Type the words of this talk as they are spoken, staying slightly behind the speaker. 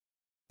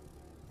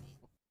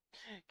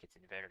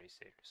Getting very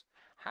serious.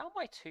 How am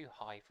I too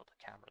high for the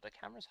camera? The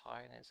camera's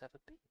higher than it's ever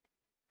been.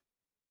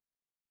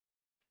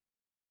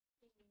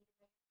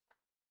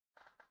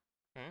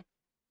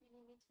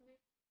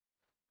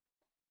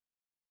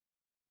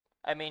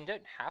 I mean, you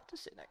don't have to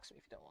sit next to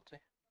me if you don't want to.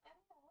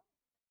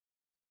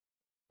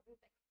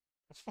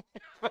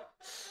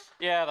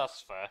 Yeah,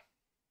 that's fair.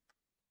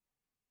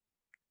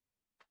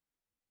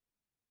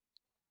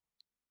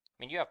 I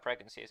mean, you have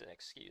pregnancy as an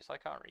excuse. I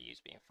can't really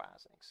use being fat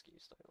as an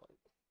excuse, though. Like,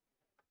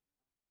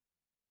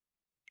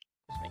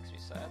 this makes me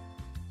sad.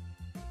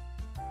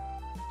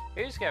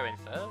 Who's going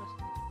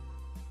first?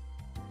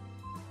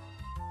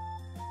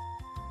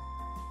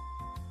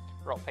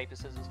 Rock, paper,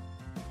 scissors.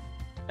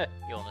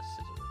 You're on a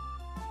scissor.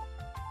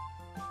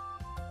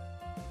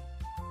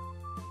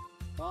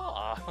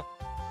 Ah,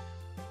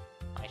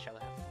 I shall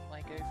have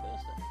my go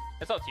first then.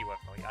 It's up to you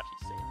whether or not you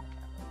actually see it in the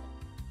camera.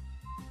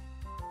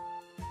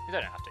 You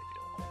don't have to if you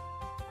don't want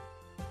to.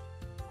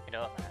 You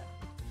know what, man?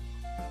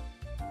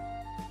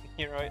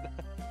 You're right.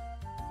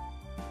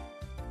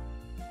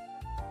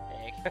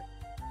 There you go.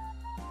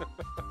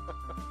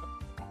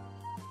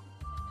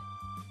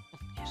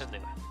 You just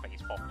little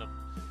face popped up.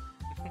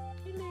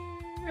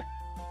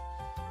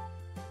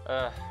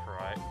 Hello.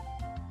 Right.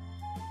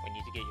 We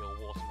need to get your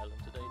watermelon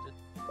today, dude.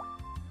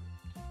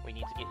 We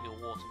need to get your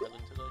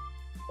watermelon today.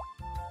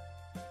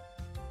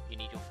 You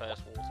need your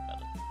first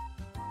watermelon.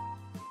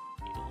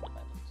 You need all the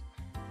melons.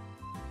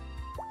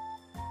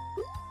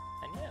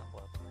 And yeah,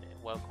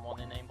 welcome on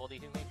in anybody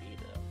who may be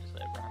there. I'm just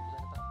there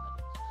rambling about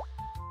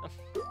melons.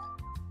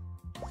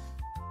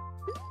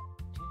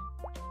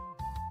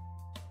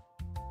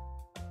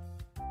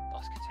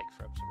 That's gonna take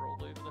forever to roll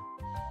over there.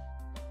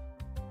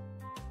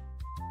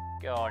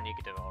 Go on, you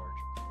can do orange.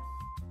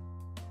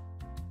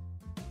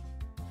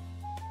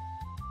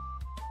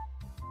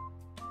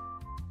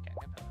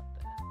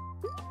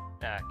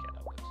 Okay,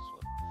 that works as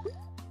well.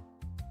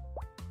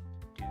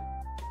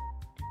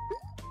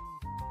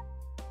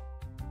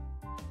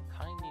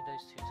 Kinda need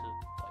those two to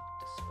like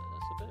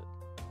disperse a bit.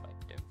 I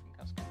don't think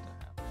that's going to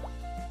happen.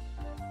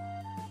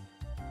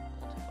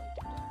 What if I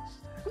do that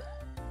instead?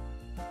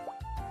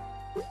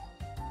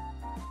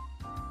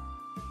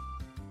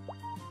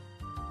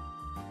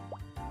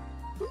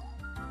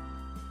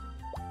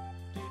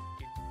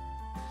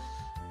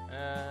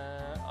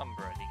 I'm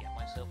ready to get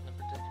myself in a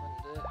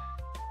predicament.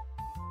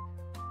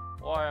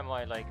 Why am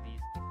I like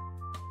these?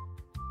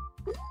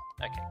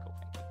 Okay, cool,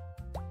 thank you.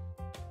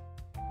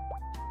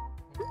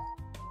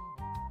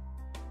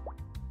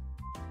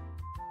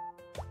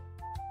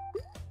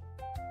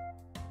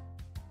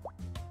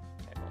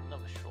 Okay, well,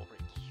 another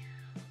strawberry.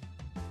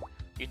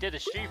 You did a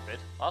stupid.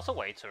 That's a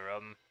way to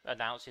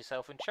announce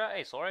yourself in chat.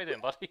 Hey, sorry then,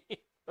 buddy.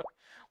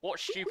 What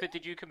stupid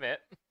did you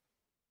commit?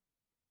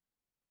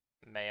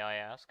 May I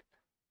ask?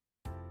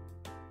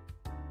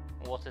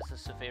 What is the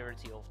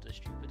severity of the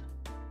stupid?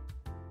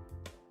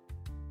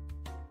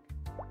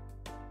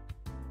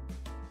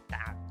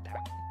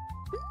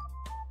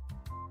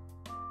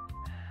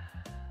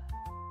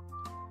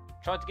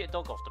 Tried to get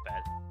dog off the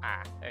bed.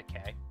 Ah,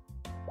 okay.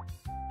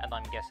 And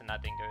I'm guessing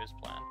that didn't go as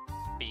planned.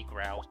 B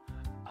growled.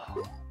 Oh.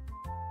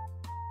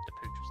 The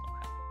pooch was not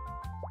happy.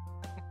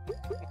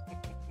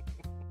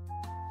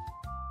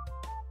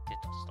 Did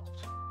not stop.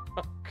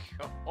 Oh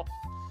god.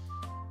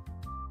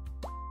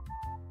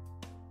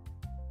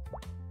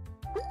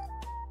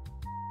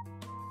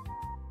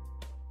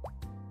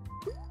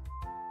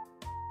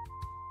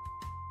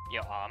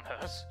 Your arm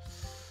hurts.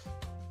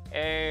 Oh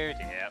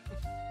dear.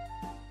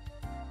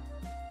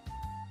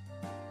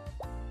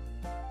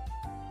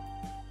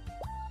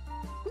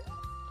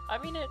 I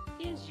mean, it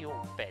is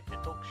your bed. The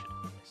dog should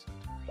have listened.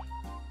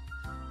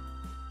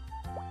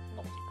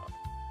 Not too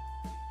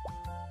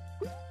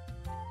bad.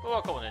 Well,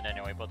 welcome on in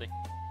anyway, buddy.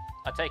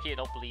 I take it you're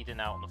not bleeding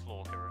out on the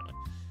floor currently.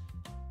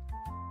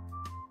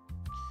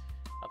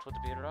 That would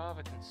be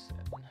rather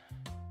concerning.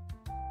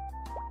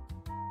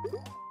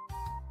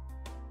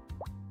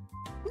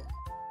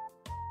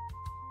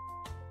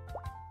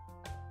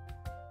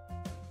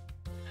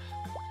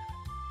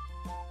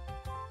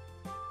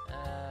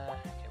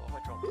 Okay, what have I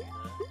dropped you there?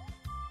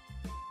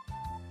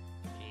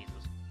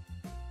 Jesus.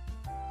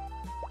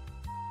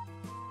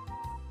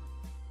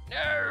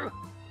 No!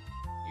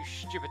 You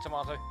stupid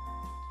tomato.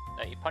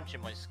 No, you're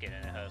punching my skin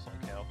and it hurts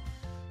like hell.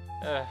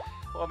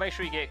 Well, make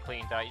sure you get it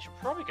cleaned out. You should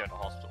probably go to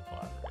hospital for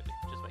that, really.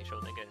 Just make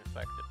sure they get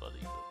infected,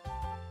 buddy.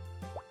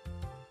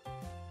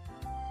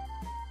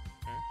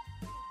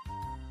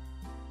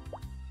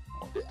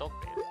 What, this dog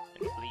bit? And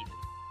he's bleeding?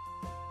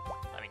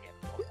 I mean, yeah,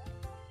 dog.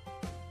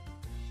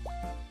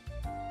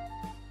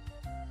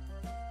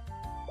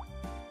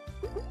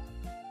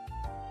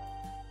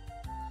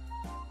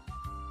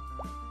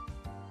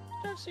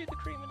 Don't see the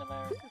cream in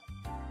America.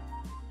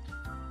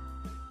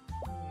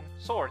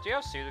 Sword, do you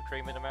have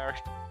Sudocreme in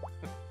America?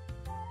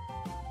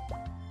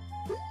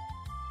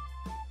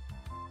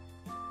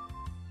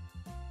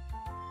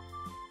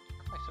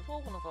 Christ, if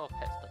all one of our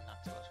pets done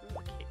that to us, we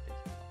would have kicked it.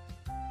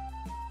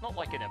 Not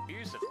like an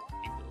abusive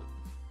one, but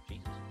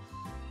Jesus.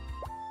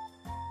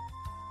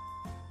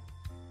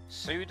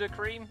 Soda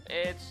cream?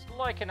 It's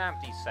like an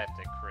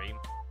antiseptic cream.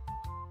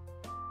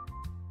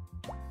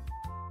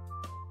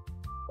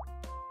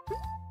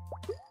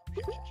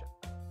 Shit. Okay,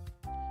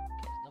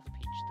 there's another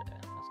peach there.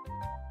 That's good.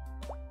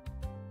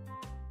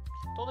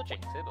 Don't want to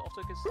jinx it, but off to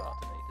a good start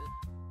today,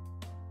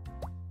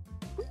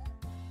 dude.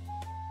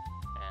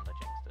 And I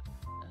jinxed it.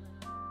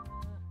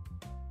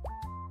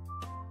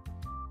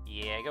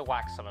 Yeah, go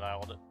whack some of that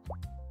on it.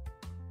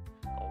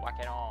 Go whack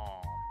it on.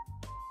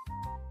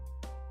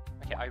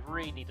 Okay, I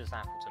really need this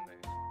apple to move.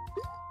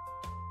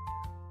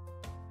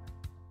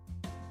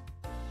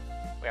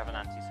 We have an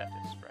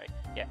antiseptic spray.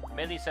 Yeah,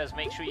 Millie says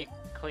make sure you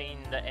clean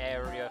the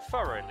area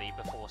thoroughly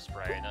before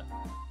spraying it.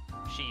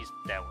 She's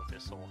dealt with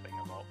this sort of thing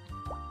a lot.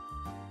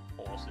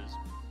 Horses.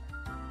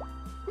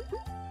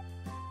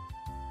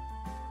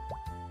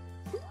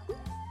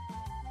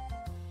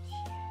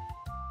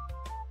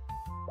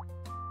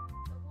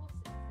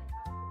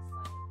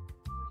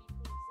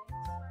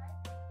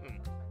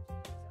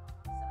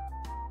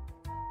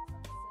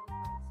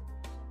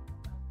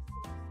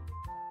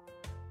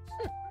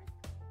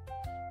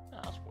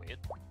 That's weird.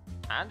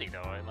 Handy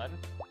though, I imagine.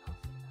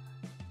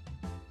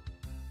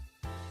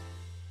 I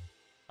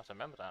have to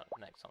remember that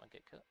next time I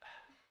get cut.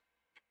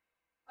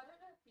 I don't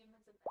know if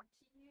humans are meant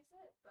to use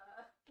it,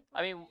 but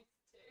I mean,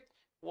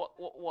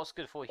 what's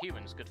good for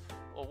humans, good for,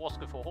 or what's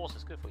good for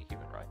horses, good for a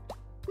human, right?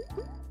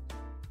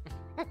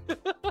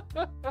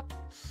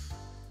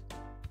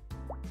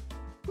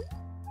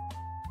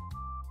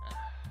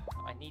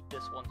 I need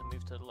this one to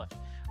move to the left.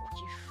 What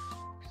you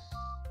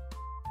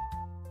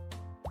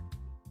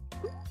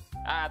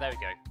Ah, there we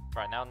go.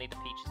 Right, now I need the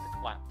peaches to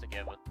clap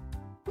together.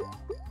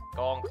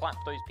 Go on, clap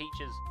those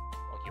peaches.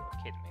 Oh, you're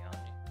kidding me,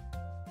 aren't you?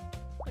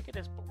 Look at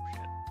this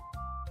bullshit.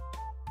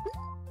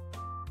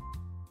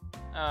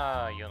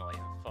 Ah, you're not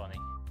even funny.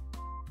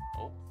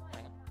 Oh,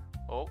 hang on.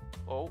 Oh.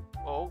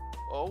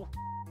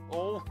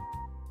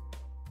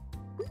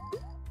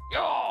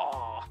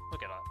 Yeah!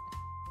 Look at that.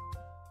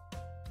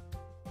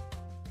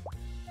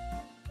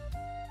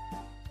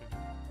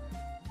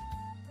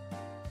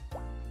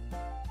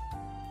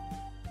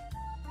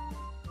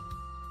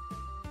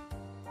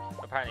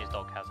 Apparently his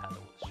dog has had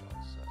all the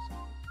shots, so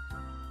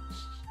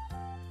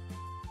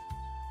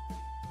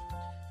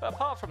but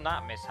apart from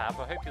that mishap,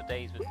 I hope your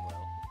day's been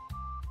well.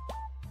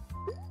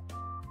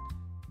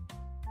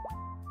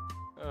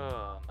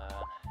 Oh man.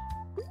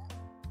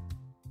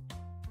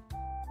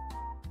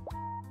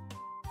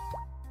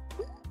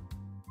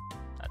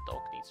 That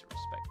dog needs to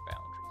respect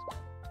boundaries,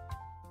 man.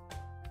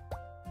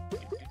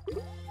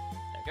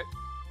 There we go.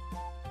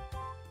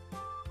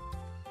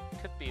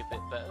 Could be a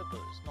bit better,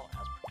 but it's not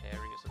as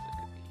precarious as it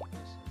could be.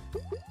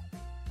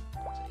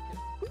 I'll take it.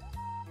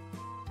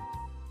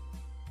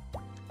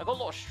 I've got a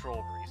lot of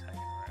strawberries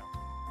hanging around.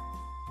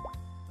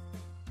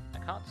 I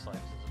can't decide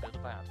if this is a good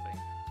or bad thing.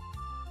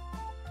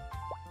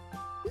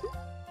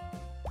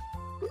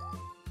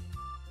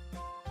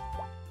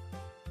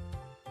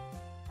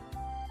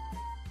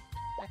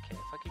 Okay,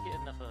 if I could get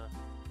another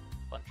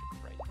bunch of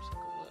grapes, I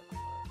could work with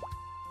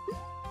it.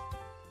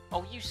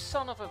 Oh, you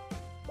son of a...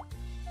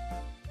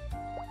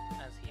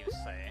 As he was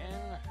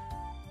saying...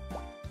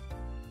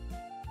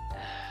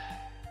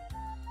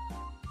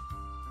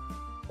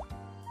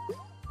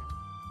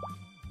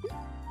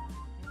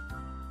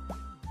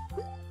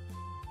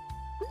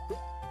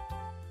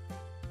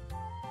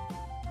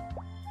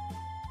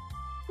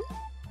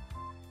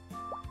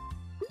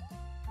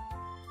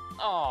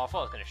 Oh, I thought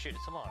I was going to shoot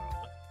it tomorrow.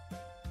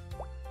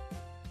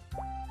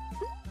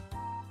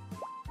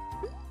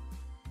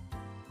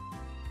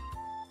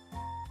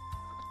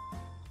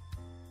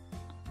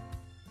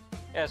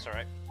 Yeah, it's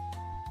alright.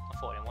 I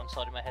thought in one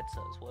side of my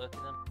headset was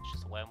working then. It's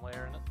just the way I'm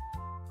wearing it.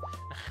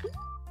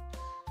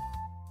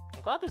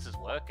 I'm glad this is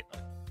working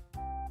though. I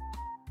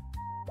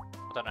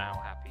don't know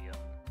how happy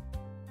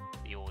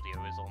the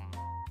audio is on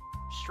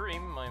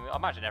stream. I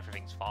imagine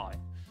everything's fine.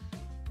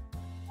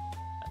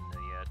 And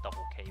the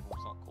double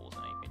cable's not causing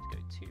anything to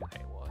go too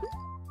haywire.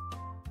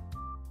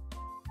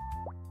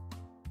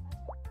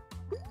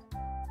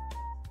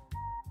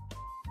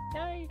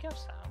 Yeah, you get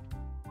sound.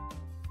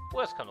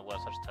 Worst come to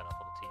worst, I'll just turn up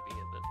on the TV a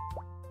bit.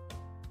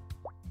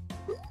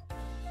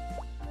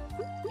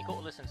 You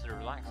gotta listen to the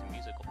relaxing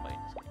music or play in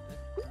this game, dude.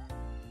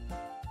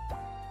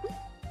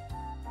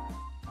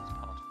 It's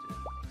part of the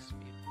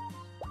experience.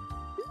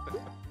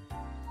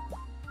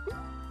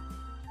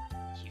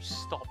 You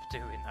stop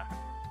doing that.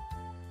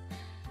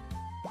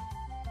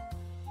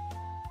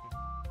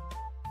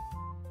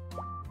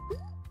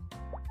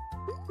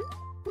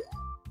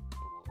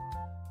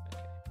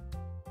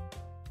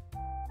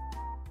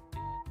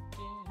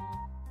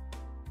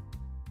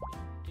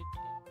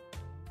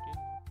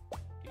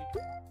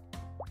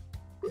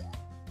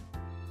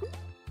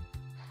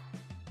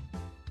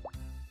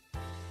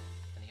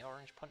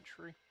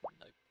 Punchery?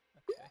 Nope.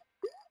 Okay.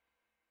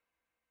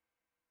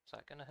 Is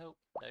that gonna help?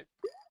 Nope.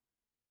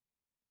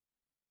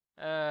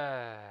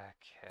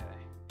 Okay.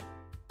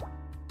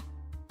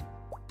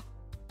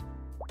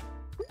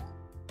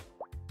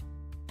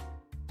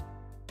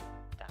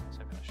 Damn, it's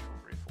hoping a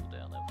strawberry fall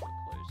down there before it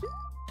closes.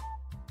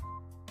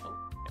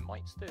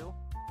 might still.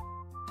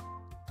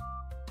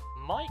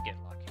 Might get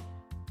lucky.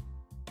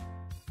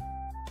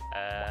 Do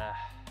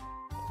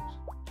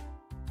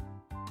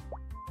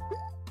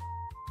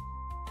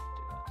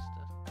that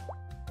stuff.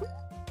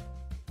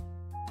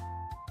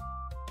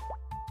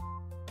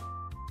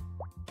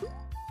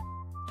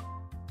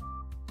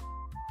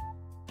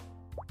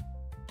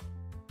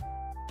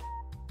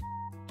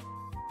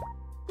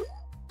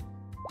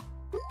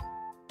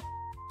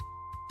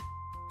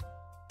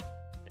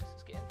 This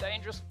is getting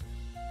dangerous.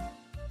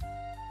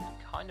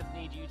 Kind of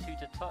need you two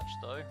to touch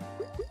though.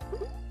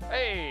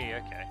 Hey,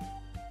 okay.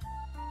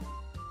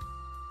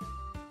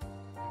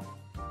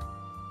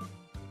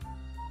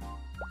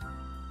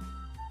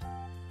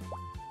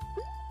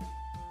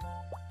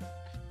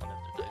 One of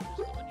the Dover's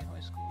got a new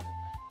high school.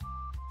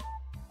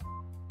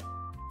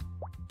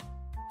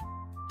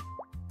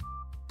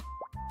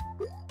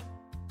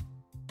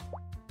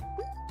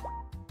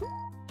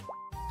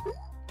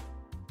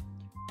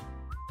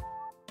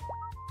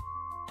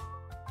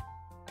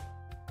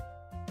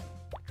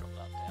 Drop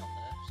that down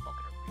there. It's not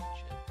going to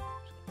reach it.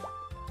 Just gonna put it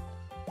down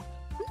there.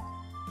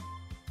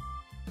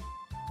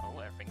 Oh,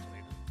 everything's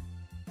moving.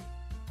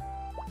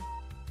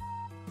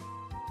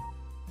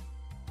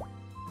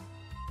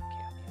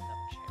 Okay, I need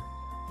another cherry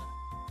down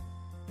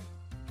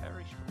there.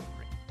 Cherry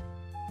strawberry.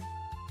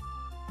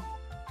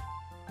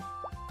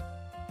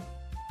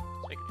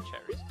 Speaking of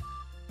cherries,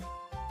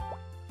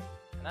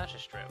 and that's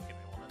just straight up give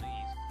me one of these.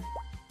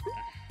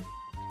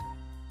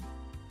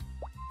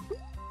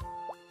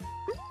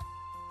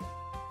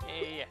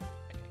 Yeah.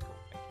 Okay, cool.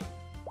 Thank you.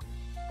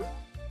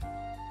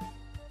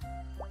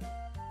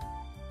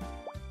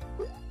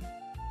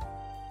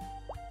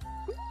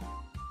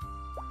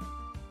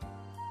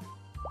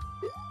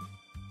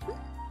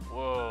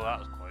 Whoa, that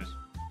was close.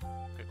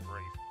 Good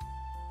grief.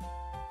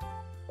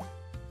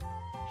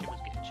 She was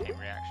getting chain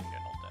reaction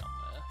going on down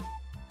there.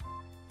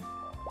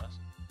 More or less.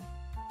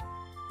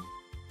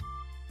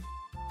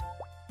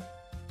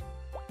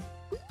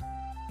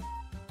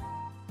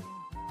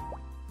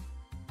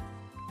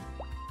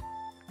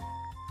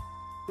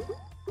 Okay.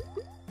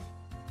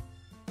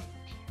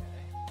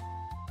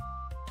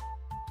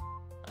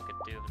 I could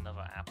do with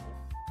another apple.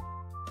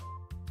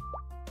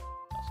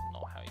 That's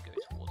not how you go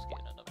towards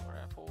getting another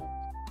apple.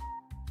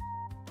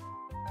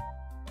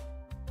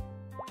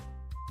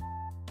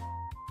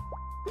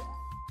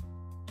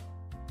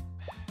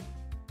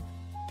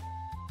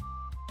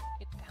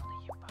 Get down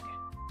there, you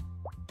bucket.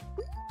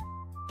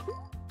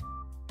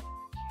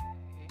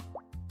 Okay.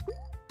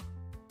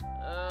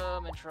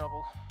 I'm in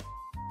trouble.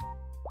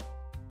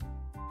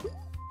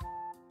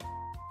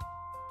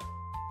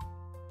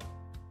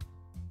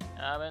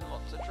 I'm in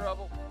lots of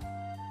trouble.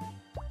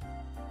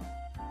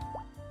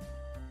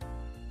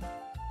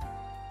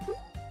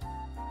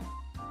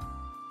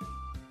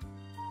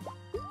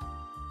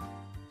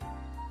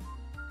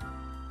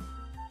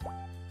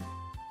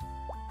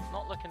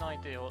 Not looking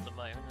ideal at the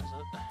moment, is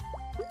it?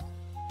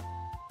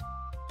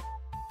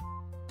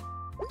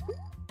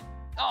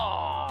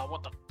 Oh,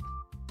 what the?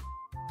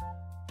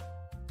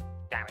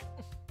 Damn it.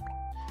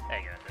 There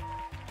you go.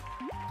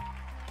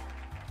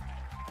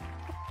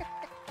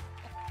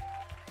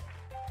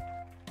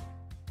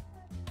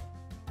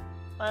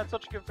 I had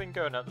such a good thing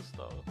going at the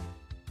start.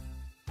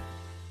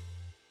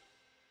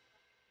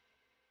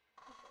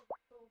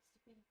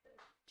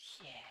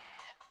 Yeah.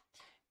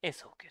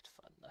 It's all good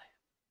fun though.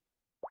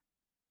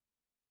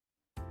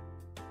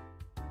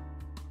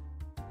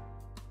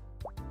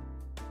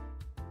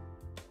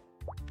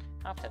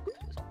 I have to put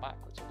this on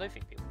backwards. I don't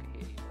think people can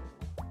hear you.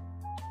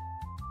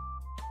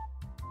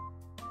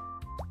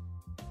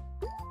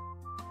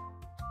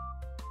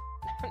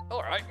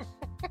 Alright.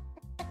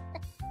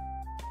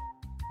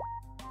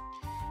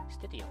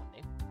 Steady on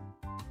now.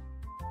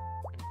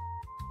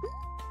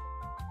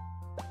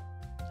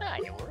 Ah,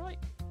 you're alright.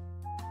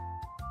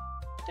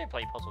 Don't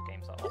play puzzle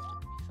games that often,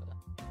 to be fair.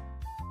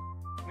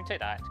 We can take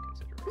that into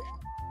consideration.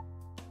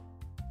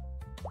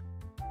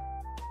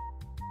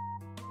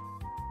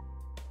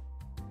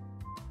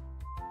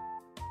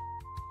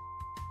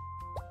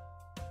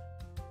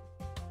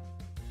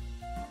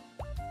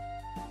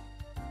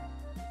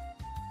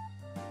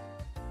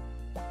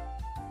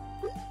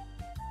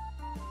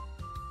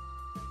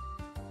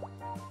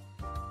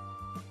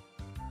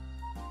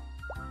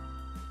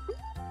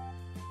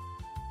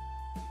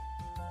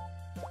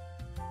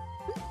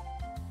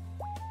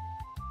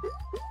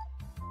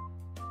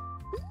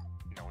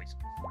 Noise.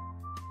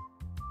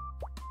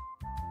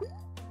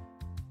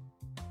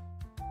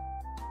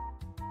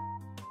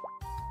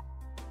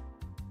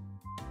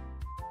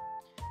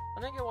 I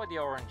don't get why the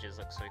oranges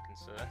look so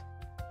concerned.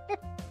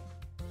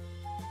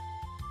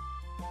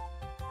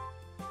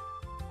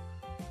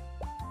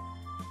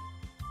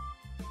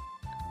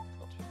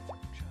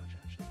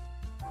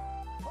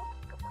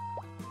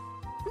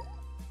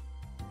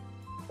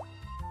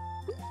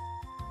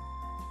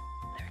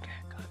 There we go,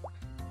 got it.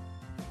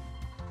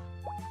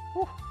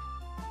 Whew.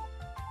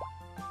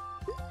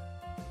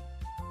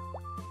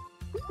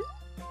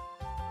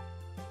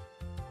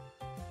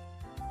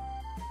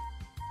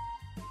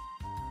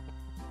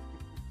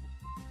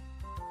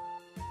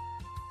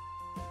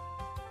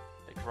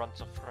 runs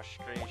of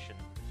frustration.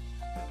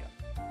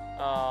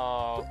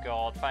 Oh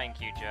god, thank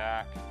you,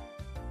 Jack.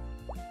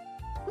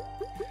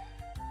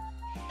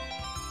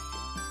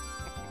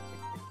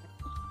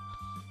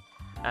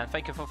 And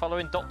thank you for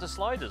following Dr.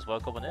 Sliders.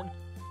 Welcome on in.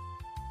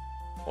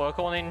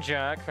 Welcome on in,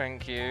 Jack.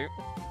 Thank you.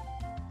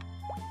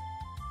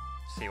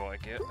 See what I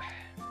get.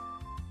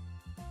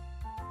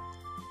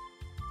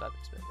 That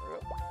looks a bit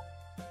real.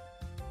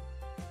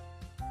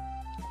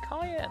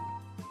 Cayenne.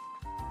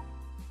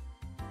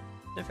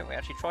 I don't think we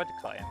actually tried the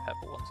cayenne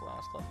pepper once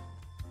last time.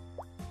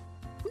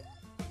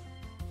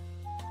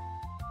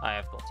 I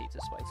have got to eat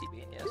a spicy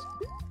bean, yes.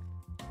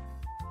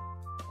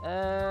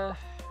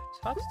 It's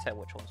hard to tell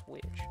which one's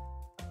which.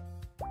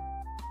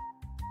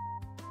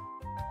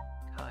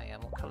 Cayenne,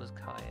 what colour's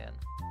cayenne?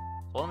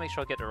 So I want to make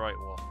sure I get the right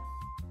one.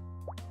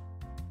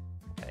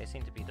 Okay, they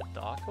seem to be the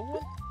darker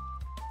one.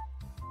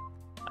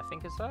 I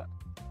think it's that.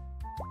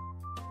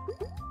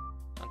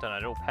 I don't know,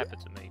 they're all pepper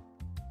to me.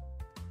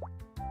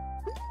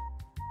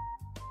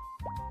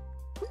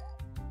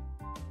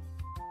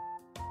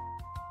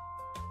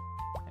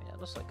 Yeah, it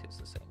looks like it's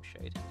the same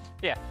shade.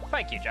 Yeah,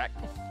 thank you, Jack.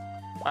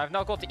 I've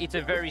now got to eat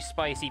a very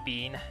spicy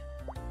bean.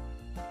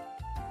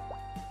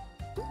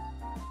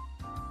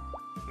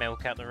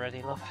 Milk at the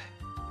ready, love.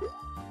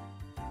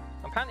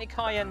 Apparently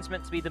cayenne's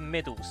meant to be the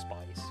middle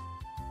spice.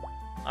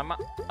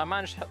 I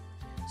managed to...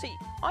 See,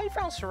 I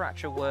found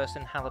sriracha worse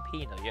than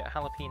jalapeno, yet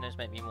jalapenos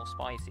make me more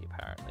spicy,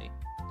 apparently.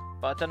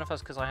 But I don't know if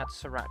that's because I had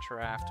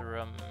sriracha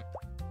after,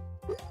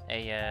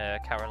 a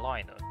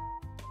Carolina.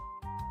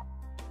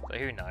 So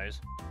who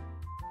knows.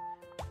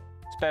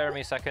 Spare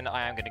me a second,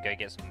 I am going to go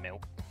get some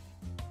milk.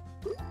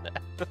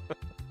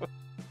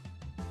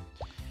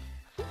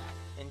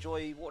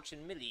 Enjoy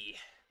watching Millie.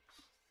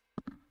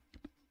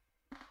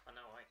 I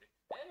know I do.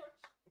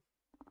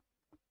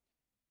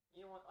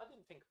 You know what, I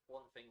didn't think of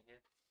one thing here.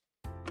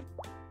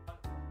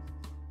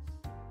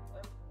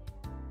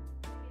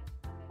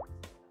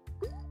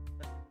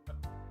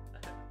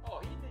 Oh,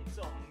 he needs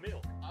some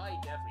milk. I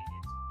definitely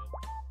need some milk.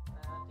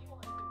 Do you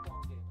want anything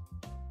one game?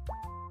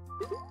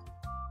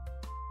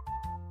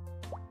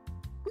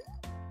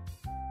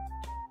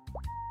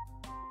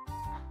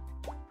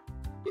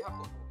 You have got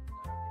one.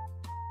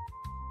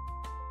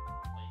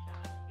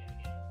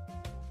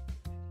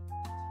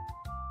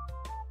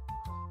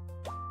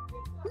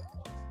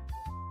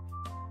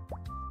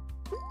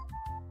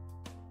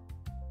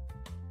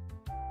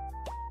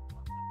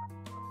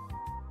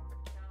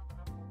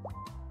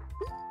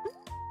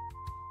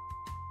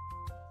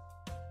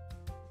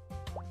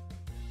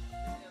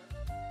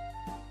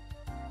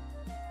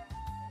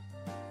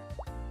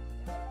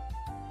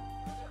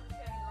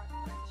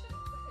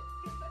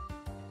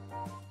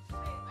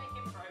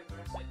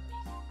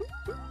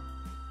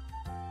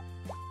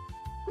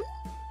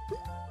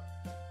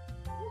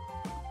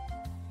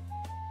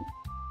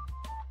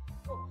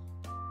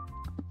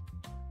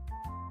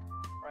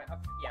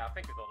 Yeah, I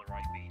think I got the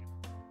right bean.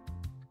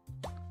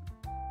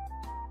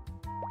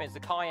 Because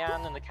the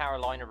Cayenne and the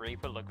Carolina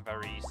Reaper look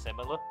very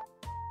similar.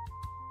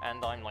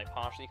 And I'm like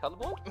partially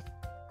colourblind.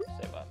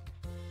 So,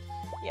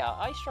 yeah,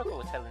 I struggle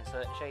with telling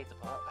certain shades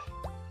apart.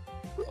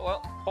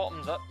 Well,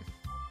 bottoms up.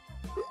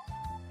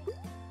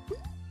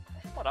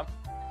 Well done.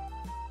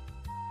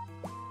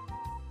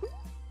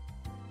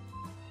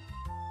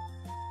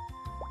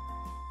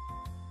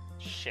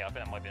 Shit, I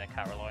think that might be a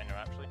Carolina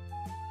actually.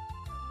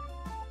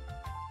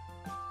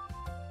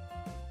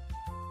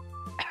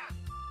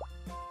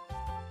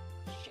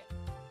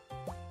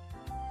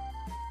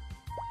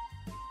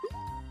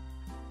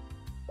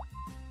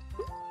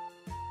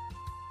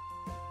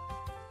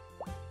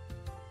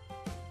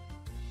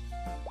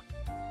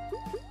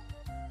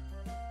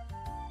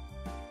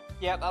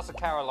 Yeah, that's a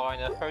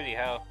Carolina. Holy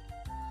hell.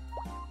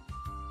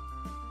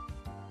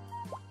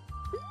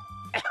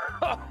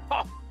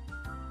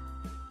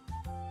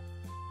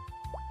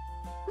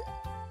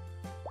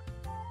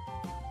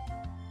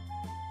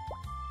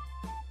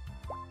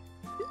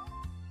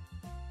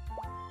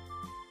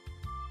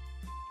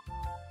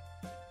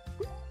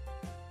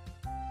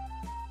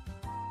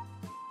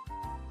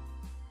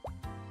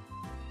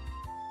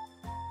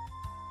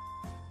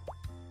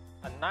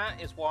 And that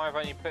is why I've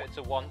only put it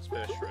to once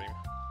per stream.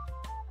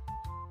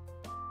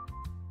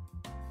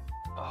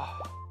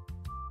 Oh.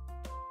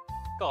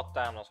 God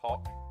damn, that's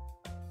hot.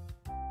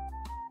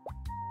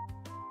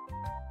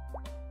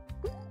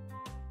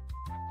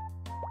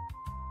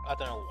 I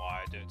don't know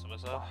why I do it to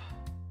myself.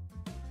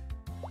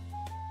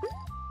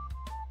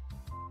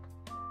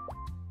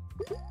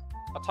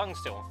 My tongue's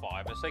still on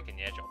fire, but it's taking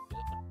the edge off it.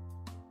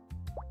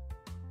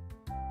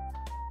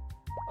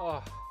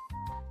 Oh.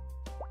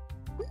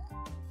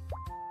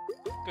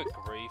 Good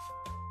grief.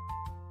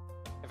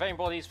 If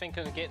anybody's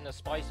thinking of getting a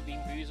Spicy Bean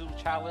Boozled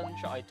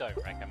challenge, I don't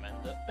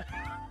recommend it.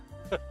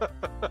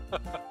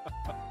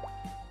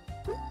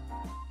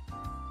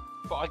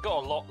 But I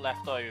got a lot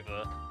left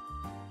over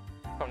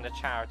from the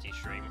charity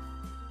stream.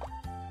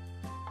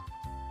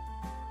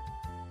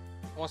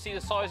 Want to see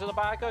the size of the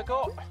bag I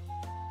got?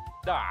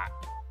 That.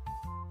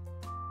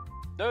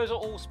 Those are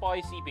all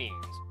spicy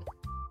beans.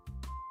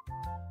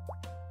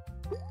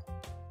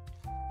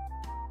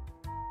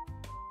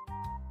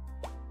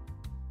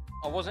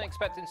 I wasn't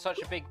expecting such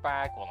a big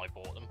bag when I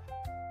bought them.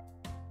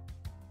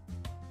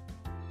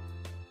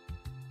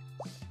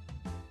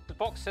 The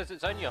box says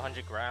it's only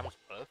 100 grams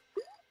worth.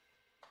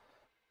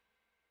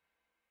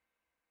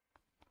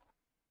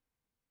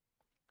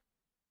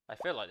 I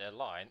feel like they're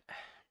lying.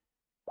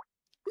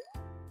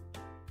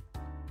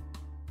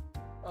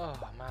 Oh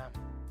man.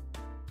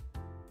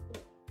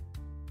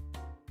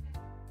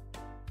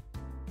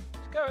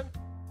 It's going.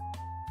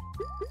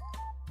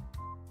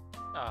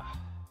 Ah.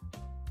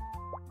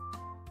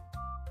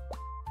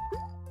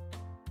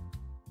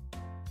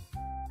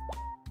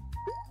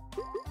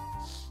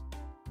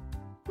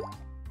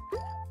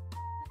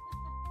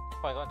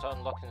 I got to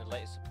unlocking the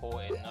latest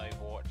support in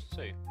Overwatch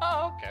 2.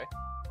 Oh, okay.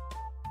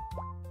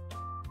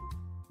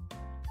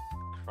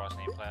 Christ, I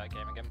need to play that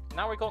game again.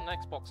 Now we got an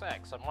Xbox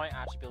X, I might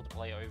actually be able to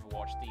play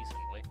Overwatch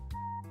decently.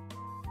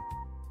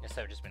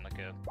 Instead of just being like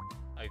a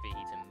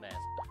overheating mess.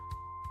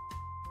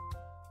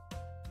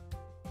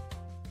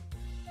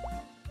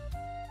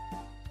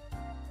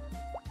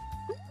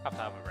 Have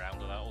to have a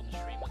round of that on the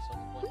stream at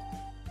some point.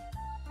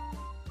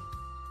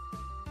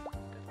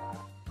 Good lad.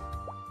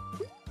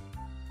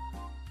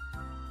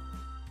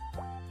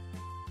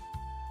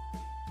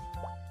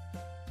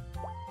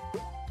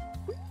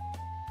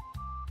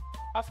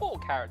 I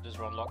thought characters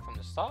were unlocked from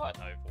the start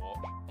in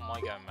Overwatch. Am I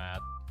going mad?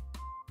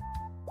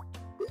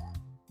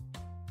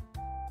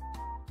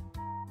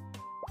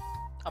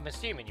 I'm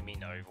assuming you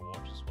mean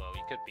Overwatch as well.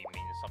 You could be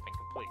meaning something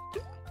completely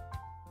different.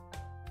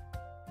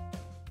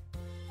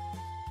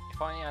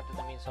 If I only added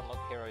the means to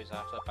unlock heroes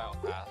after the battle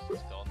pass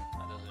is gone,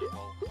 that doesn't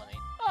involve money.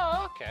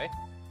 Oh, okay.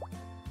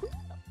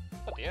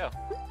 Oh dear.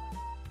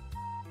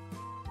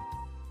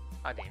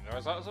 I didn't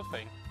realise that was a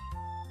thing.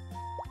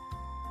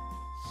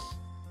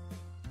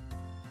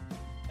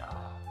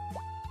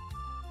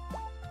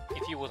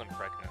 If you wasn't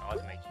pregnant,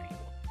 I'd make you eat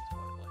one.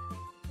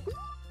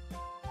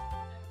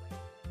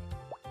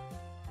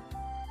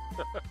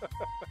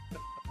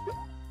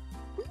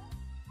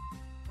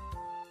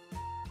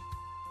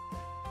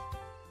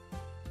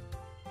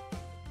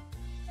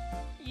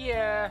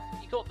 Yeah,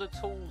 you got the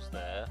tools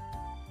there.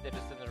 They're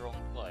just in the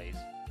wrong place.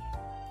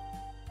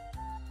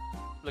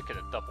 Look at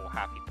a double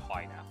happy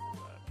pineapple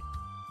there.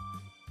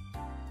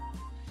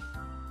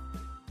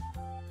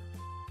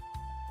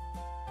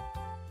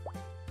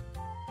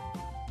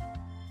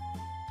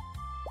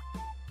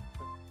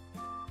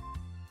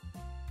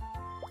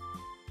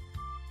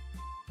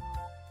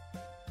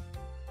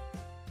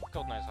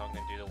 God knows how I'm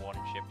going to do the one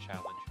chip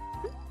challenge.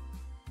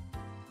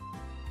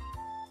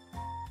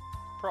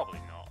 Probably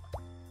not.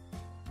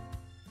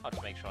 I'll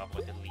just make sure I have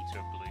like a litre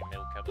of blue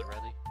milk at the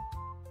ready.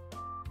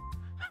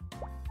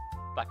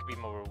 That could be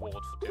my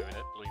reward for doing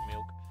it, blue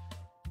milk.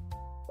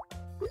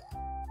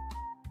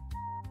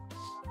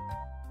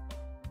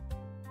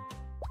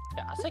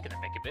 Yeah, that's like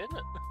gonna make a bit, isn't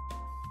it?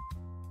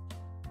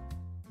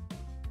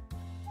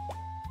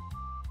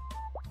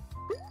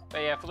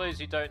 But yeah, for those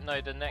who don't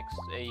know, the next,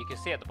 you can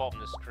see at the bottom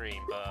of the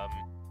screen, but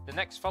the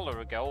next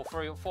follower goal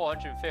for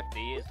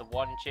 450 is the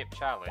one chip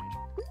challenge.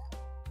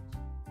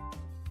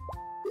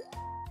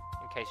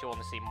 In case you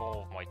want to see more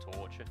of my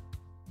torture.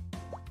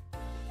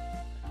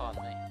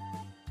 Pardon me.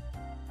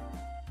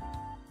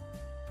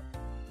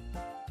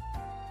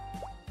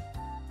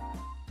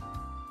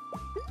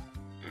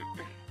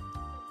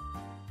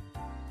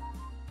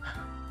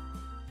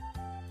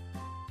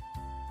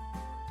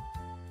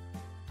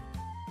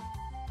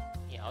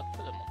 Yeah, I'd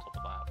put them on top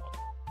of that one.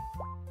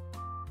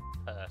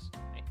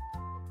 Personally.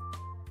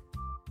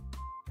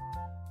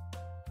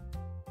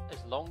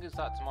 As long as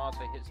that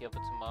tomato hits the other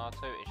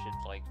tomato, it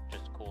should, like,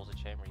 just cause a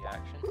chain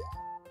reaction.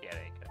 Yeah,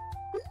 there you go.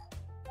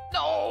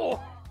 No!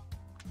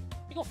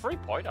 You got 3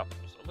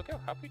 pineapples. Look how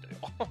happy they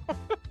are.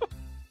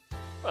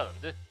 Well done,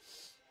 dude.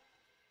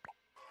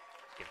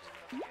 Give us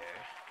another go.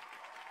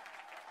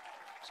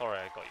 Sorry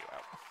I got you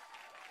out.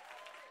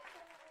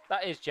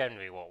 That is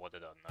generally what I would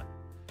have done, though.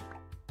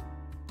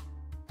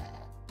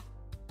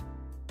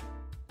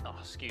 Oh,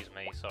 excuse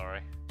me,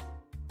 sorry.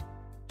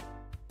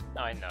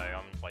 I know,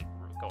 I'm like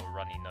got a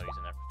runny nose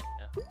and everything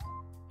now.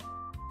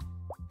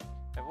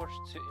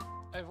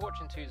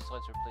 Overwatching 2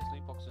 decides to replace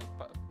loot boxes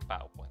with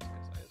battle points,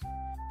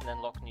 and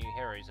then lock new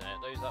heroes in it.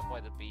 Those that buy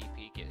the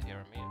BP get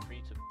hero immediately.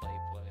 Free to play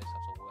players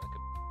have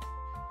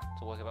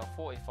to work about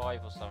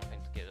 45 or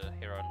something to get a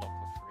hero unlocked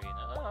for free.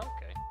 Oh,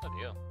 okay, good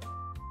deal.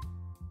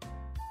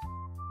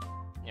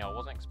 Yeah, I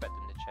wasn't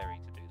expecting the cherry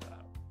to do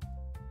that.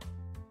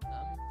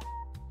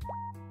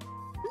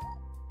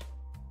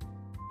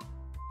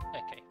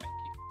 Okay, thank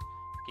you.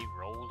 Keep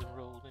rolling.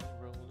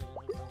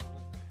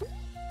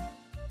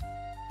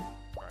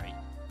 Right,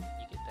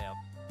 you get down.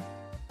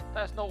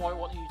 That's not what I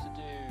want you to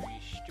do, you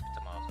stupid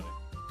tomato.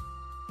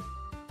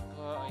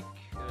 But I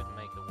could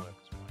make it work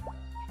as well.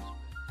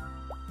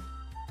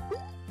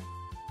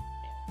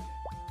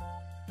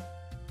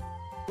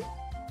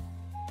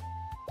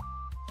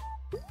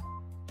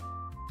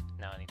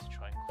 Now I need to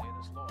try and clear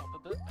this lot up a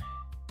bit.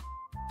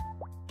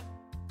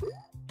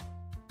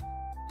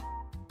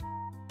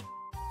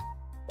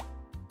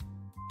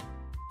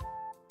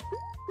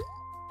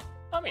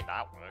 I mean,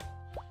 that worked.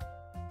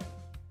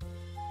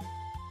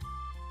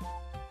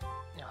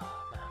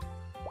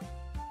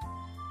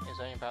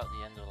 only about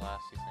the end of the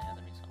last season. The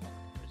enemies are not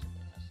prison.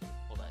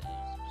 All that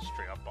is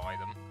straight up by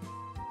them.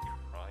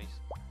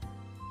 Christ.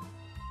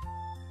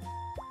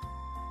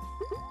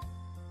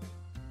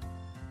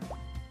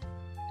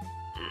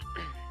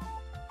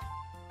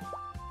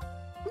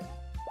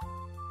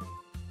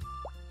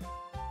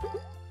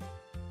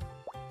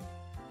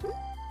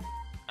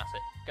 That's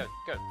it. Go,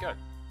 go, go.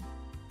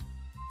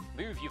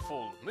 Move, you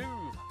fool.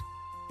 Move.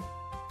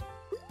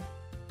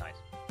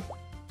 Nice.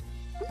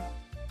 But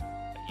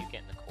you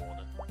get in the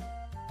corner.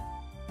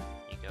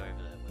 You go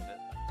over there with it.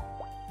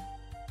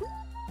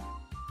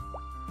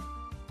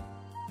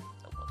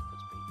 Oh, what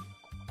puts baby?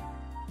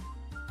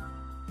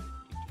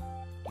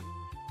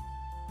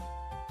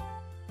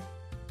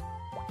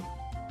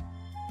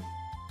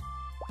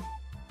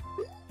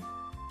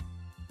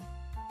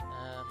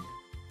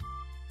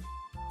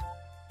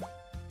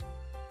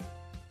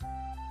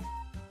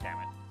 Damn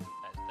it.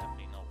 That's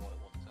definitely not what I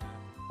want to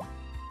have.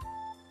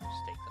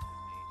 Mistake that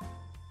we've made.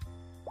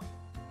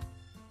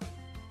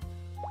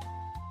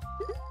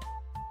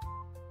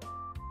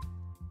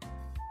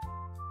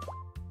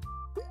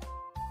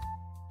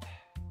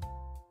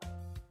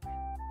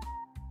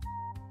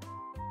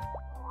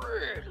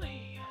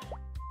 Really?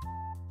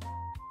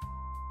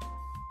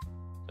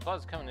 The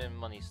buzz coming in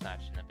money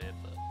snatching a bit,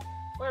 but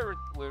we're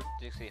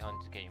ridiculously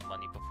hunting to get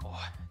money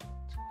before.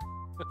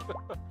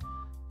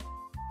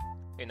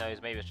 Who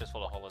knows, maybe it's just for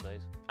the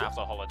holidays.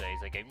 After holidays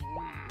they get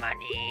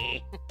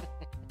money.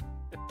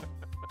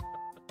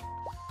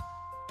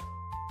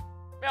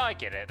 Yeah, I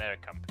get it, they're a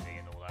company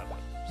and all that, but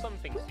some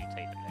things do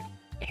take the neck.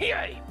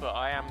 Yay! But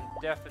I am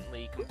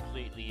definitely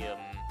completely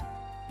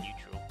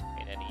neutral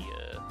in any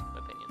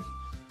opinions.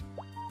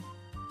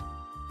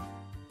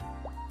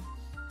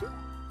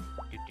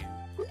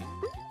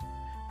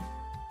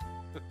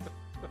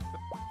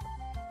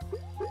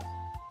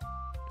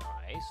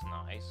 Nice,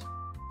 nice.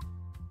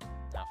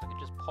 Now if I could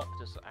just pop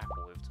this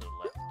apple over to the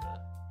left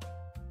there.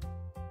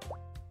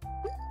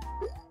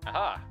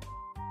 Aha!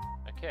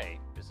 Okay,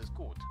 this is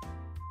good.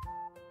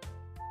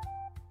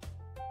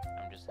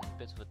 I'm just in a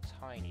bit of a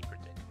tiny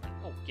predicament.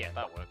 Oh, yeah,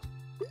 that works.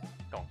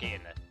 Go on, get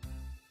in there.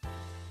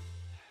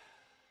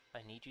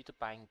 I need you to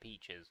bang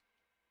Peaches.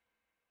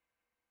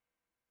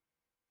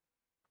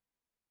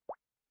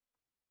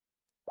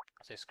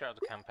 So scrap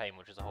the campaign,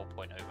 which is the whole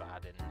point over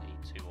adding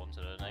E2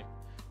 onto the name.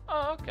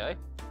 Oh, okay.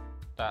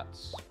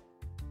 That's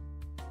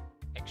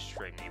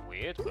extremely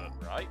weird, but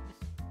right.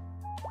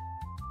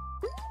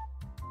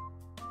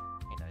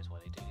 He knows why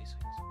they do these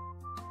things.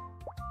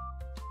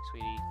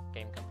 Sweetie,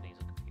 game companies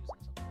are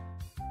confusing sometimes.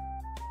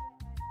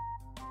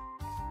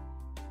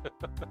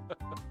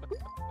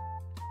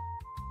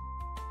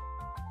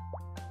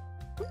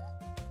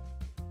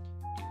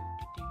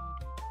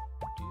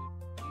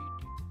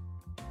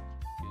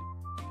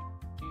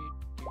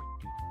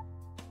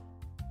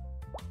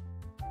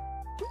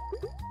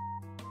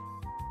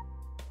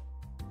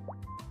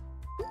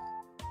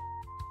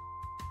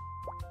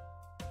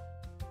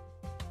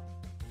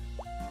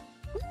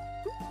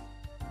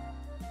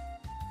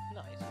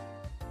 Nice.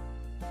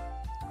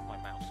 My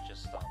mouse is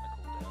just starting to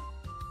cool down.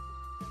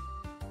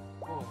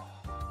 Oh,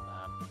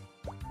 man.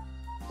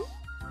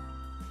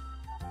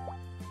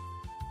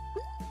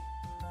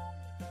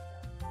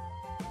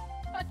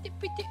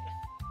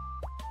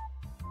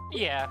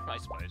 Yeah, I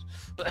suppose.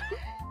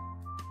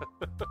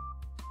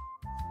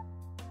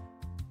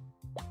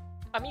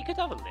 I mean, you could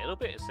have a little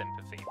bit of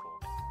sympathy for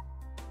me.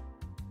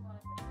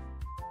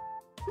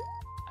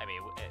 I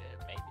mean,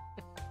 maybe.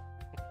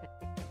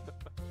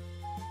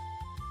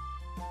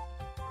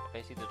 I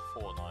basically did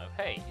Fortnite of,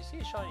 hey, you see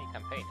a shiny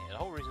campaign here. The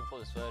whole reason for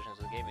this version is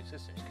the game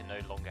existence can no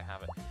longer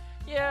have it.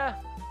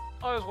 Yeah,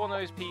 I was one of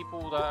those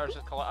people that are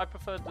just kind of, I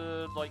preferred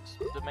the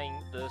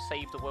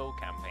Save the World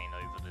campaign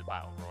over the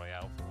Battle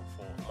Royale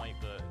for Fortnite,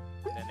 but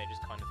then it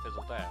just kind of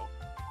fizzled out.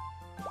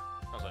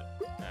 I was like,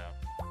 no.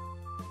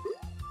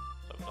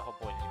 So the whole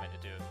point is you meant to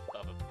do it with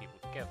other people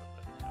together,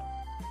 but no.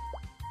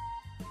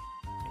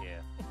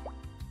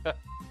 Yeah.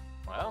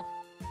 Well,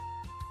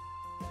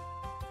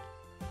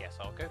 guess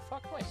I'll go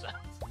fuck myself.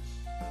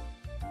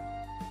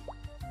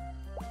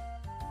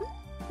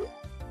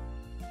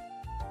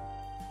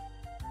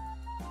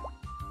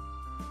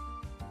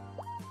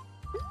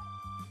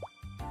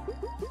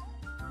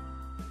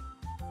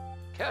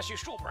 Cashew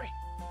strawberry.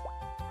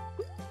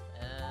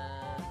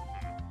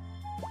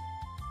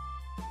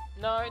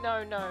 No,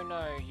 no, no,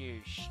 no,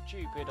 you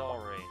stupid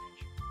orange.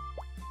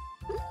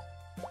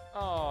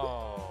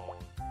 Oh,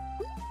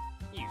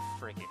 you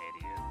friggin'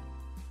 idiot.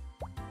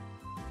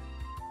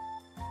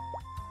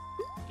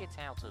 Get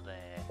out of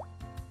there.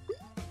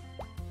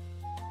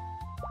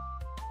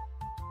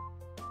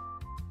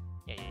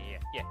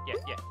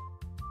 Yeah.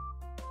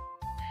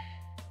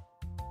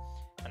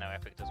 I know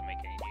Epic doesn't make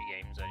any new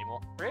games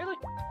anymore. Really?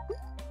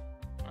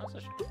 That's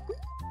a shame.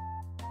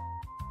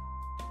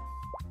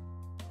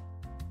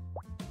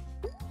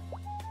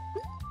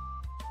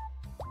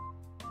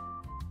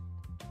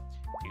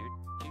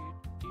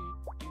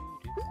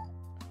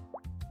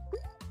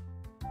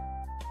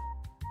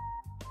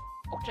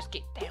 Oh, just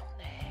get down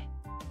there.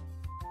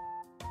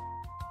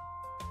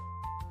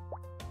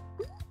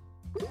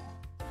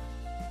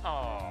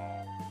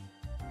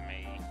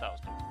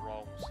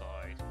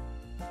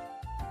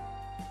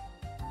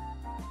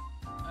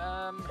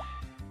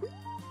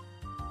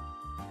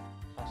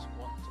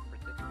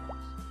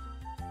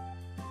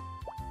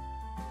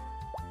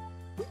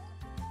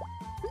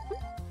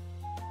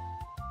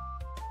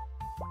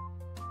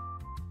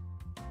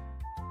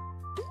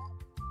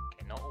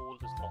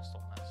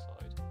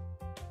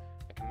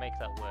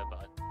 that'll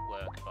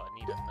work, but I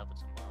need another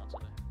tomato.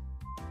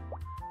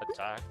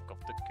 Attack of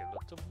the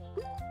killer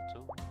tomatoes.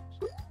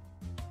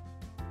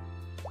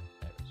 There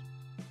it is.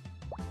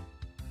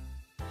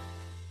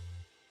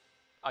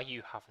 Are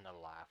you having a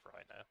laugh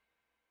right now?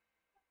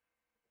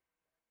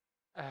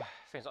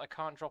 Things like I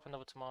can't drop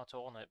another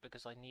tomato on it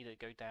because I need it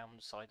to go down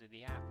the side of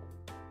the apple.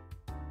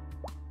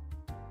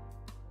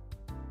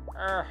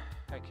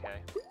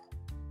 Okay.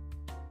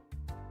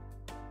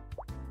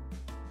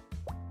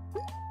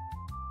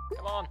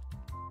 Come on!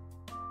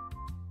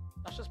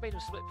 That's just made them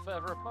split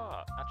further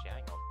apart. Actually,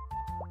 hang on.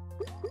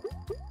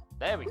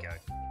 There we go.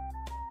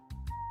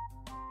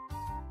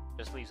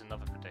 Just leaves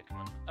another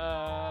predicament.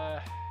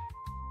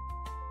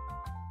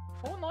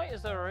 Fortnite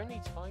is their only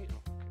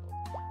title.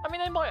 I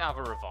mean, they might have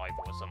a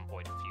revival at some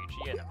point in the future,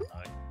 you never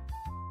know.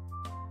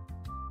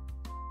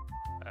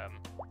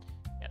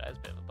 Yeah, that is a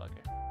bit of a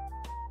bugger.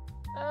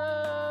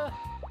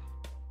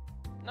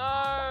 No,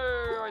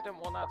 I don't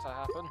want that to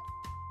happen.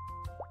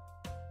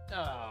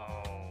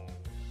 Oh.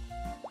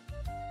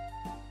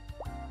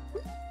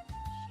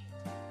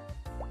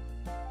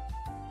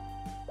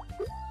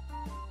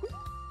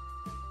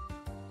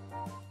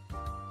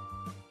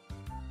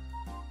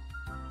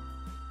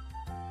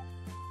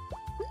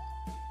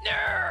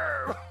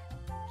 No!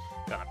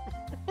 God.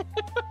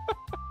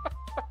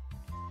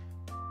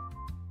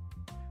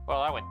 Well,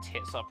 that went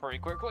tits up pretty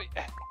quickly.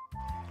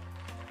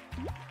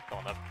 Go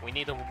on, then. We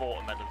need a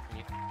watermelon from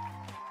you.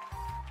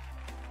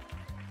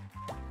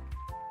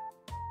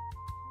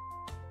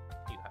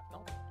 You have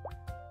not.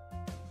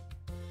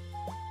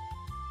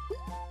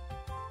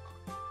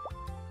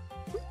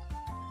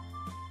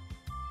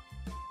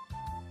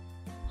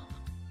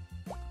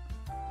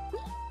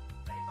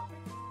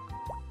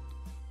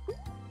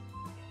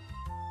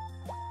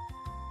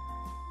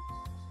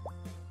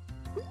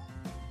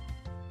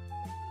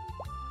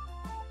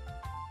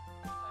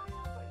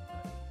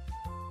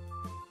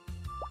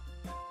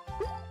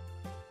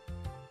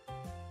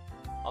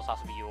 Also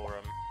has to be your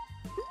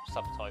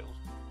subtitles,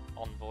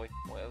 envoy,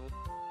 whatever.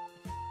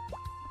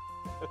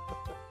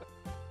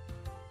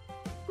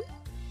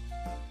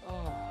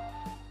 Oh,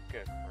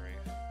 good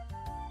grief.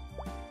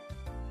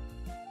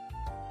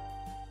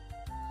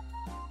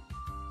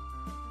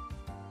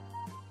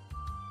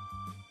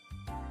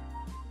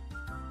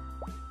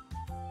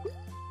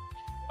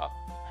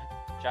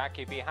 Jack,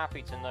 you'd be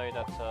happy to know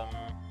that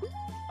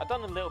I've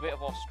done a little bit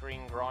of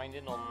off-screen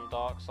grinding on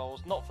Dark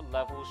Souls, not for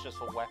levels, just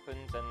for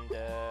weapons, and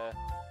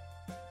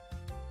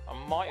I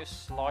might have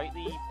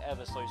slightly,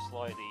 ever so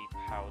slightly,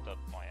 powered up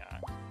my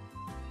axe.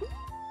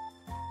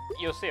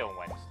 You'll see on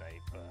Wednesday,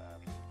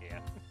 but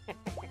yeah.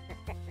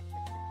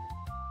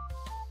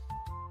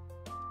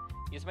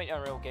 You just make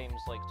Unreal games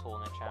like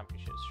Tournament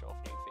Championships show off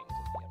new things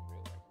in the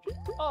Unreal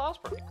Engine. Oh, that's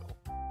pretty cool.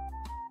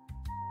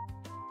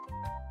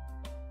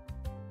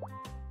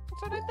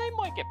 So they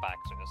might get back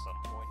to it at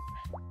some point.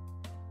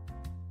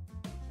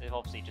 They've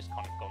obviously just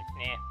kind of gone,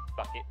 nah,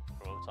 fuck it,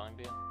 for all the time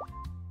being.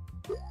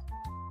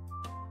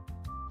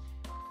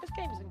 This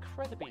game is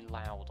incredibly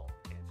loud on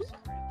it for some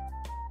reason.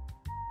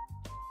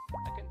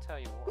 I couldn't tell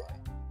you why.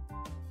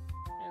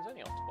 Yeah, it's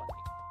only on 20.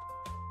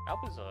 How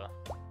bizarre.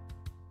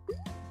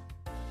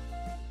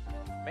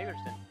 Maybe I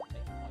just didn't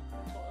name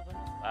my sort of thing.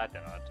 I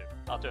don't know,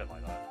 I'll do it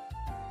like that.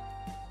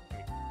 I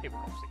mean, people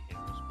can obviously hear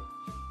us, but...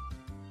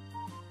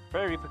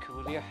 very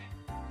peculiar.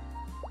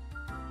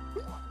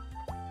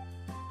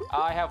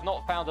 I have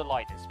not found a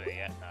lightning spear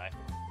yet, no.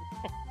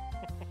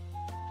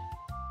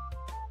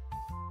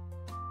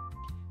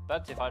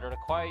 But if I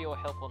require your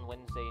help on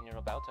Wednesday and you're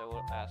about, I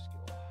will ask you.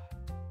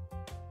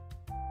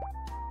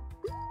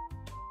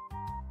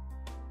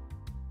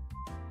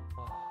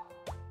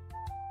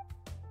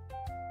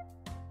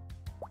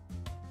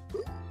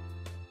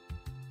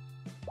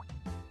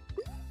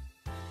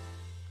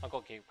 I've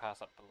got to get past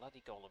that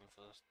bloody golem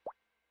first.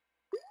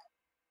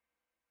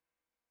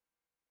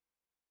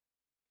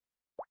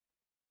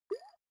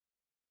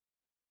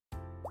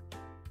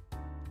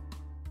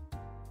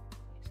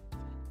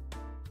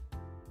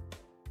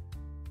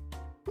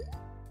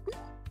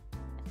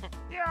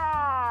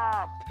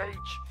 Yeah,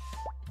 peach.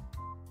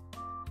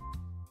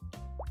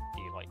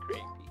 Do you like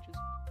creating peaches?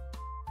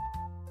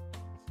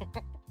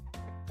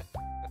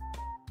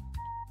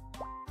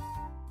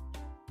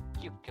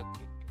 Cute.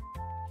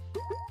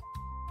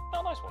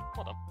 Oh, nice one.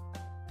 Well done.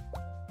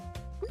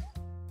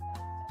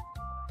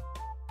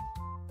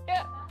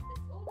 Yeah.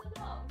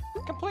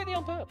 Completely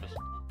on purpose.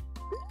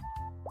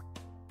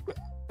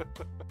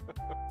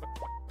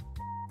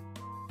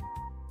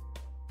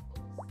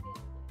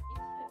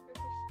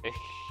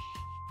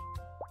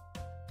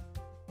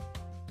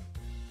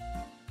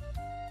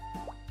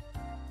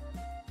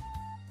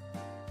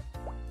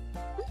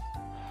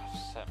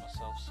 Set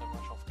myself so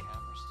much off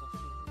camera stuff.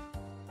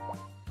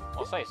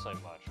 I'll say so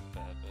much,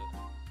 fair bit.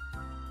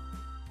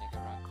 Nigga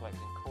around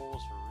collecting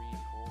cores for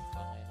recall,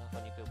 funnily enough,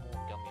 only build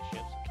more gummy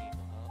ships to keep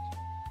them hurt.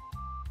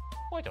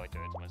 Why do I do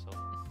it to myself?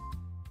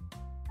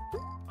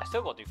 I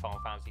still got to do Final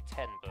Fantasy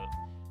X, but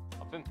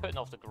I've been putting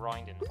off the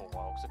grinding for a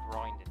while, because the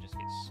grinding just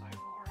gets so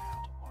boring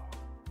after a while.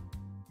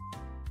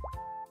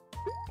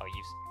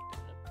 you've seen me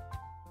doing it.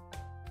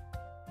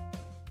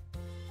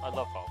 I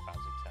love Final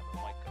Fantasy X,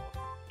 oh my god.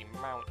 The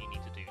amount you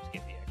need to do to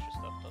get the extra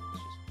stuff done is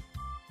just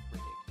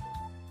ridiculous.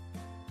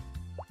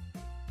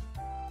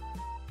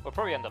 We'll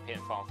probably end up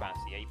hitting Final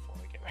Fantasy VIII before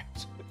I get around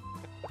to it.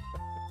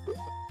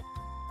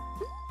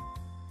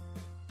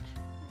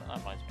 That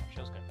reminds me, actually,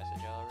 I was going to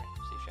message Ellery,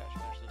 see if she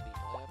actually managed to beat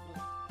Diablo.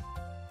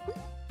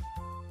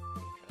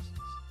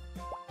 Interesting.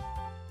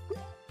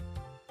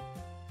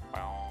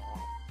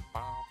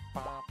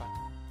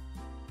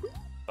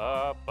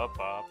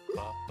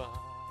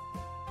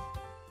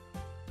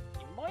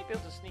 You might be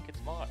able to sneak a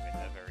tomato in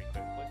there very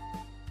quickly.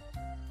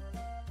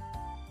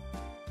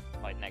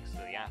 Like next to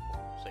the apple,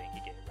 so you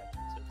could get it ready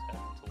to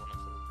turn into one of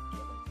the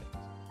yellow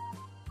things.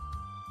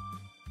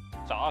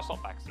 So I'll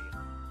stop back to you.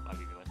 I'll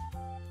give you one.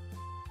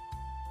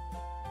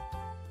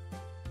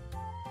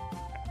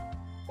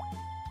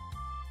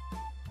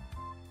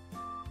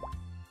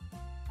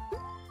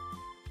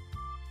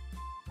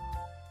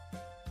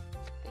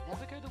 They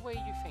never go the way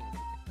you think.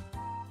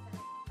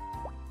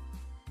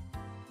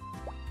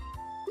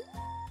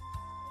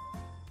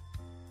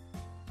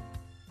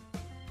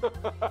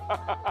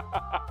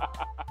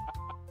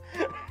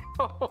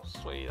 Oh,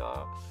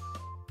 sweetheart.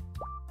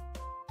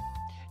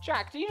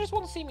 Jack, do you just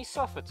want to see me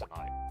suffer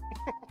tonight?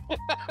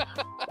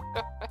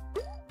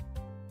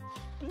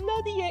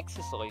 Bloody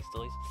exercise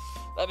toys.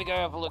 Let me go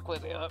have a look where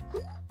they are.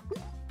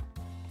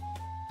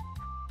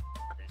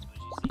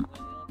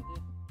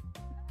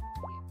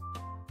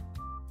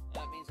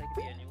 That means they can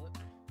be anywhere.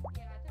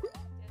 Yeah, I don't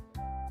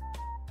know.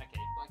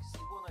 Okay, I can see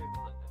one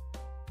over there.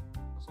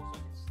 That's also good.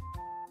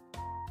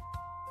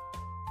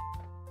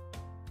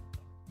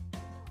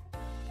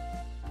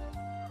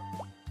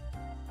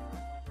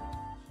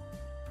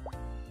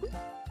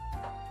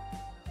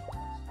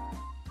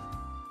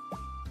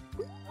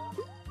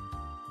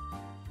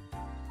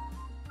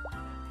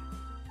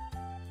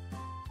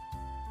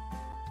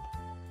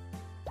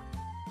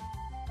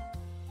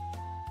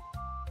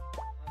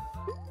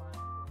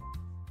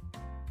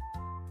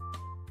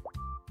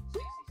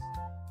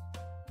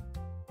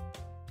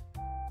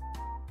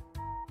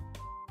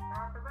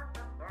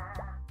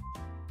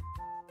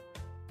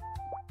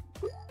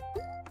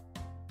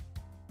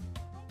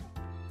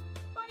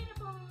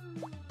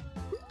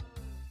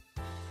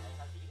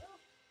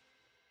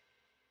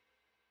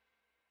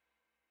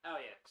 Oh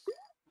yeah,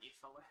 you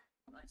follow.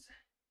 Nice.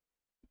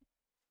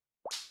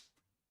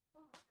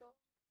 Oh my god.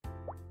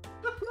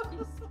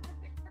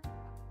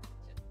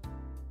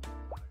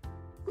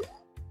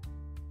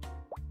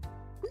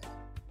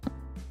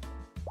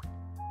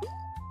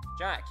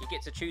 Jack, you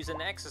get to choose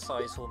an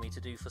exercise for me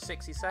to do for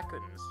 60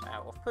 seconds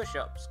out of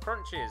push-ups,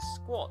 crunches,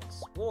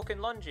 squats, walking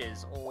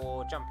lunges,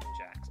 or jumping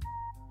jacks.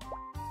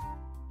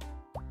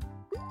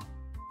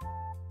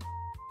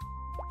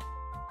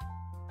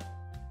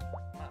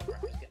 Wow,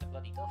 Breakfast getting a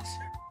bloody dose.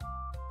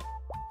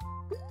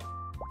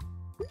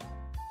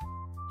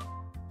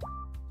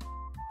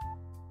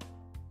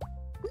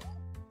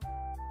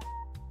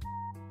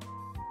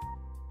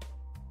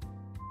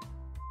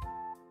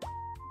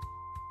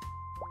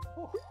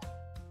 Whew.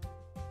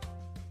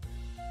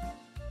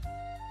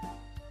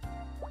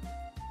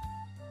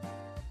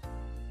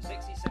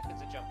 60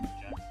 seconds of jumping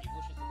jacks. You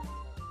wish it to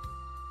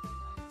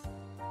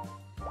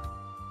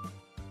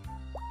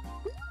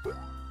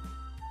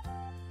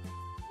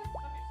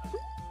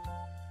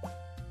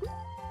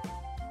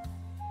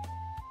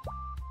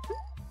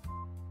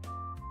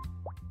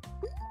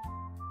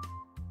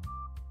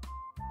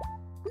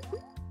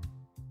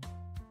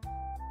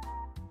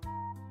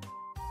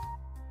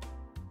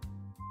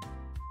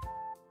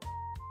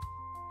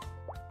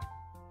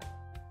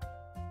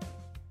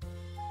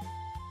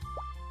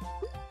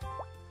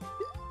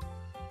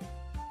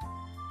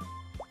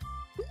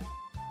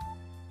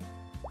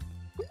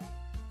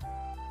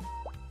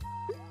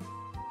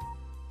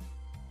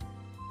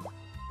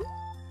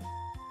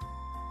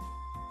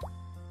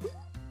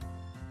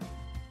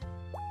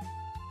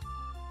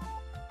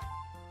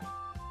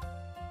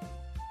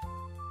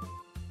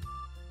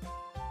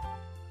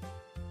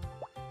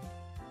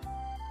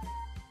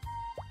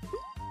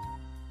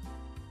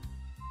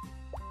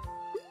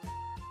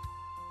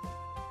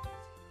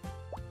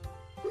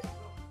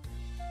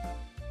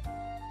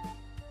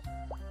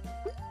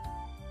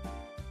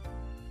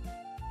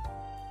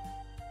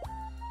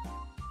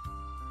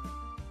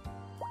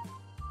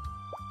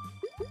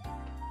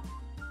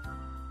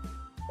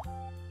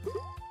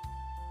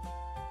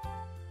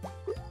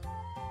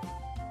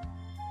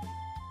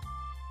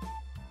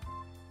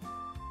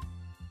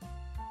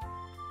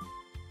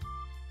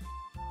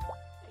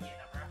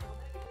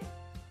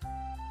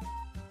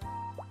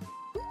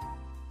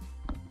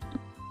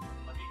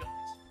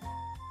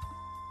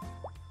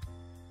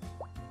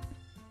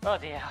Oh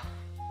dear.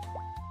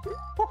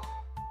 Whew.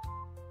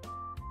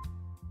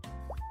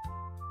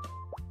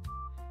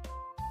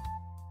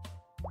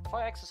 If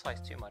I exercise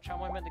too much, how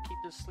am I meant to keep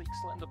this sleek,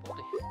 slender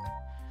body?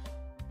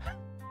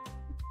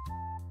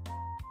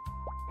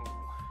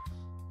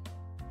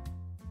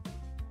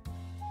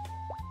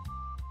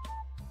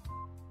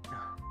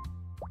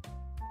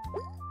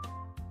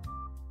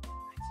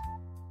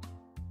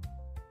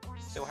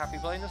 Still happy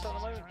playing this at the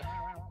moment? Yeah.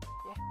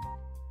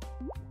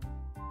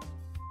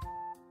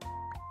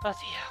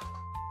 Bloody hell.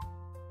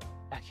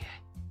 Okay.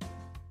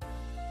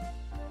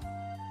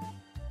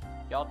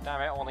 God damn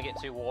it, I want to get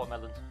 2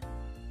 watermelons.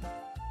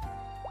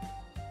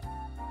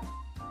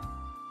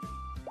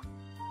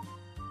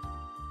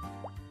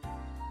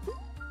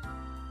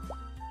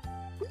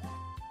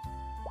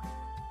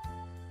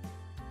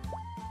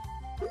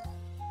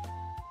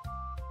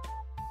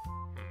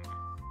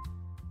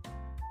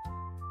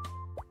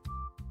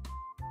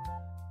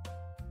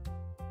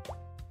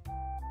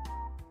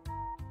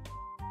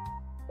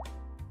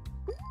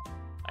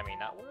 I mean,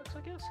 that works,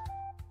 I guess.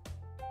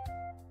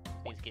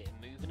 Need to get him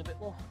moving a bit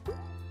more.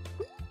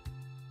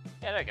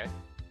 Yeah, there we go.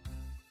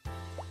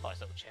 Nice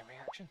little chain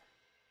reaction.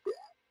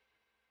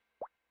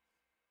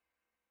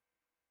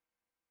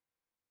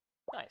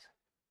 Nice.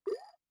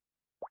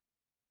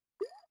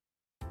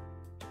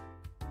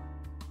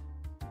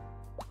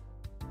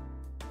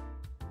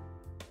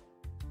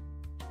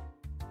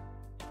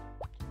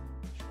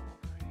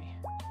 Strawberry.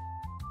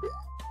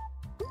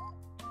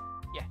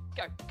 Yeah,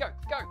 go, go,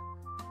 go!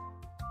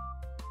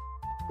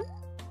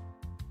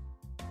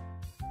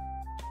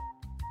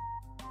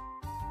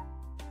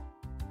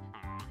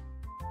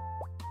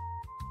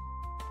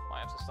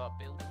 Might have to start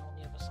building on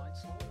the other side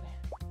slowly.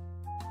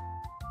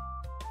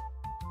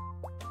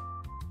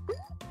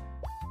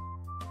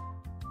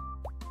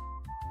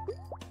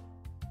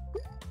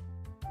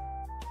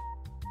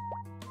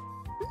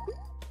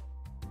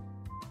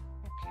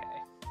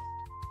 Okay.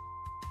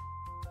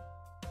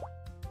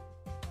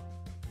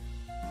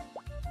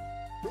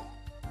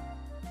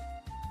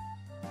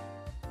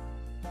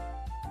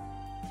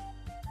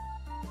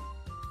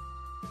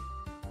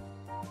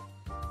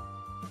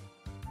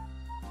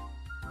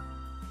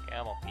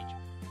 Come on, Peach.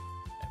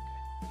 Okay.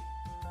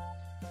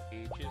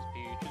 Peaches,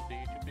 peaches,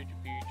 peaches, peaches,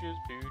 peaches,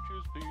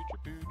 peaches, peaches,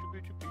 peaches,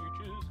 peaches,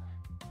 peaches.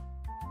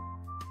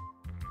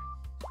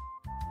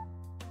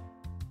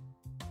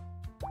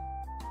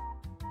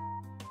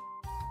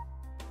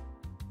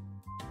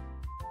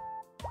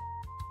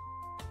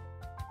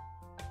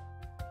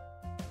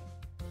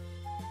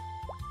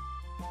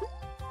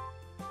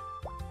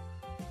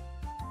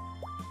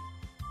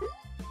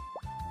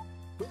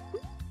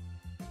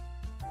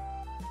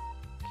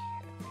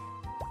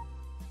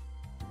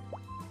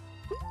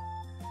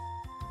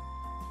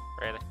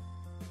 Really?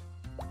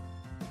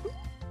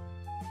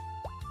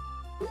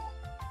 Okay,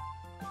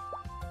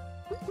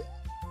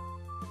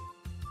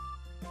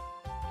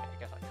 I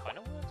guess that kind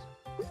of works.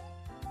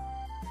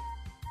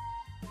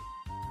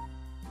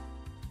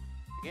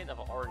 We get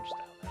another orange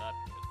down there, that'd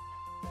be good.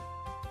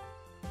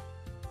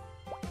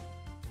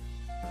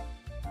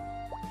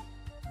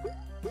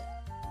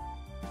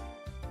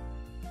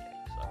 Okay,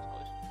 so that's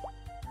close.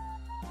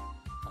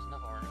 That's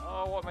another orange.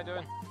 Oh, what am I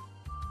doing?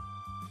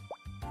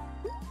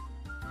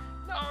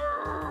 No!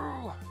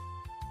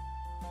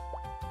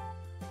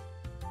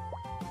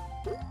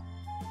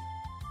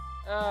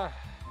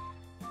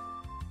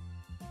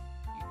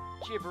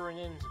 You gibbering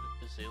into the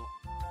Brazil.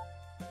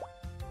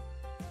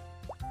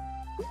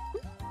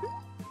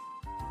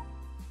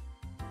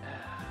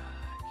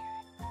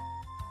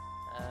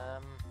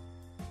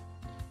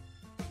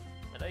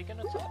 Are they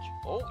gonna touch?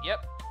 Oh,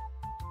 yep.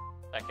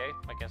 Okay,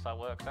 I guess that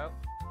works out.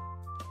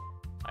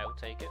 I'll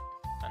take it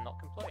and not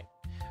complain.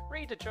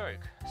 Read a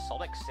joke.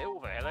 Sonic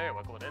Silver, hello,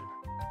 we're going in.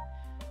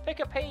 Pick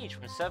a page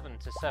from 7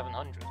 to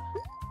 700.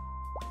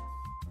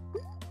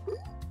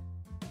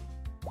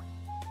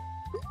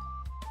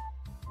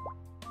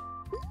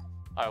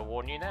 I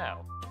warn you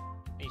now,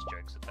 these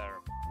jokes are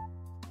terrible.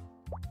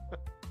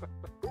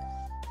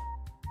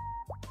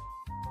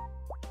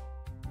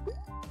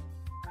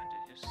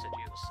 Consider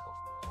yourself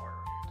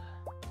warned.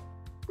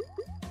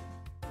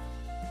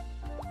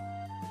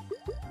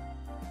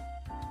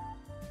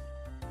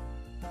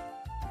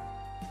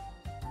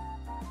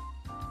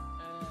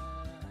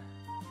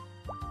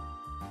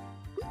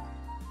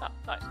 Ah,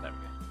 nice, there we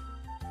go.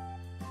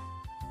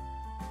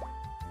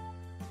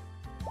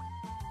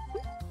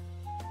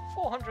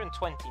 $429.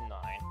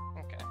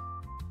 Okay.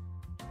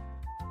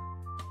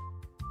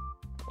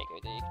 There you go,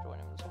 there you can join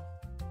him as well.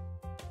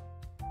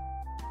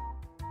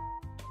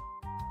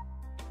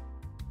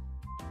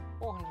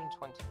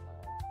 $429.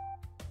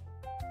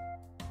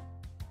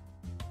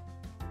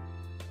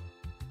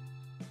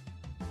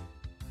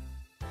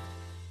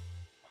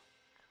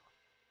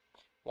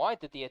 Why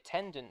did the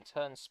attendant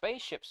turn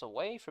spaceships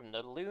away from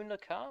the lunar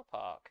car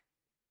park?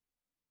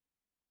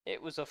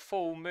 It was a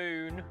full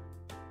moon.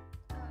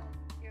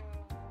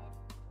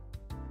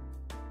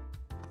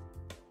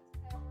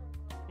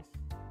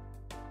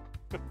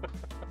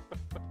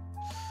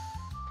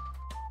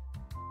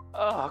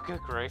 Oh, good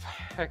grief.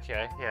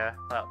 Okay, yeah,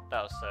 that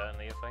was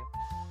certainly a thing.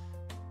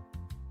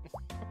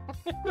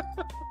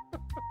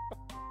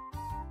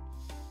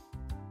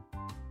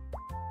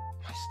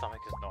 My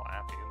stomach is not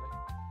happy with me.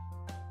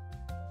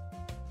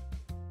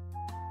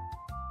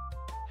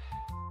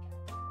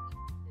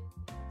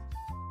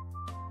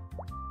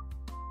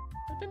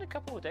 They've been a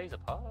couple of days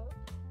apart.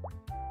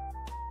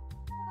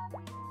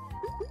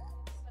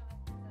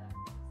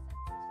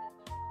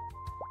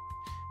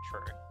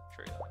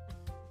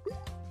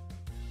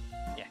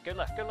 go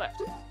left, go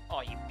left.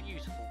 Oh, you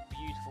beautiful,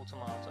 beautiful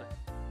tomato.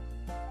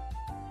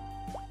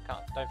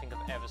 Don't think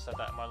I've ever said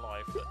that in my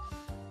life, but...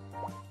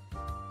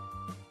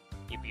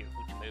 You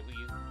beautiful tomato,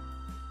 you...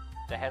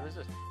 The hell is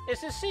this?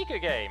 It's a Suika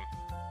game!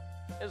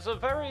 It's a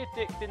very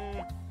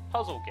addicting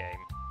puzzle game,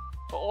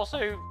 but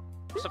also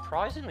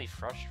surprisingly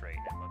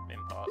frustrating in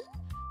parts.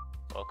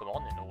 Welcome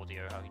on in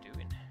audio, how you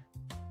doing?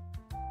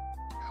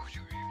 How's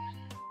your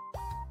evening?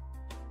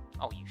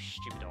 Oh, you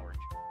stupid orange.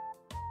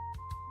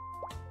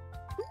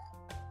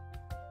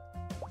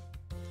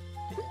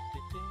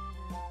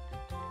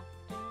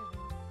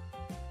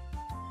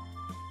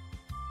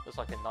 Looks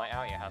like a night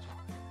out you had.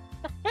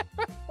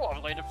 What a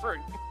load of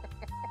fruit!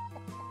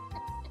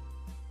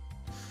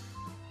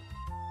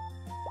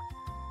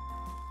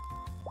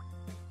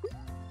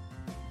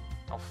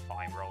 I'll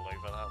fine roll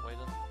over that way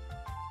then.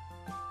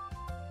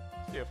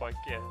 See if I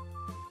can.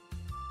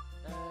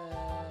 Where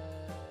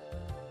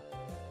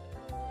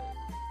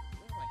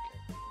am I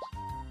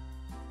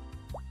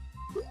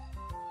going?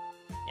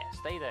 Yeah,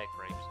 stay there,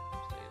 grapes.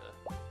 Stay there.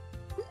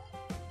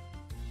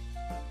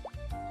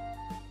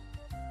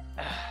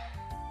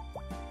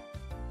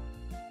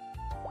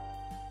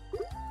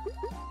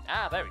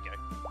 Ah, there we go.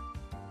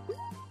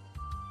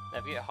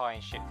 Never get high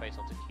and shit face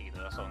on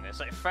tequila, that's what I'm gonna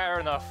say.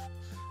 Fair enough.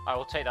 I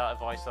will take that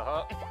advice to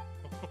heart.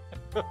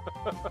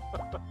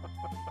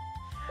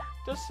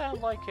 Does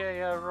sound like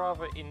a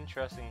rather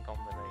interesting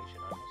combination,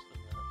 I must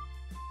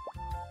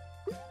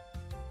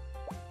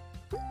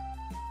admit.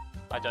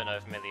 I don't know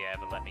if Millie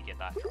ever let me get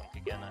that drunk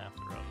again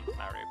after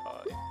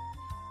Mariokart.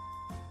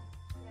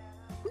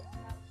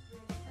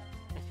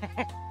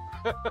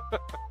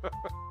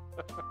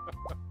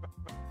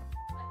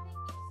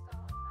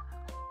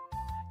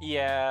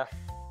 Yeah.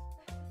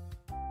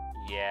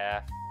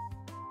 Yeah.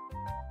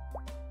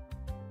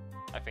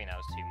 I think that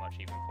was too much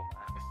even for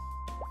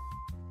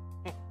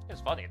that.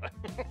 It's funny though.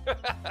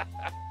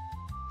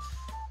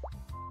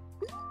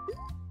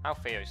 How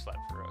Theo slept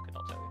through it, I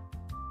cannot tell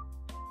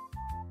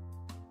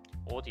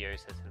you. Audio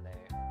says hello.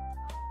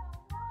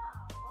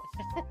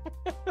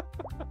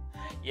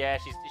 Yeah,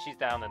 she's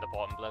down in the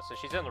bottom, bless her.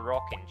 She's in the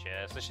rocking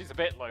chair, so she's a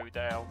bit low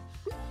down.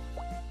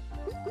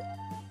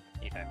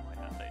 You don't mind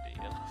that though, do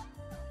you?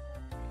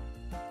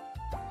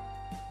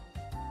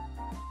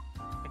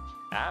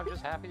 I'm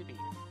just happy to be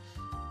here.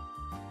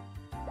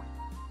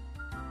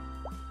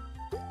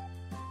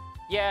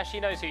 Yeah, she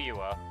knows who you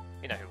are.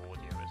 You know who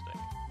audio is,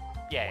 don't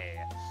you?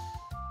 Yeah.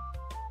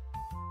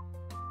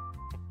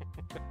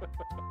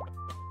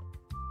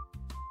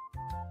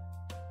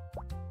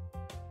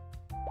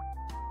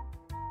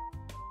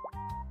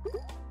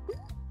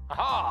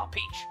 Aha!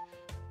 Peach!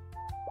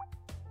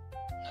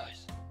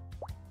 Nice.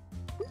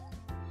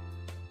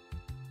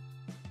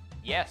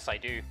 Yes, I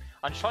do.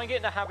 I'm trying to get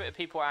in the habit of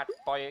people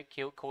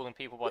calling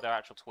people by their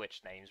actual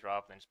Twitch names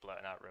rather than just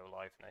blurting out real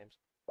life names.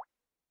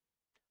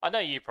 I know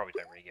you probably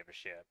don't really give a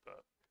shit,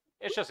 but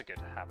it's just a good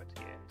habit to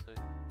get into.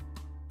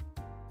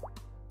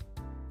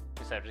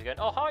 Instead of just going,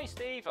 oh hi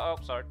Steve! Oh,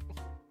 sorry.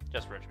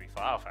 Just for it to be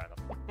fine. Oh, fair enough.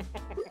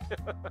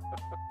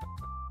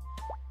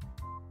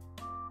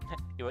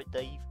 You right,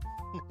 Dave?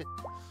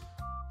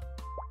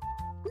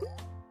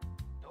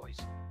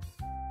 Noise.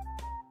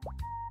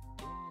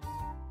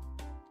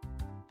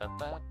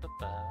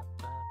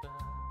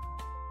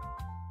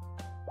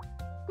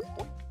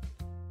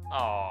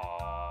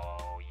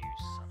 Oh, you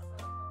son of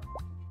a...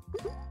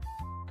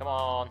 Come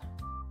on.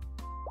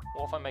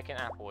 What if I make an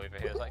apple over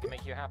here? Is that gonna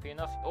make you happy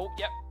enough? Oh,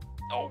 yep.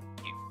 Oh,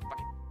 you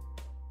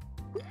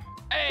fucking...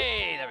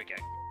 Hey, there we go.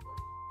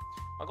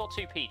 I got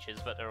 2 peaches,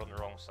 but they're on the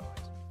wrong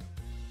side.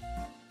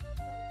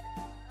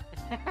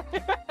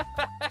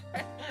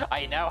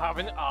 I now have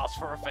an ass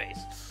for a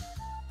face.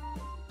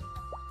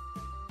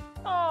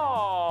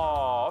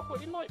 Oh, I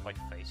thought you liked my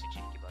face, you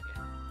cheeky bugger.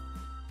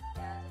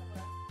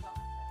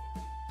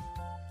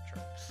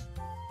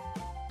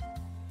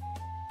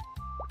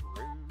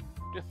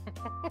 Rude.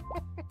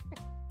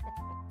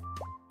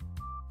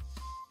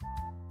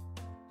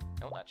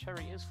 Oh, that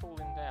cherry is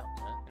falling down,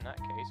 in that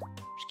case.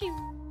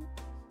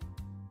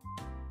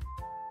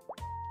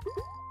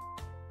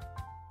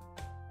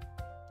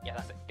 Yeah,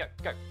 that's it. Go,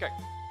 go, go.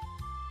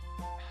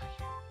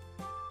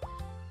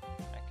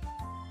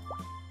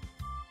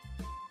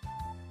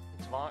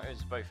 Tomato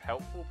is both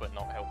helpful but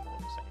not helpful at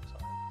the same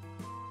time.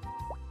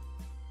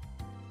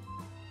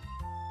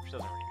 Which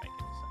doesn't really make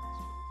any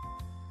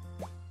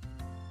sense.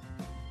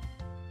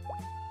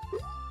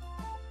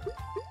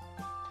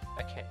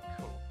 Okay,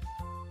 cool.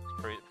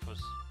 Let's put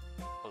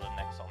for the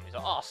next zombies.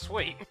 Oh,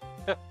 sweet!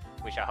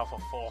 We shall have a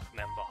 4th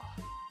member.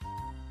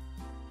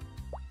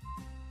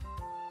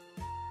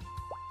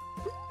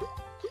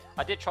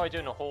 I did try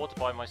doing a horde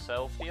by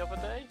myself the other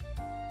day.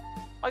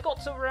 I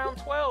got to round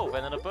 12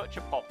 and then a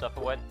butcher popped up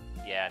and went,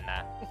 yeah,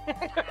 nah.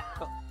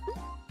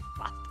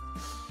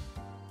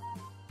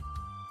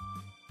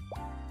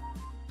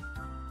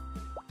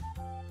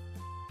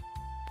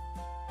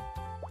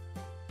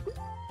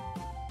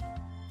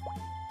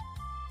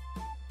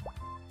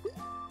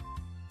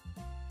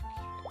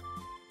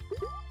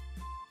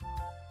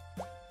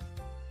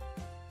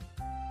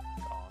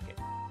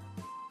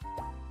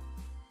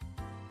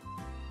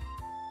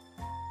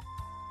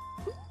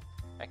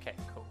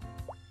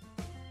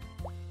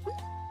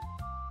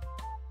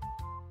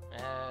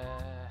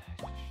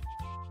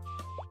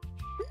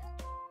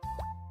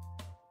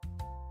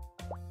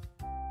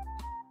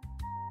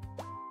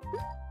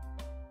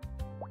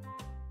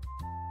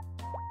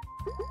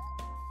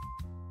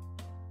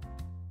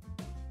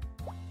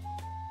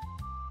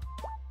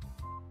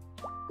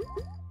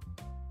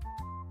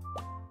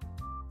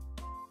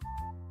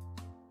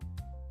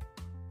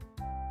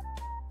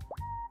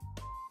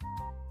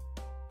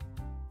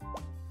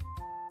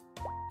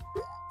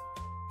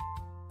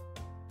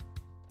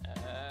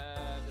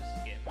 This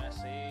is getting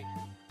messy.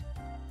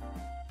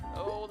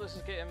 Oh, this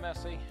is getting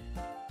messy.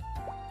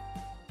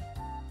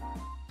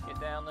 Get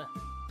down there.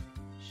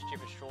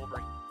 Stupid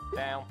strawberry.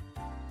 Down.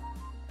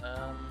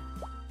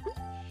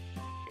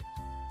 Shit.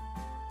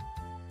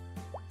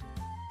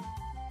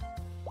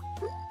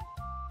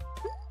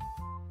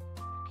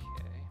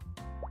 Okay.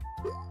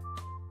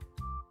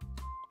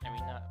 I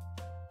mean, that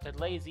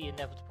delay's the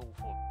inevitable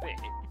for a bit.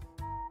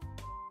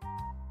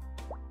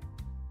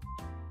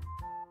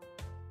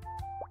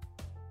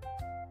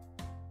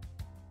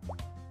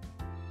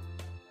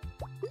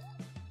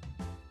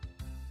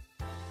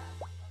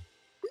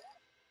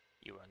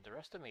 You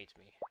underestimate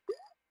me.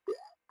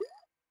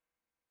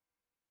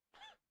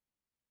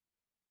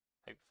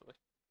 Hopefully.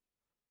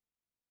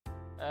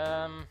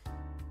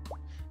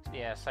 So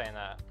yeah, saying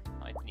that,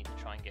 I need to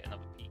try and get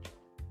another peach.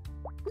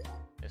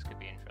 This could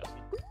be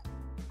interesting.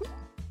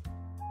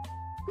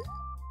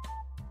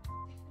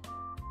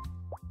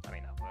 I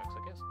mean, that works,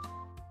 I guess.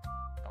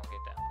 Can't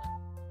get down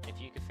there.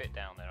 If you could fit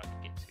down there, I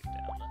could get two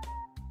down there.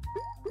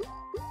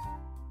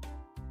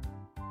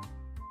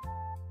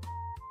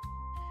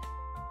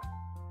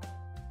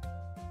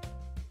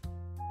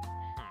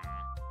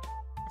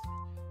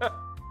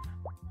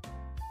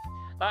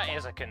 That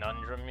is a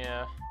conundrum,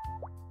 yeah.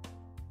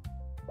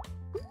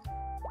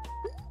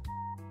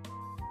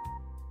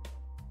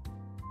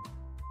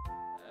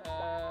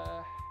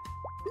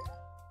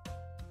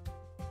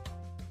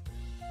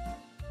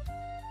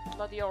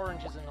 Bloody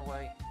orange is in the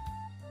way.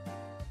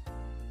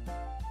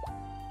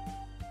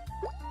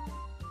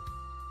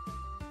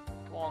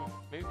 Come on,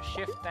 move,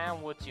 shift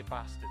downwards, you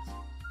bastards.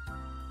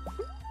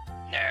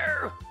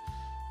 No!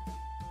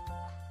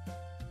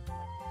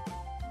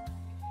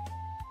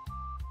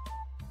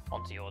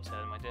 Onto your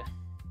turn, my dear.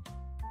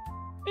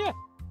 Yeah,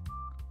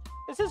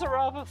 this is a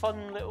rather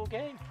fun little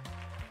game.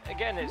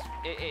 Again, it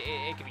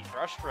can be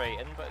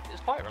frustrating, but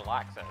it's quite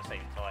relaxed at the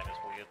same time. It's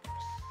weird,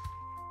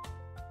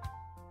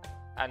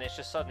 and it's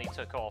just suddenly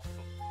took off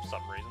for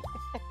some reason.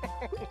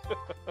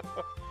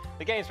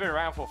 The game's been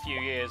around for a few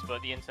years,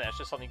 but the internet's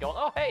just suddenly gone,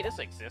 oh hey, this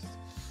exists.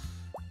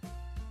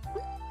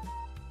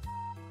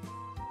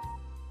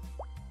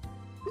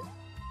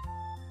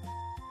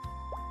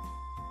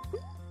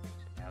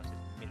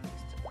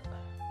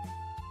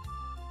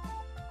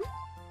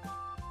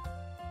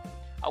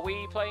 Are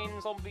we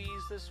playing zombies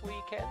this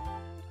weekend?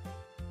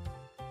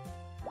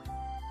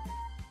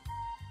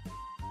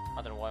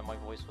 I don't know why my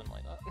voice went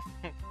like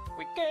that.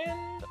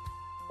 Weekend!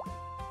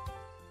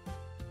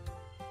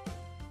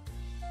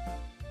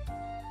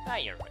 Ah,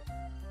 you're right.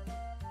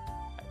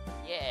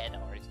 Yeah, no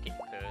worries, get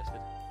cursed.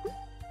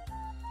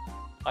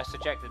 I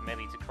subjected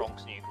Millie to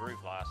Kronk's new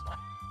groove last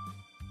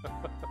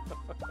night.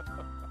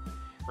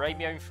 Raid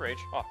my own fridge.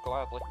 Oh,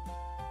 gladly.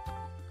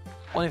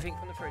 What do you think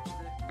from the fridge today?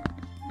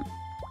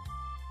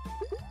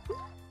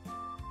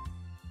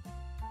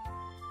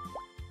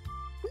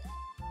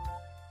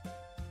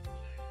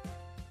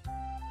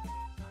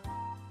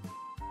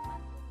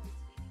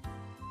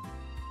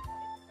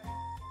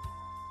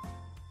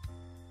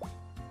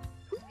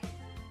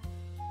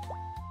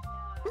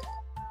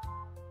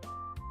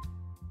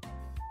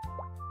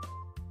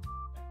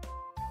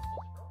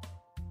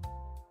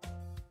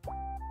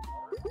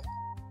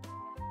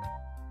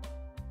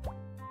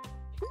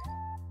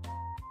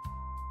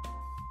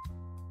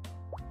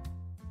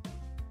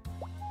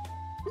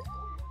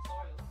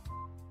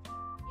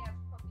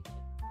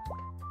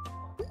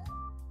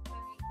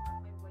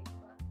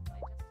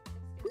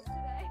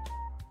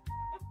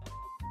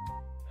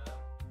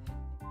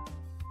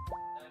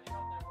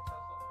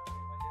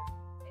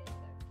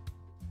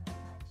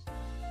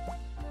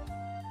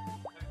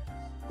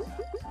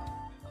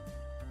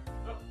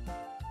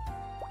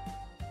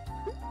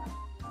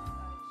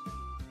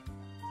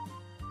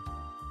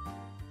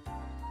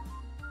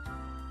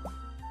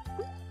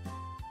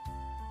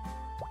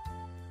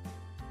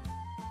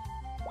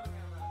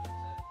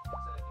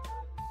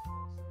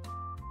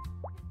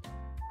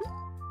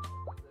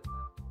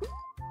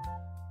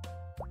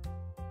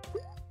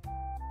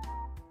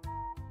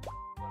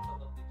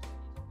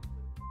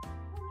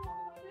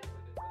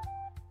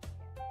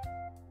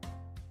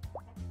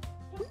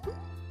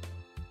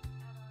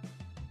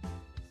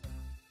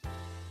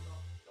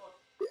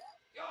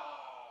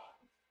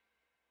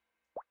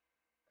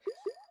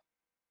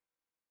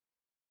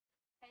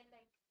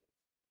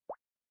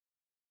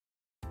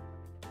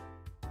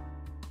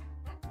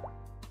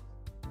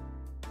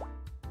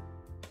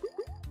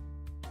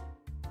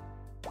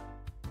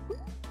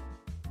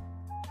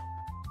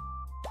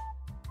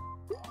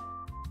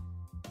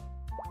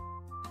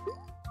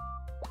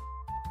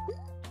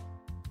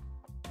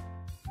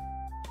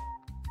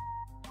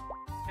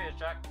 Cheers,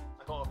 Jack.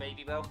 I got a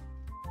baby bell.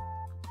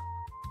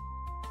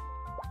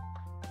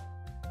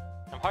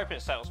 I'm hoping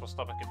it settles my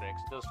stomach a bit,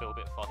 because it does feel a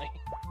bit funny.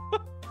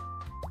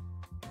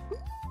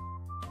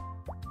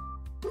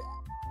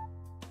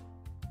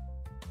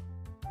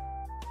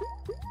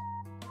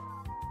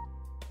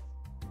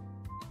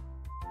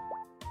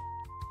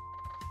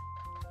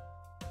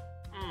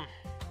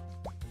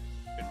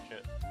 Good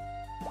shit.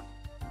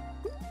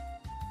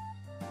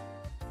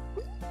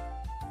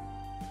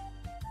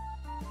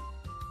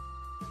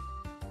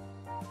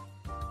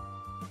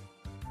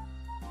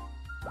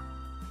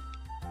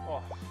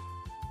 Oh.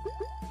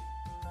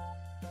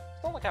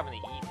 It's not like having to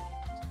eat it.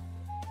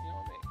 You know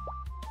what I mean?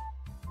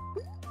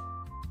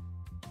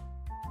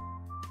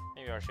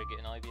 Maybe I should get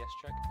an IBS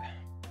check.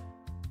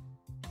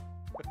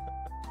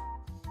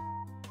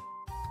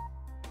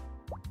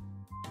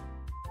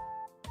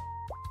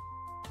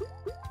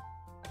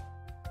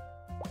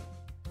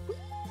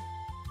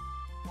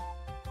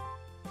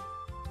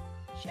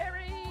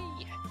 Sherry!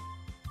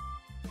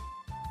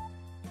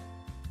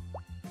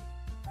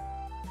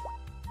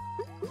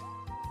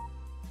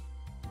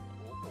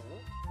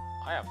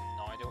 I have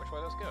no idea which way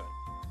that's going.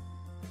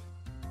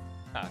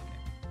 Ah, okay.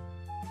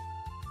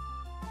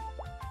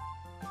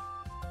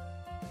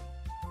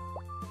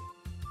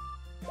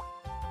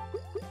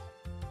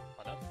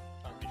 Well done.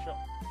 Time to be shot.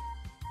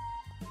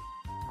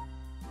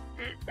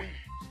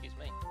 Excuse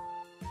me.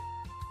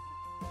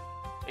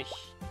 Ish.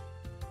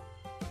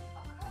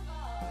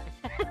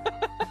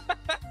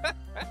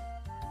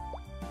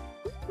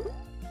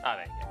 Ah,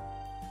 there you go.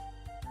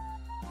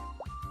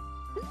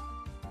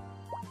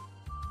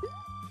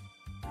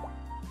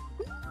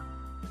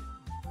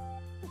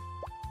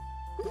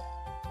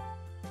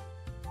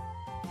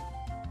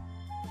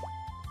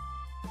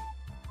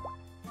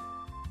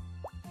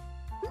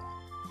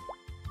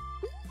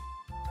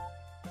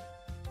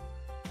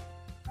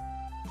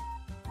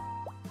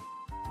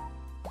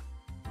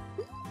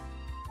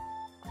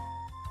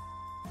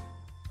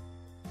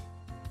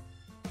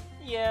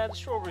 Yeah, the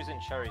strawberries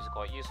and cherries are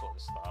quite useful at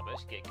the start, but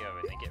as you get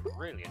going, they get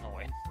really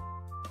annoying.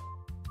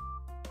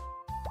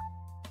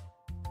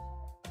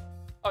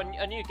 Oh,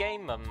 a new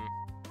game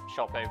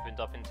shop opened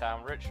up in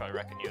town, Rich, I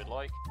reckon you'd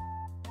like.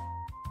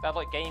 They had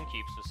like Game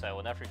Cubes for sale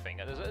and everything.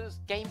 There's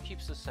Game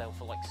Cubes for sale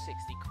for like 60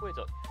 quid.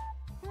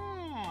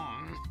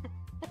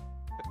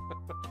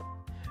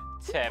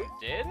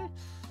 Tempting.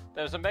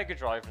 There was a Mega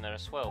Drive in there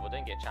as well, but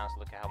didn't get a chance to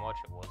look at how much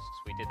it was,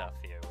 because we did have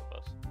Theo with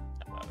us.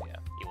 And well, yeah,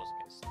 he wasn't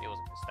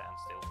gonna stand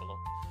still for long.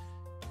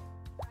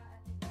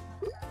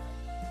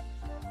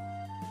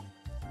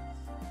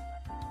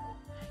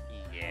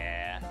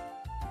 Yeah.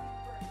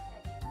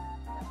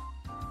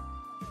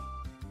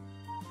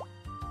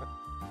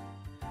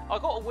 I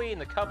got a Wii in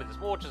the cupboard. It's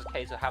more just a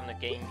case of having a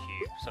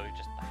GameCube, so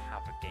just to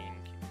have a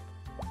GameCube.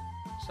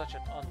 Such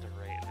an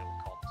underrated little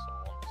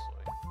console,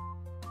 honestly.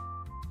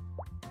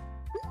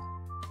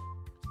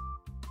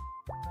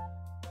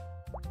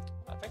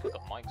 I think I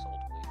got Mike's old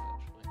Wii,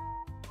 actually.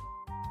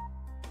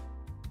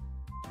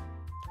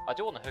 I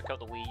do want to hook up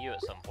the Wii U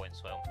at some point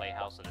as well and play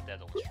House of the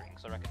Dead on the stream,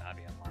 because I reckon that'd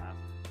be a laugh.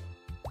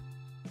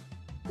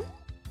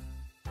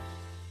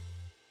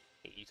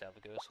 Get you to have a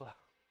go as well.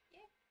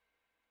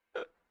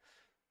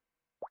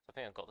 I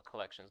think I've got the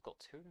collection. It's got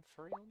 2 and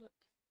 3 on it.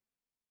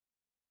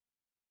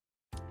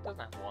 It doesn't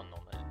have 1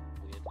 on it,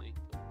 weirdly.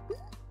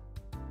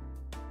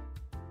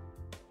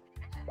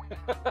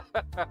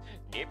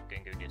 Nope,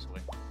 can go this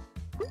way.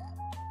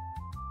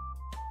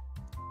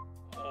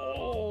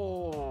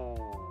 Oh!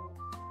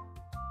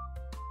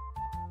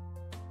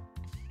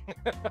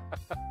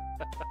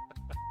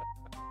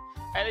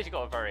 At least you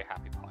got a very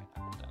happy pineapple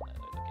down there.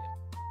 Look at him.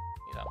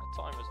 He's having a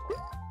time as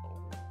well.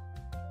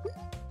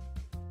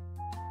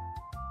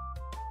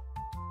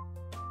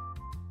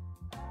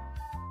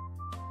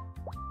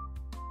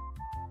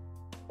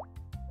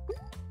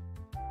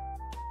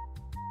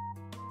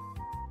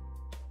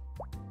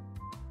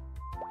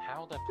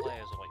 How their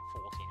players are like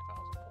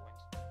 14,000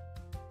 points.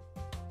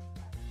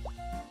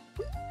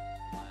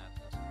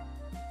 Madness.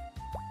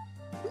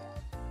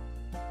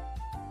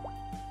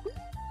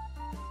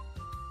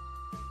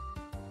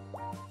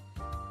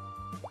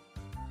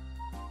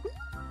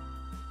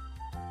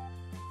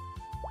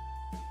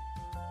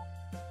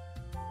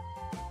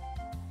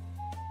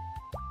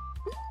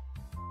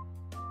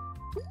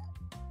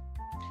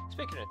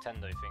 Speaking of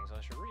Nintendo things,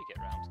 I should really get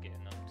around to getting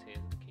Tears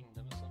of the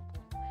Kingdom at some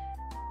point.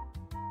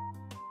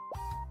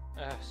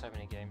 So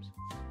many games.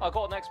 I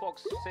got an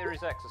Xbox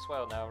Series X as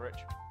well now, Rich.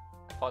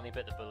 Finally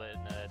bit the bullet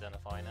in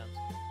identifying hands.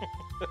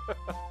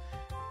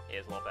 It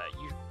is a lot better.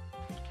 You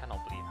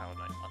cannot believe how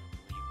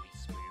unbelievably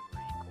smooth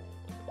recall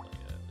was to play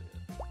earlier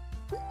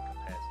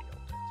compared to the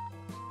old Xbox.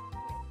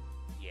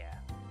 Yeah.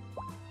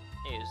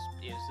 It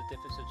was the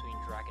difference between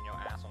dragging your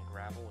ass on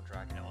gravel and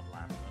dragging it on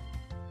lava.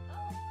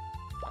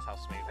 That's how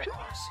smooth it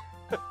was.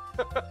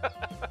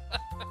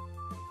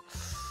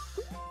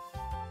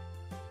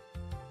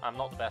 I'm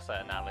not the best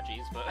at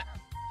analogies, but...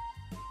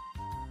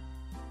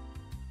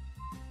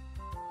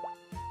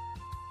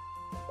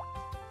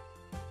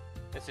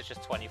 This is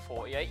just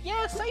 2048.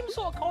 Yeah, same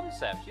sort of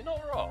concept. You're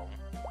not wrong.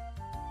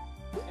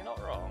 You're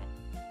not wrong.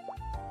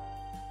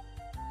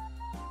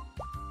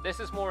 This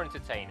is more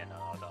entertaining,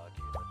 I'd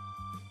argue.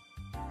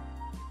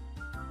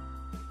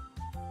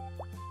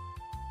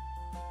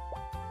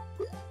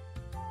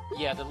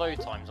 Yeah, the load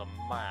times are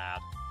mad.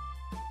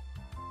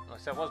 Like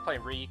I said, I was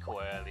playing Recall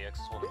earlier because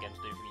it's one of the games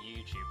to do for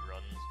YouTube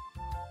runs.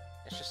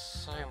 It's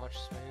just so much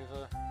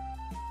smoother.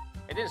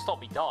 It didn't stop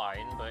me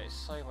dying, but it's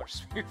so much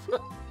smoother.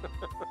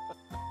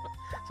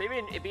 So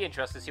it'd be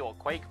interesting to see what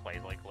Quake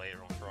plays like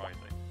later on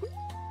Friday.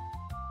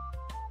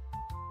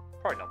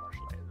 Probably not much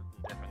later than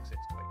different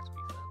since Quake, to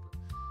be fair.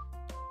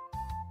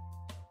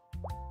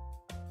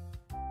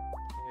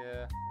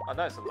 Yeah, I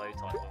know it's a load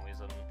time when we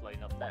was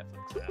loading up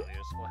Netflix earlier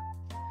as well.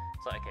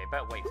 It's like, okay,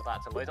 better wait for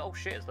that to load. Oh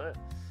shit, it's there.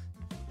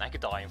 I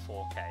could die in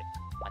 4K.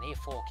 I need a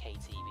 4K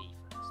TV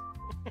first.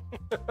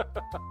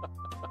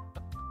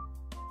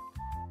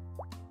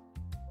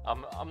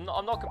 I'm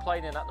not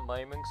complaining at the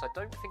moment because I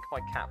don't think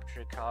my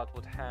capture card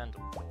would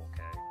handle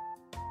 4K.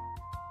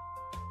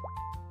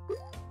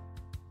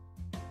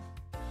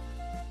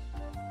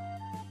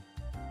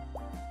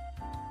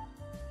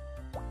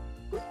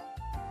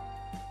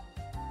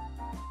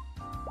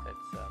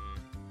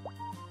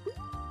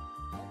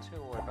 It's not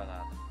too worried about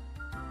that.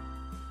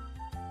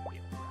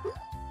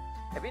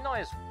 It'd be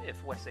nice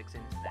if Wessex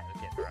Internet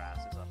would get their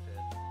asses up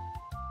here.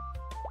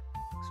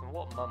 Because from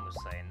what Mum was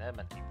saying, they're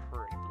meant to be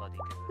pretty bloody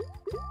good.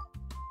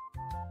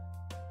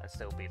 And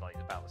still be like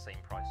about the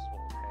same price as what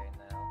we're paying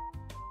now.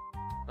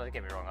 Don't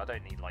get me wrong, I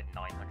don't need like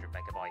 900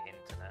 megabyte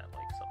internet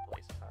like some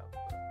places have.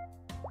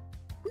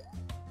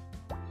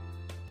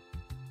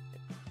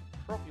 But it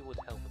probably would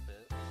help a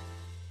bit.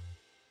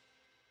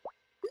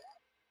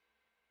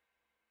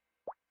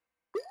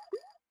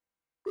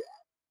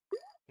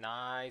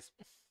 Nice.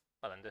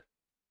 Well then,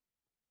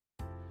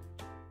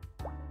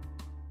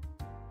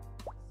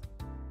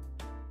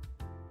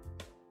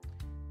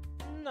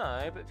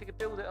 no, but if you could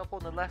build it up on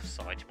the left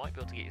side, you might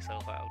be able to get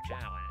yourself out of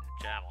jam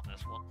on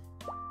this one.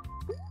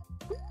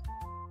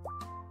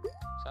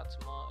 Is that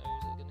tomato?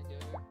 Is it gonna go?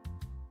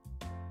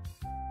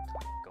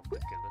 Got the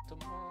killer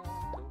tomatoes.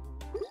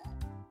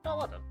 Oh,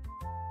 well done.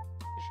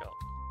 Good shot.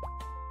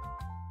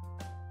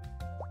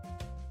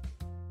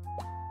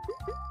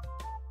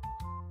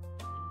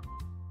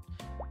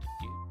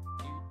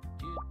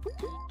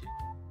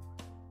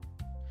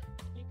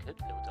 You could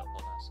build up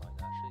on that side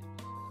actually.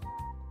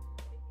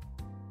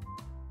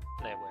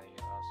 No, where you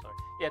are, sorry.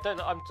 Yeah,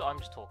 don't. I'm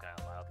just talking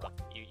out loud. Look,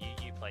 you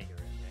play your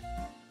own game.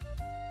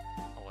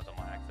 Otherwise, I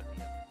might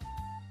accidentally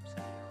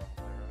send you the wrong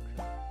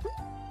direction.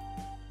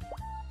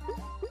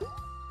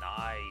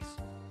 Nice.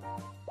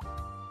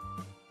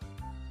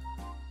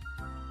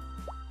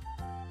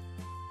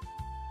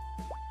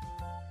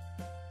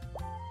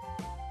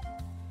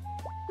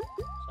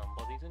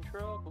 Somebody's in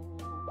trouble.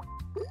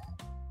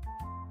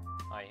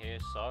 I hear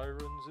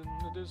sirens in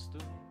the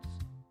distance.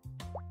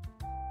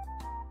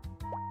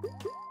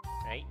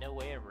 Ain't no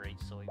air raid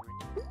siren.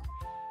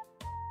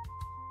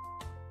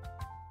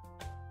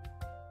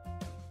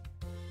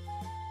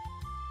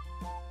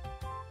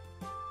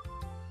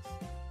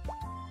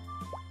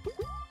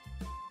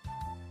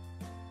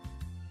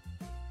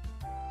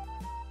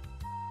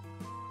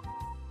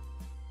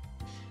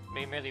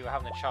 Me and Millie were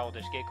having a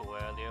childish giggle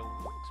earlier.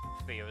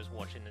 Theo was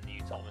watching the new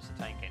Thomas the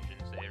Tank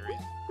Engine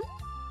series,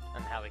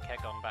 and how they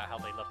kept on about how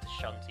they love to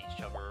shunt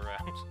each other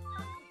around.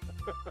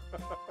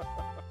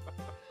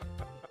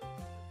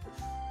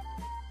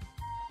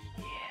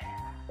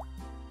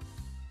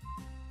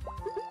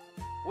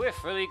 We're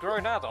fully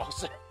grown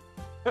adults.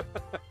 I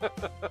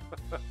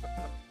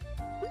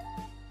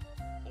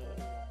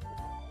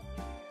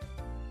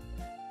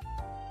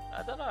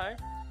don't know.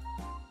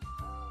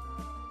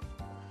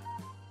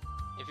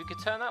 If you could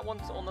turn that one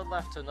on the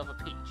left to another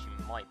peach,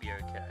 you might be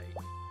okay.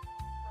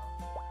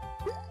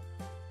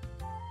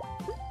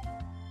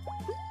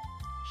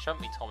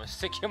 Shunt me, Thomas.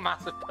 Stick your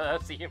massive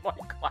Percy in my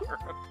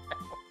Clarabelle.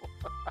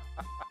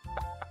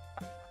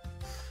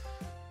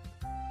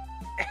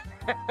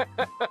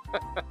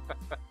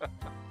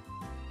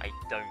 I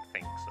don't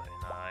think so,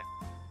 no.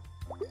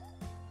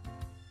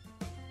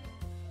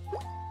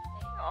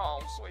 Oh,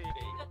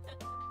 sweetie.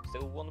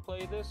 Still want to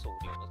play this, or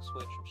do you want to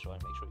switch? I'm just trying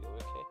to make sure you're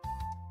okay.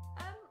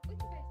 We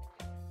can play something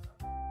different.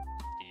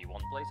 Do you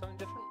want to play something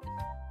different?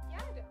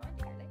 Yeah, I don't mind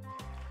really.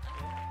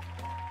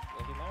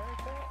 Maybe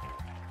Mariokart?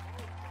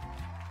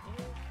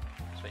 Yeah.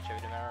 Switch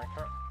over to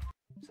Mariokart.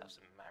 Let's have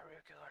some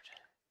Mariokart.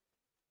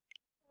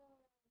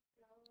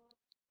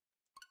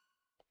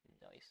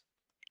 Nice.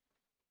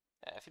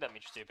 Yeah, if you let me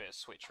just do a bit of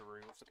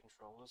switcheroo with the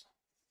controllers.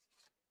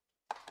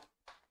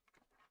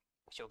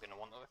 You're gonna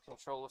want the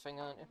controller thing,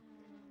 aren't you?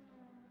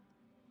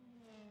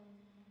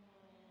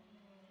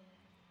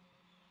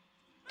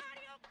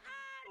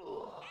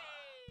 Mariokart!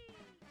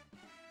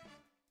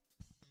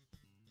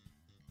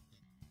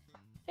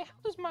 Yeah,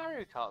 how does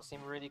Mario Kart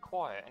seem really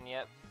quiet and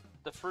yet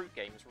the fruit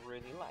game is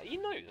really loud?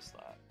 You noticed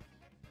that?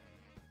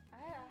 I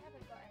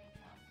haven't got any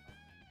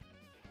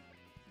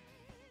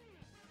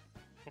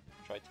sound.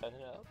 Try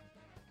turning it up.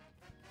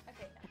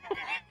 Okay, no.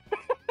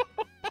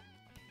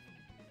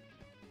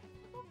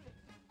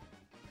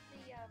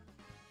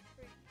 The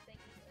fruit thing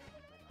on the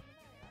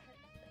Mario.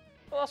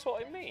 that's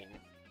what I mean.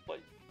 Like,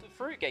 the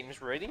fruit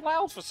game's really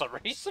loud for some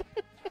reason.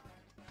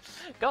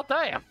 God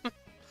damn.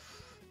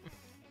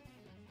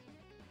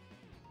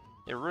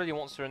 It really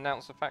wants to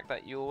announce the fact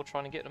that you're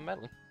trying to get a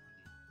melon.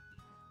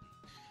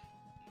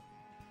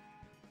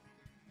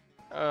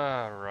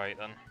 Right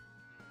then.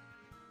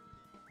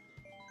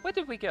 Where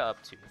did we get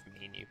up to with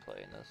me and you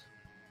playing this?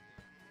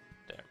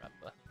 Don't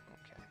remember.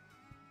 Okay.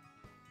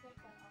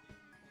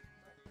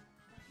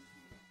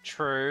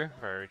 True,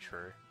 very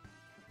true.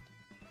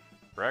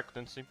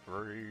 Pregnancy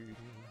brain.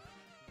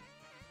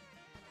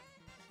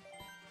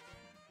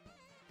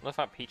 I love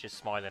how Peach is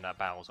smiling at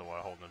Bowser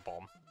while holding a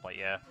bomb. Like,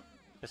 yeah,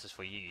 this is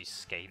for you, you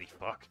scaly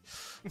fuck.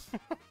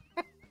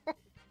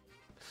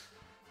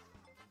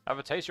 Have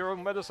a taste your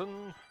own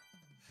medicine.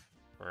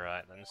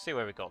 Right, then, see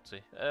where we got to.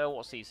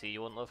 What CC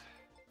you want, love?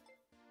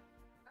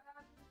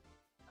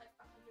 Like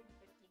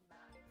 115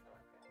 max, so I'm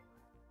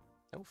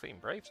good. Oh, feeling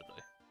brave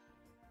today.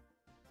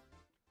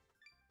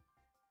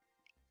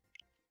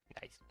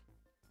 Nice.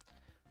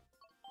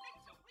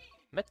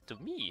 Met to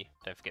me.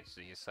 Don't forget to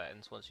do your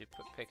settings once you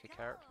pick a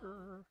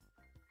character.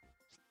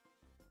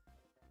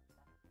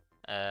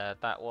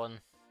 That one.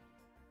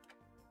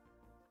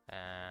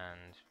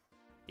 And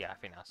yeah, I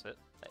think that's it.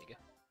 There you go.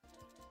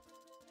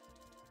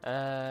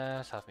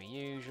 Let's have my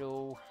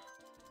usual.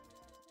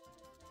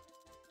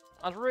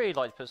 I'd really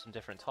like to put some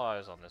different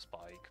tyres on this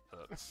bike,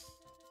 but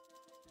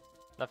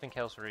nothing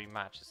else really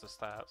matches the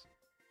stats.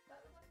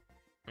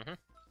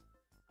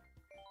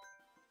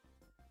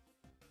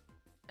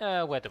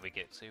 Where did we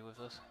get to with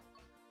this?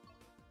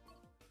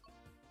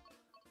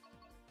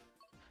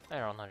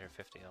 They're on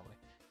 150, aren't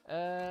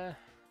we?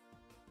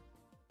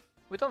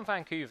 We done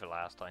Vancouver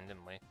last time,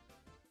 didn't we?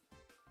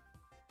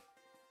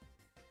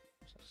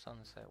 So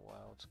Sunset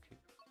Wilds, I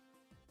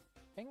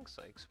think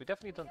so, 'cause we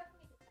definitely done.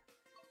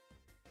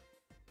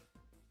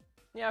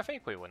 Yeah, I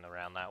think we went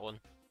around that one.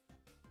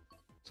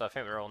 So I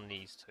think we're on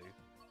these two.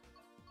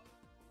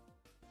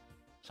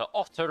 So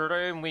off to the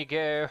room we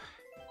go.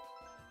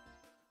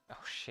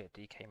 Oh shit,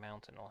 DK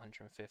Mountain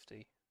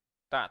 150.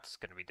 That's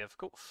gonna be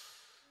difficult.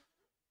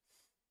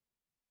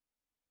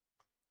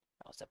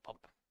 How's that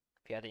pump?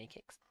 If you had any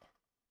kicks?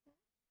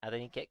 Had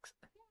any kicks?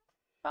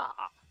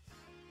 Ah!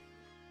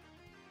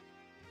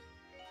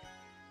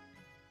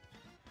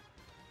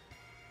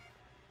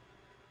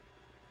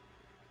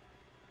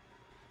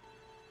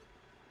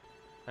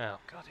 Oh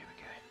god, here we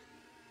go.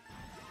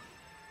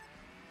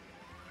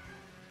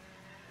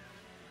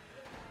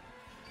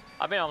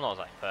 I mean, I'm not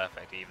like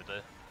perfect either,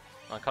 though.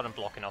 I'm kind of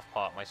blocking off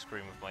part of my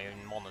screen with my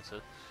own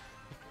monitor.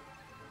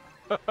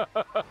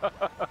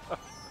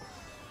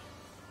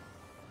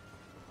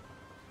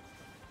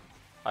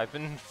 I've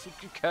been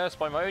cursed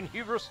by my own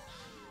hubris.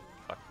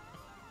 Fuck.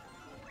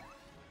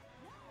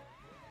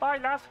 Bye,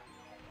 love.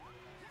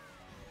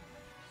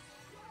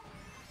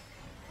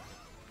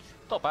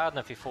 Not bad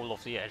enough if you fall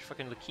off the edge.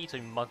 Fucking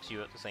Lakito mugs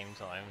you at the same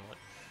time. Like,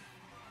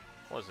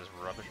 what is this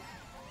rubbish?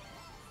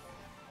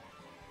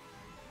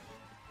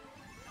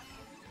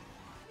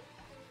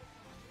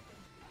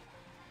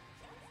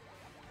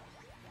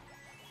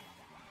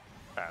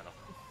 Fair enough.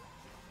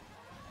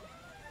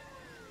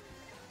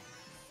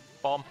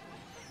 Bomb.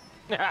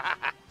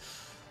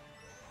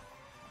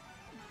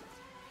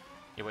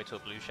 You wait till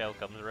a blue shell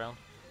comes around.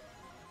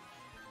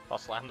 I'll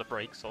slam the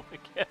brakes on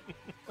again.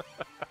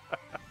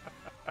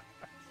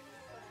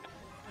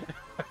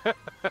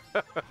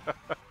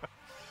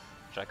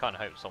 Which I kind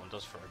of hope someone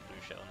does throw a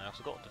blue shell now,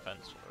 because I've got a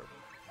defense for it.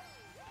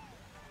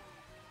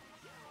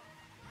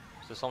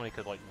 So somebody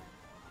could, like,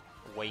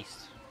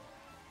 waste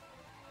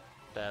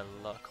their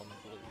luck on the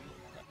blue.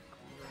 That'd be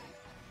great.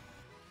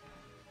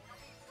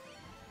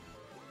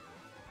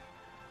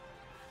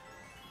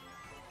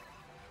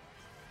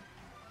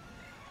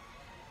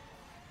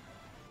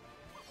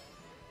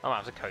 I might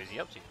have to cozy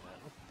up to you,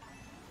 man.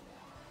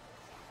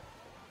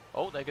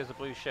 Oh, there goes the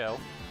blue shell.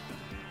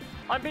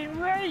 I'm being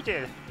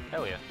raided!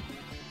 Hell yeah.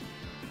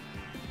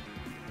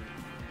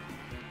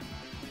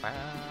 Ba,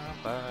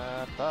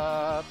 ba,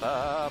 ba,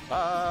 ba,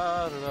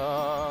 ba,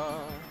 da.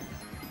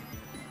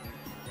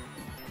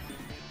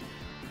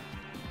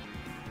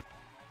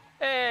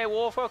 Hey,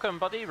 Wolf, welcome,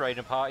 buddy.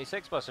 Raiding Party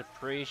 6, much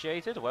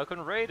appreciated.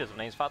 Welcome, Raiders.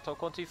 My name's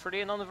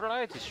FatTalk123 and I'm the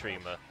variety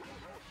streamer.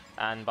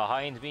 And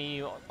behind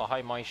me,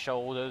 behind my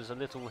shoulders, a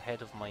little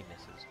head of my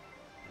missus,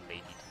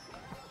 LadyTulk.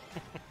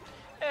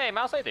 Hey,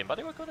 Mouse, how you doing,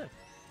 buddy? Welcome in.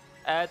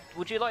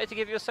 Would you like to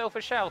give yourself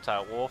a shout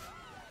out, Wolf?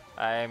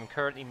 I'm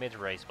currently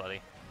mid-race,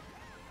 buddy.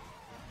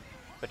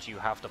 But you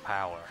have the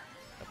power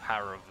of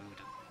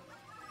voodoo.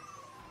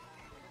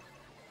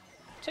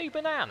 2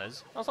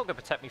 bananas? That's not going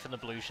to protect me from the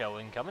blue shell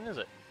incoming, is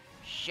it?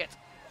 Shit.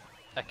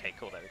 Okay,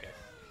 cool, there we go.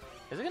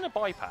 Is it going to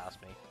bypass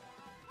me?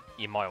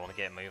 You might want to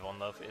get a move on,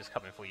 love. It's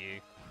coming for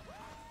you.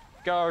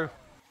 Go!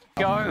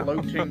 Go!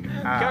 Floating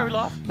Go,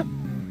 love!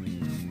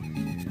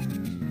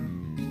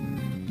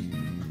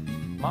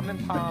 Mum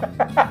and Pop.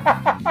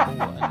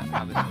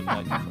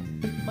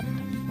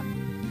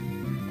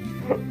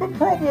 The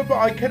problem,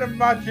 I can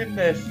imagine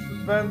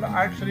them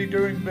actually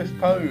doing this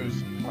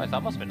pose. Right,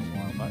 that must have been a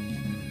while back.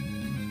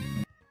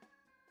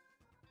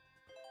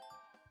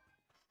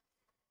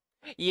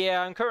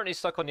 Yeah, I'm currently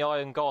stuck on the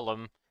Iron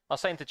Golem. I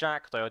was saying to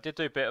Jack, though, I did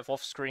do a bit of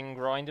off-screen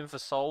grinding for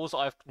souls.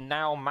 I've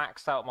now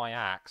maxed out my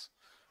axe.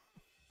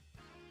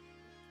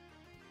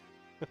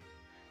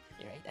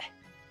 You're right there.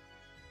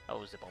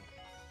 Oh, the bomb.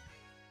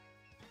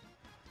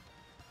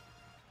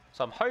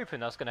 So I'm hoping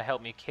that's going to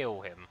help me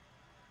kill him.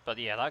 But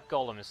yeah, that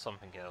Golem is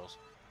something else.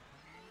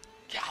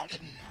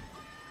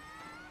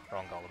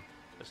 Wrong Golem,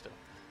 but still.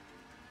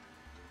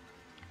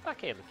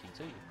 Back here looking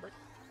too, you prick.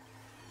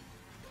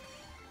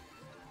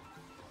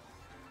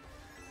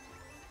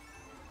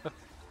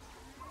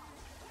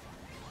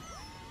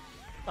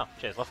 Oh,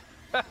 cheers, love.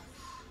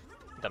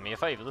 Done me a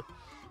favour, though.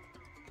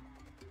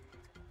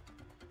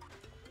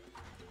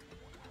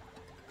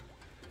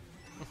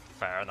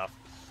 Fair enough.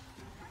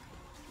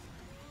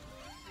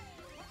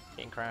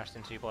 Getting crashed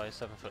into by a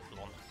 7-foot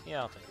blonde.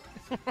 Yeah, I'll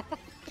take it.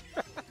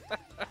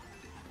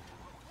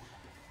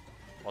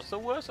 What's the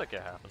worst that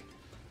could happen?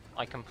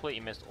 I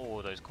completely missed all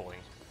of those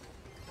coins.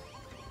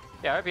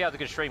 Yeah, I hope you had a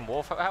good stream,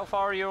 Wolf. How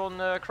far are you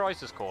on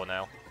Crisis Core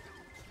now?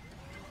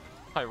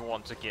 I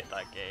want to get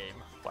that game.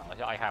 Well,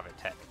 I have it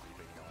technically,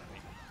 but you know what I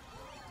mean.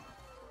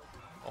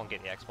 I want to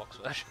get the Xbox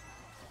version.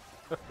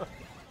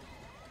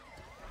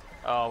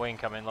 Oh,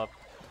 incoming, love.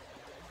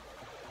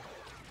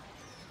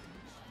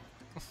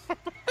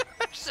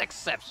 Just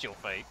accepts your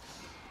fate.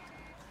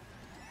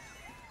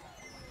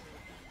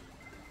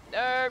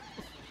 No!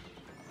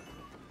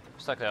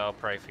 It's like I'll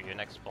pray for you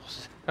next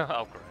boss.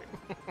 Oh,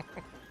 great.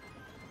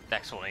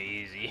 Next one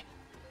easy.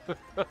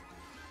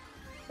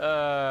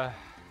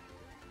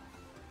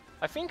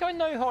 I think I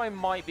know who I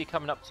might be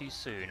coming up to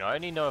soon. I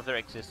only know of their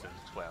existence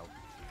as well.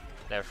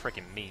 They're a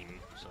freaking meme,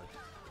 so.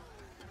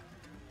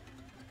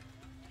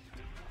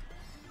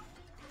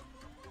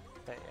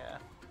 But yeah.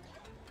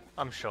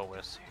 I'm sure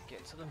we'll soon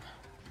get to them.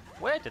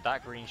 Where did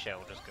that green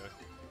shell just go?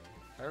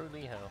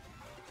 Holy hell.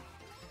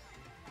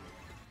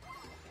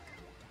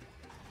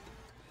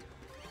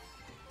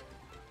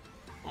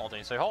 I'm not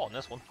doing so hot on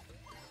this one.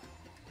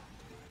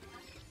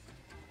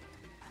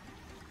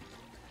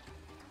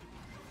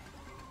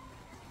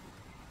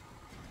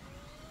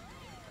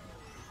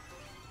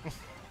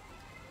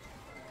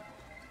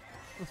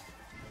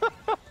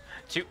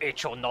 To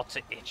itch or not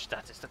to itch,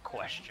 that is the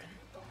question.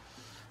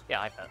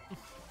 Yeah, I bet.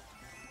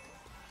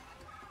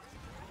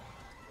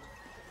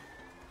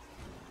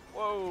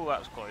 Whoa, that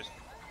was close.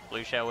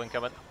 Blue shell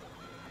incoming.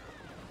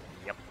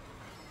 Yep.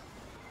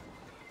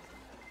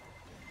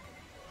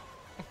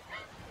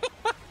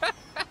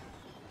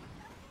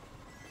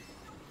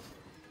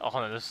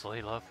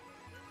 Honestly, love.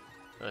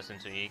 Listen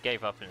to you,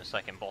 gave up in the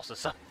second boss or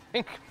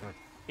something.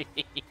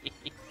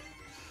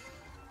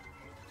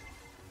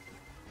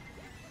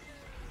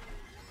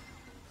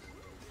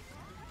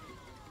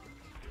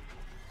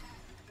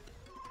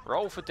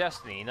 Roll for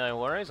Destiny, no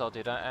worries, I'll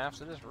do that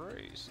after this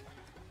race.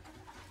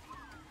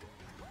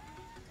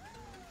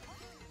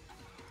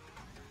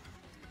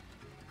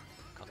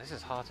 God, this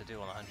is hard to do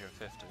on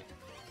 150.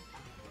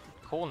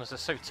 Corners are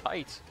so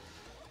tight.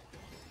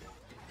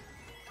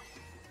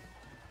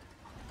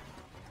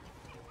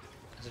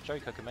 There's a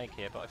joke I can make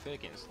here, but I fear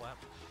getting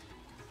slapped.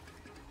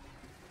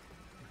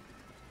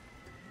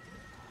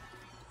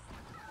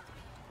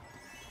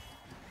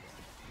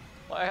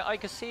 I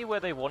can see where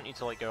they want you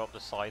to like go up the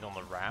side on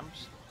the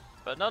ramps,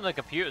 but none of the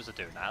computers are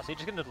doing that, so you're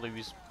just going to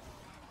lose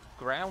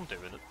ground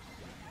doing it.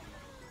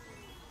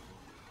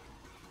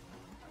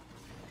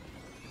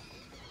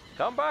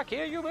 Come back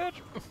here, you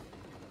bitch!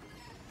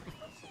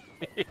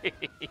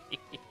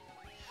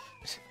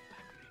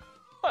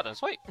 Well done,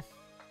 sweet.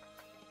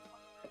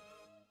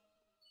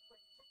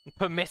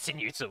 Permitting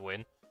you to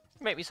win.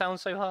 Make me sound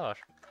so harsh.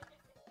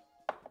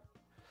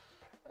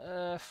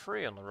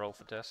 3 on the roll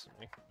for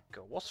Destiny.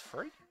 God, what's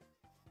 3?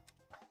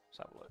 Let's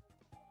have a look.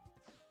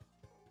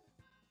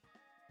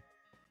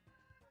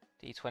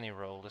 D20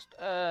 roll list.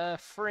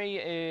 3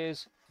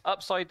 is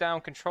upside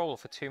down controller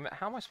for 2 minutes.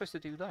 How am I supposed to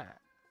do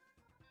that?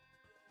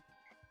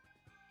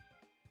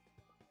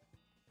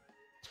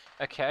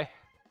 Okay.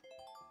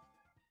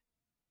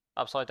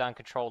 Upside down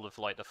controller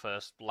for like the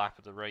first lap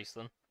of the race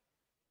then.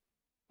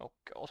 Oh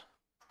god.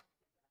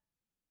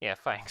 Yeah,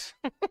 thanks.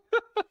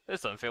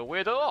 This doesn't feel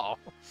weird at all.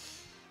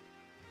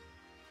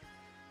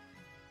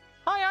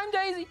 Hi, I'm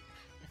Daisy!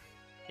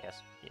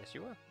 Yes, yes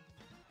you are.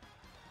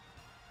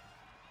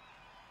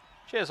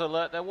 Cheers,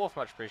 alert there, Wolf.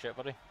 Much appreciate,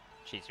 buddy.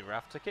 Cheesy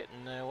raft ticket,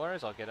 no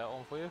worries, I'll get that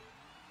on for you.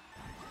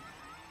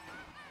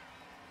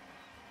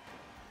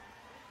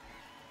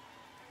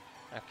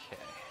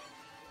 Okay.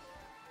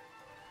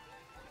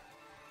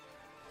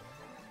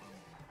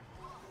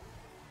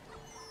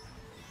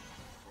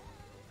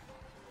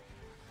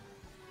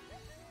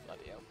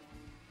 Bloody hell.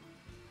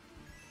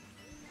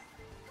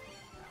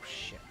 Oh,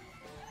 shit.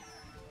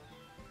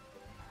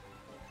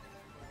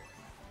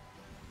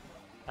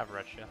 Have a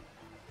red shell.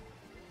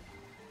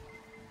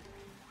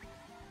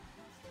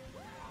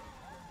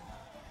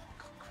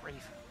 God,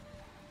 grief.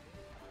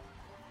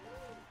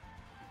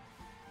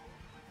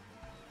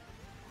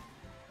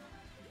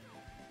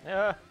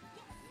 Yeah.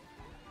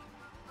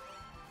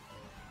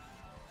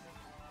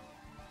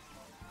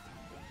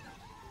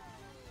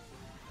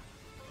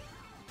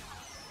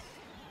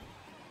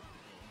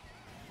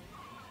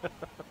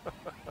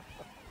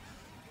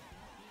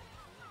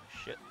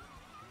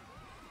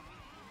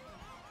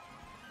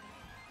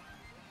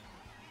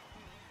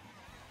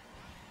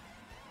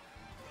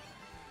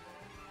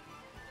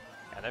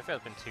 I don't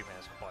think it's been 2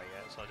 minutes quite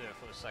yet, so I'll do it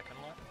for the second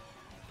lap.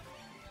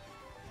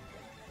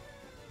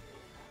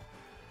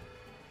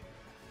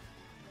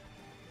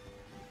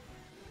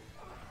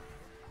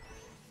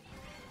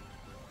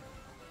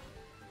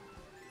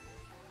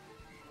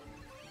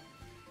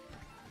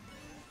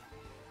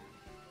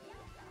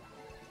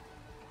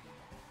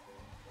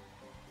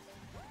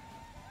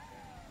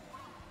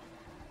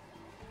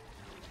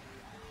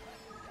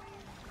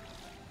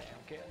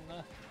 Getting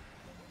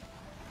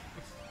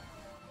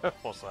there.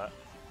 What's that?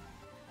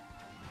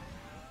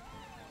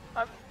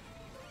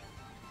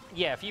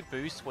 Yeah, if you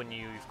boost when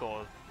you've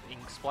got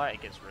ink splat,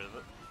 it gets rid of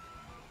it.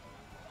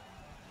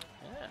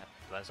 Yeah,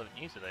 learned something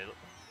new today, look.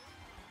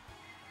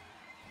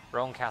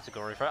 Wrong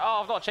category for.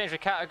 Oh, I've not changed the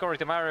category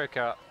to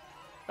Mariokart.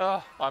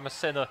 Oh, I'm a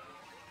sinner.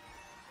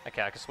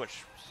 Okay, I can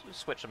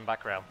switch them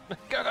back around.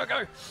 Go, go,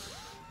 go!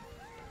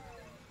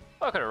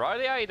 Welcome to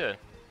Riley, how you doing?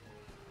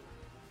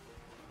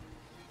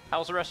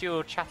 How's the rest of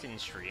your chatting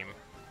stream?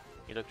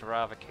 You looked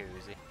rather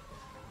cozy.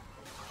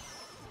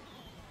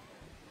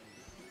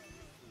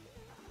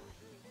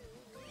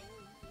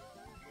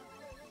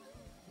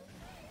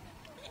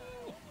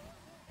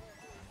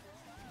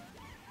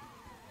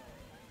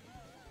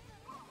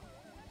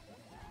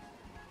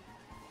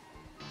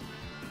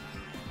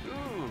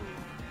 Ooh.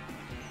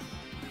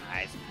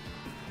 Nice.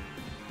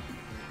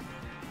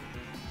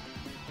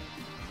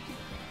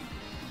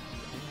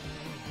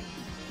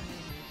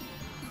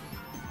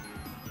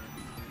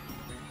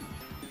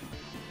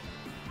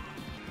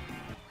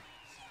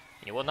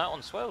 You won that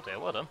one swell, dear.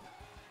 Well done.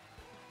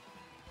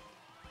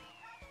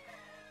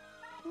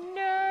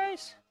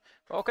 Nice.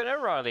 Welcome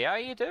in, Riley. How are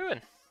you doing?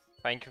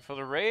 Thank you for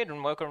the raid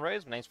and welcome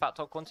raids. My name's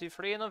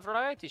FatTalk123 and a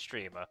variety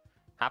streamer.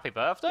 Happy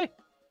birthday.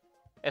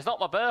 It's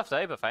not my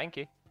birthday, but thank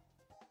you.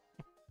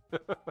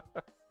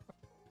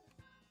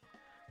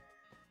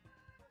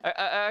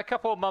 a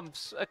couple of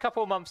months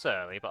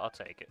early, but I'll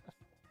take it.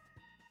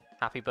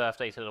 Happy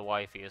birthday to the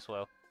wifey as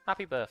well.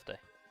 Happy birthday.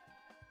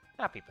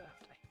 Happy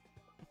birthday.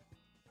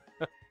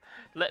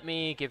 Let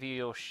me give you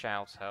your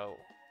shout out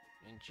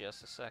in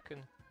just a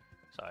second.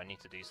 So I need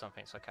to do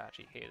something so I can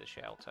actually hear the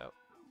shout out.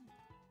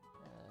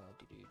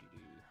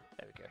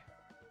 There we go.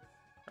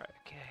 Right,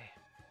 okay.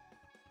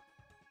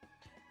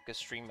 Because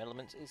stream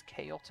elements is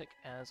chaotic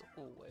as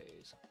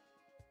always.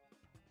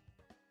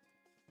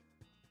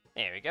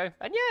 There we go.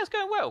 And yeah, it's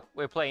going well.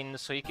 We're playing the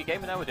Suika game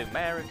and now we're doing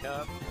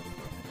Mariokart.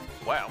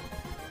 Wow.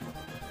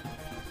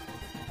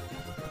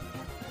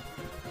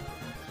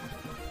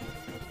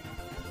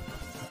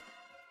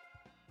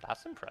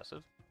 That's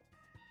impressive.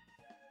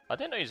 I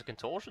didn't know he was a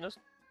contortionist.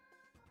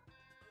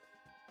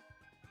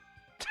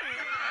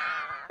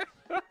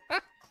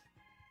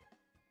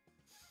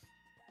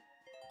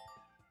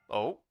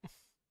 Oh.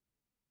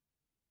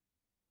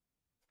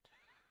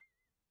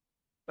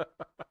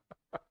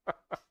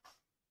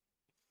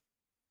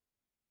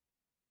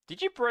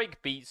 Did you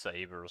break Beat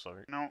Saber or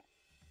something? No,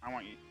 I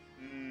want you.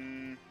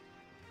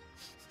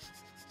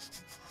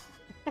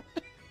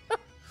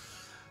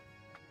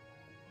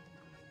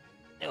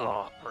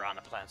 Oh,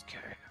 Piranha Plants go.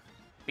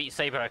 Beat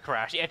Saber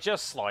crash. Yeah,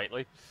 just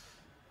slightly.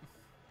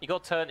 You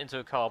got turned into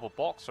a cardboard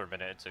box for a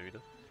minute or two.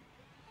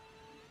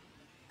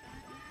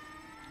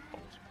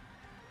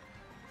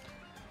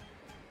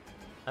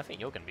 I think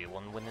you're going to be the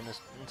one winning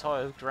this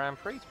entire Grand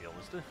Prix, to be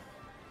honest.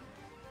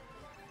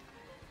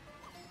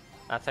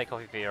 I'll take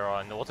off your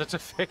VRR in order to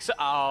fix it.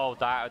 Oh,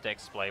 that would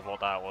explain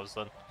what that was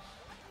then.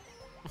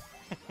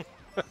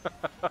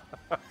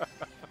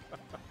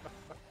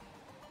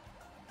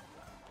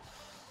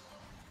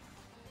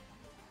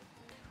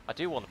 I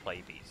do want to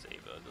play Beat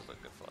Saber, it does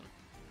look good fun.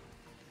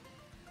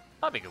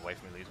 That'd be a good way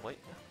for me to lose weight.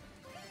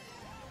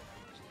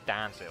 Just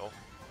dance it off.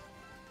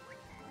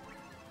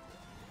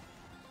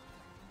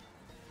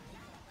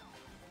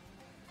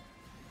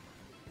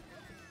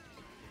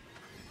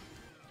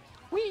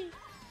 Whee!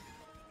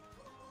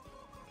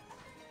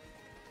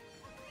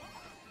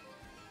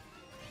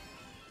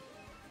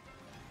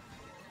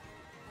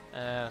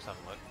 Let's have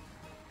a look.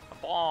 A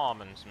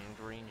bomb and some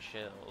green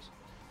shells.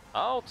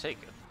 I'll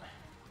take it.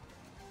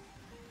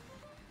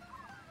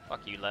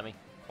 Fuck you, Lemmy.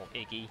 Or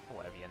Iggy, or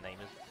whatever your name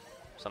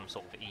is. Some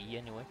sort of E,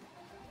 anyway.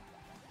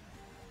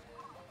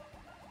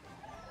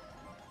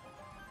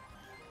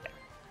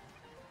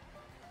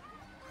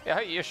 Yeah,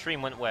 I hope your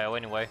stream went well,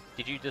 anyway.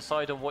 Did you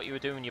decide on what you were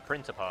doing in your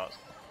printer parts?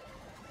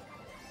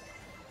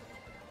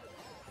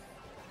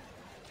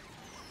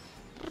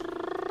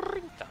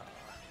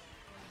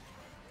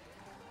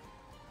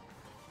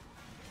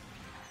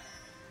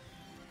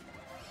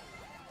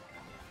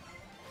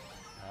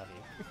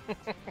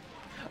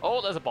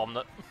 Oh, there's a bomb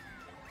nut.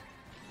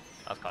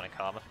 That's kind of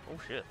karma. Oh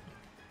shit.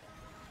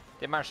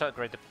 Did manage to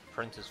upgrade the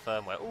printer's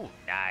firmware. Oh,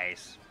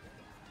 nice.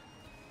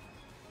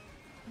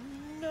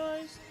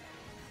 Nice.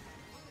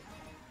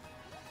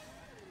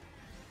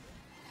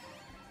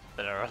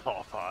 But there are a lot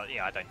of parts.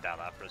 Yeah, I don't doubt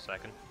that for a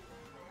second.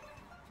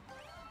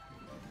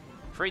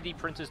 3D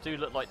printers do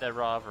look like they're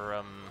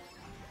rather,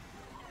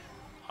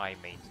 high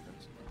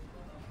maintenance.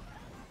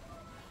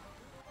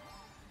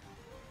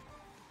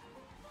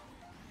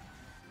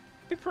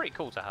 Be pretty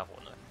cool to have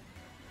one though.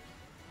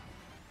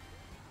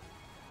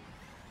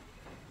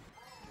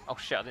 Oh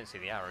shit, I didn't see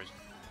the arrows.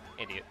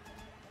 Idiot.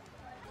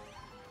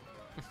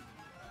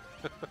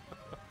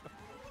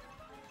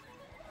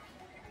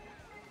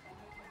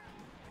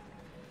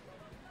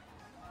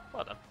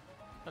 Well done.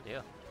 Oh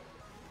dear.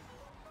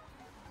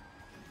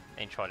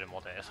 Ain't tried to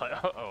mod it, it's like,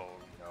 oh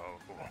no.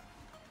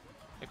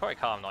 They're quite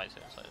calm nights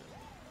here, so...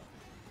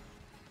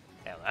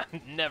 Hell no,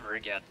 never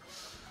again.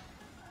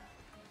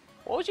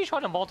 What was you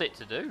trying to mod it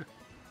to do?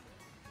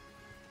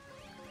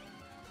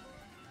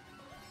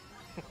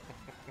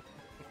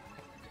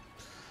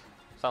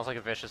 Sounds like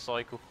a vicious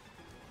cycle.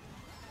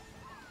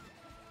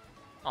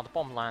 Oh, the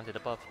bomb landed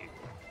above you.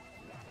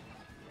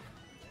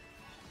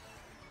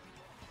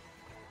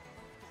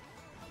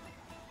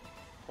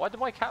 Why did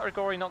my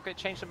category not get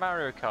changed to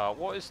Mario Kart?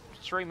 What is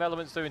Stream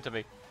Elements doing to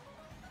me?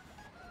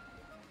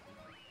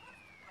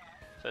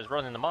 So it's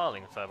running the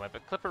Marling firmware,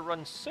 but Clipper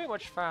runs so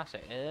much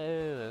faster.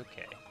 Oh,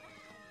 okay.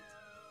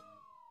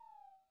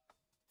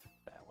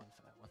 Fair one,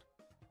 fair one.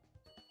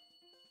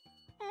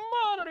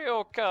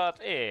 Mario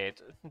Kart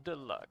 8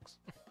 Deluxe.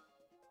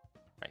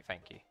 Right,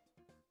 thank you.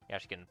 You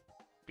actually can,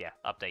 yeah,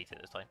 update it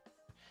this time.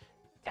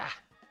 Ah.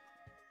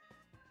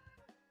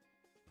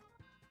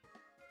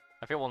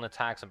 I feel one of the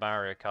tags of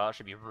Mario Kart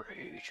should be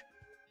rude.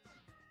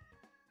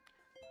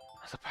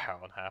 That's a power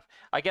and a half.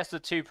 I guess the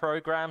two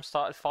programs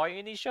started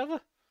fighting each other?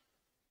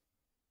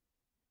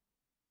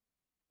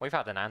 We've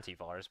had an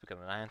antivirus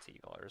become an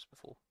antivirus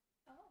before.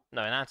 Oh.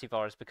 No, an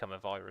antivirus become a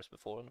virus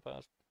before in the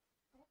past.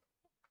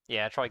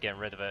 Yeah, I tried getting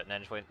rid of it and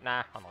then just went,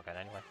 nah, I'm not going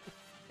anyway.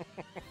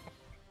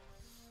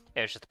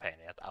 Yeah, it's just a pain in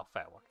the head. Oh,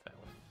 fair one, fair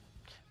one.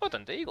 Well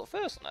done, D, you got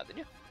first on that, didn't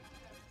you?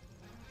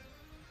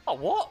 Oh,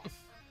 what?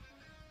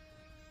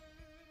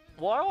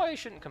 Why I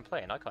shouldn't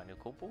complain? I kind of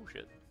call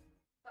bullshit.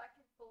 Back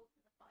and forth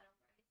in the final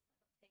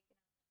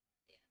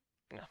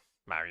race. No,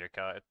 Mario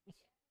Kart.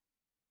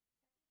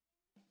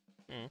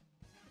 Hmm.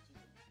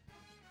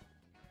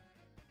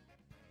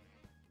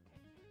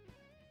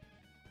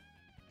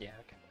 Yeah,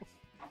 okay.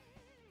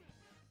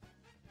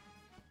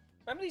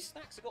 Remember these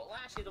snacks I got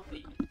last year, the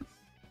week?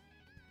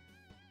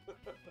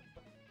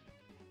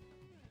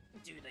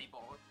 Do they,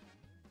 boy?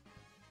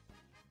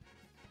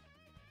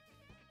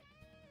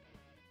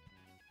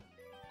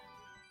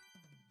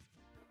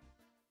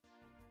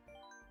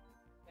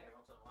 Yeah,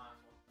 on to the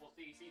last one. What's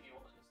the EC do you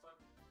want this time?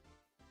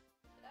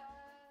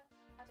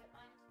 I don't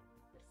mind.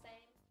 The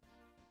same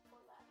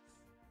or less.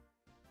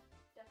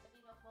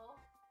 Definitely not more.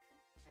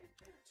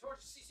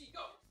 Towards CC,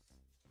 go!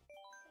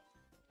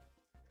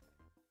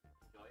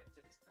 Enjoy it.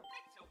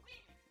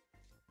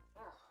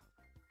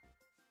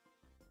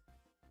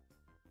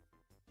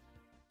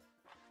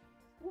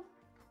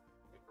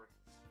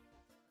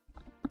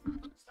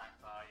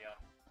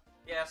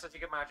 Yeah, so if you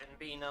can imagine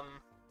being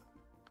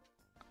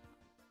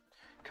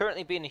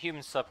currently being a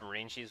human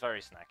submarine, she's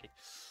very snacky.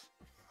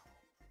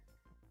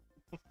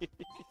 Let's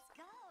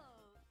go.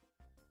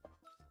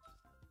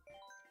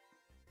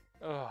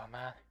 Oh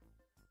man.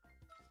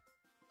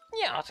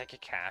 Yeah, I'll take a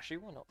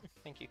cashew, why not?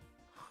 Thank you.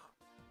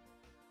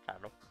 I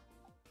don't know.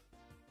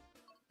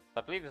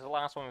 I believe it's the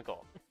last one we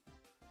got.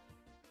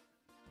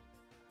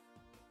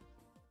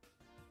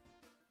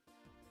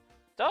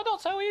 Did I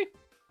not tell you?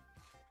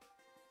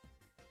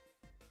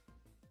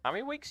 How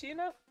many weeks are you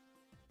now?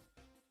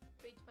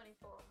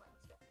 324 on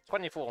Wednesday.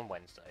 24 on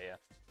Wednesday, yeah.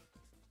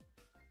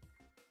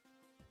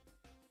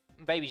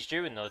 Baby's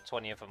due in the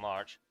 20th of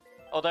March.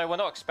 Although we're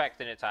not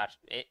expecting it to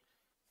actually...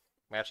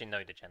 We actually know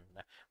the gender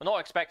now. We're not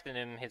expecting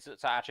him to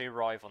actually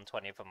arrive on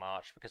 20th of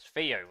March because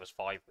Theo was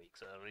 5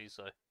 weeks early,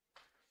 so...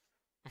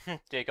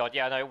 Dear God,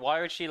 yeah, no,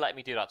 why would she let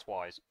me do that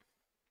twice?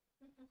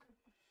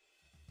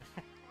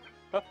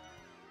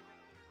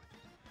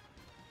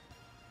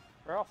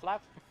 We're off,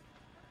 lad.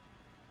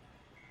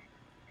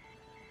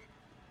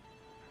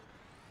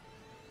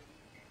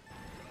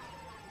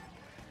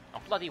 Oh,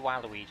 bloody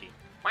Waluigi.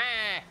 Wah!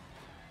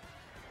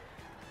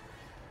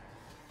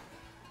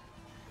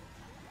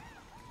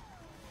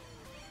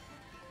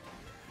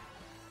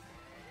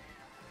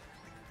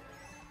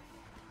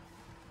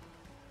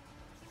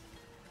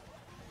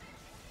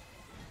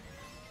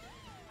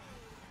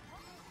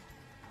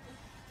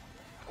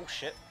 Oh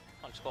shit,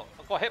 I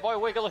got hit by a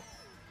Wiggly.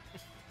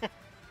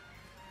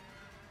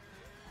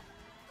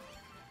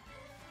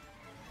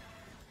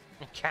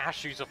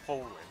 Cashews are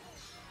falling.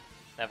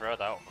 Never heard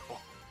that one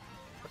before.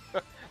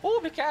 Oh,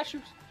 my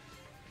cashews!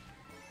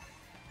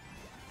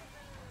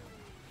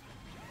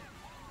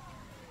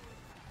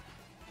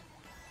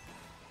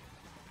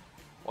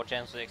 What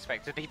gems would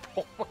expect to be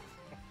born?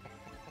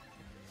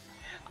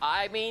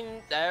 I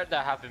mean, there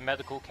have been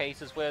medical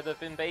cases where there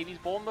have been babies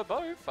born with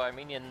both. I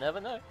mean, you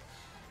never know.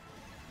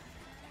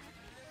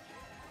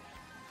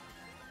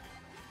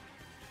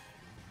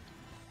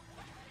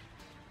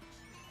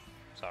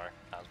 Sorry,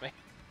 that was me.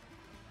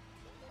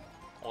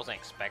 I wasn't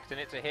expecting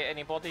it to hit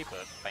anybody,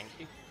 but thank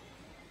you.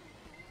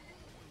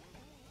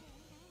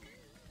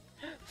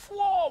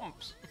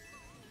 Thwomps!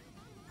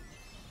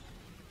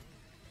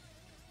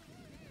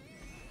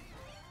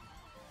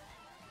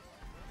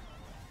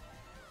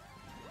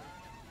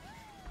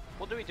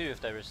 do we do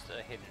if there is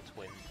a hidden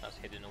twin that's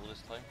hidden all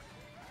this time?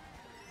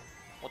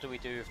 What do we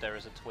do if there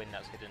is a twin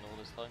that's hidden all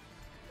this time?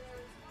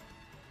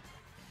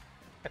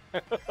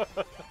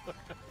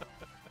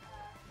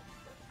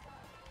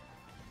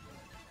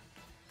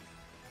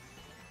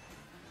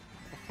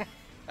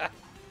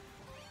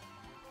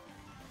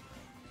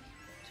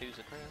 Two's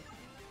a crown.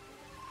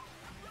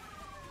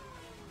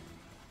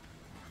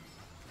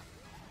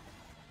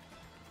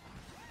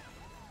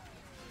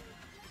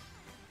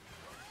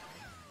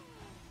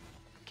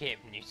 Get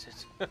muted.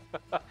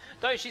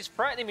 No, she's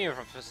threatening me with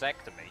a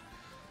vasectomy.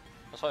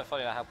 That's why I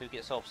find out how people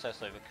get so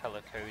obsessed over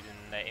colour code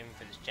and their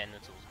infant's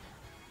genitals.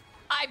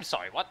 I'm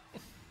sorry, what?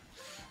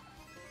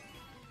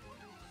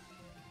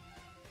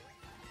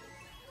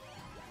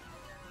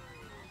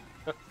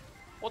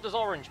 What does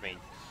orange mean?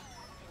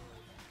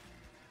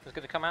 It's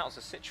going to come out as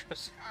a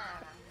citrus.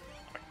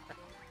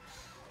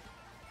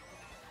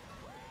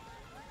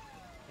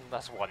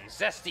 That's one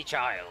zesty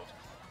child.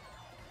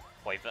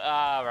 Wait,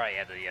 right,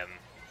 yeah, the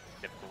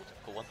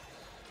typical one.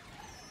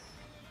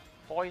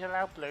 Boys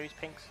allow blues,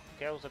 pinks,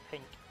 girls are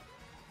pink.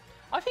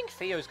 I think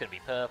Theo's going to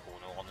be purple,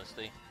 in all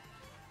honesty.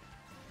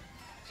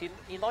 See,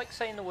 he likes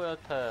saying the word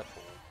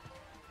purple,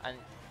 and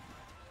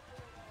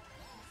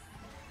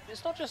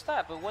it's not just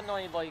that, but when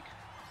I, like,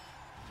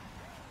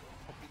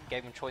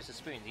 gave him choice of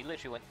spoons, he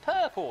literally went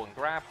purple and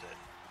grabbed it.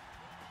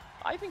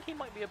 I think he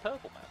might be a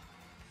purple man.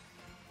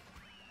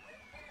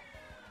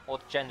 Or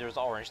gender is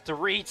orange.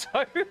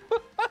 Dorito!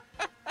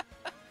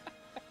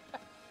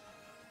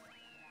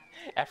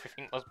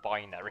 Everything was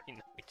binary,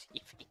 no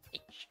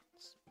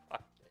deviations.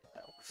 Fucking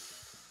hell.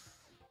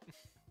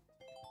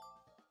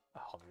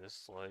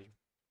 Honestly.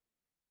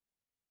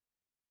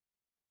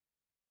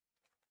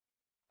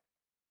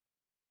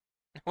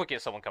 We'll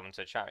get someone coming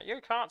to the chat.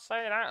 You can't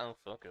say that! Oh,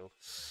 fuck off.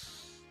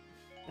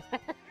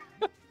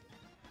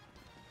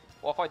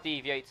 What if I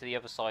deviate to the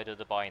other side of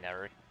the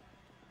binary?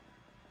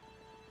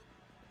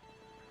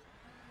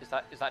 Is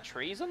that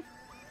treason?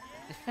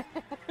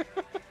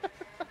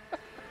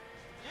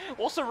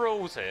 What's the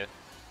rules here?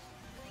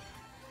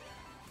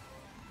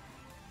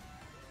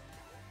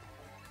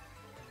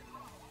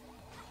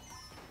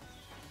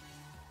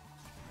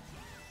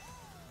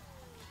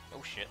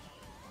 Oh shit.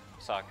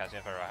 Sarcasm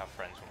if I have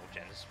friends from all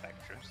gender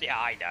spectrums. Yeah,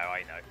 I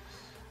know.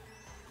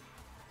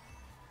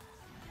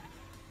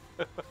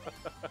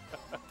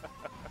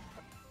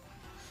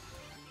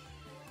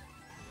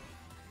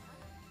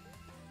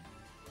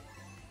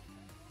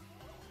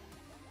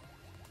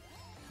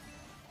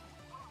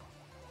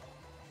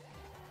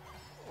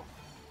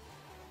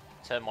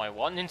 Turn my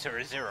 1 into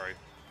a 0.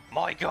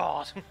 My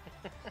god!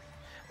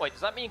 Wait,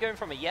 does that mean you're going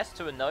from a yes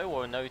to a no,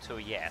 or a no to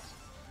a yes?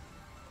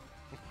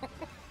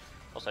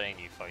 Also, any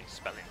new phone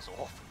spelling's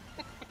off.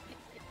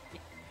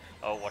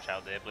 Oh, watch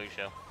out there, blue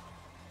shell.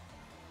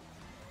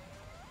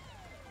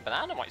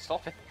 Banana might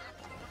stop it.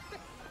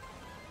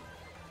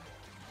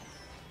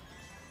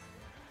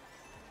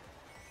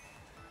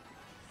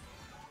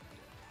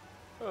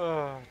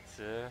 Oh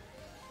dear.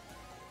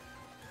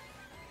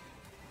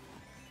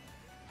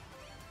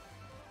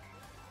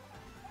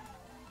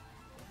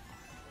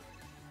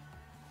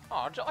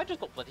 Oh, I just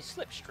got bloody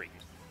slipstreamed.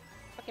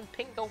 Fucking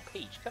pink gold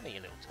peach, come here,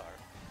 you little taro.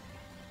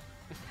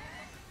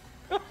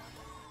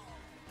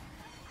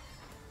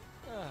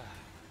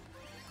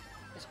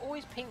 It's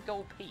always pink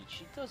gold peach,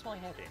 she does my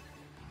head in.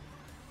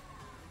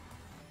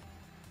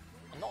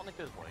 I'm not in a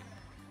good way.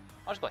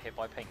 I just got hit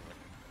by a penguin.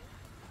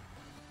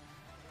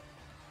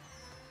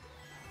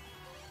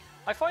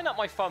 I find that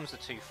my thumbs are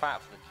too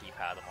fat for the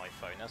keypad on my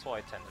phone, that's why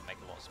I tend to make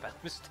a lot of spell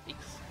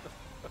mistakes.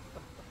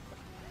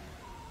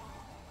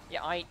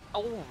 Yeah,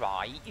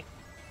 alright.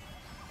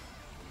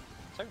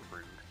 So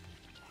rude.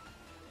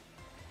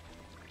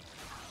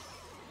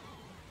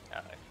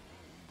 Uh-oh.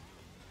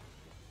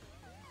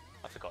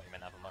 I forgot you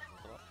meant to have a mushroom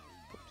for that.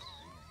 Oops.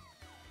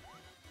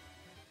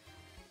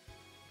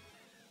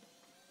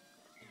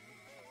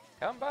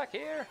 Come back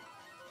here!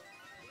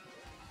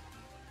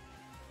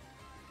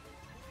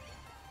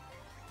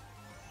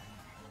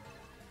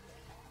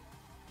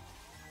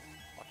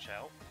 Watch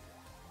out.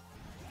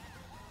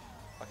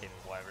 Fucking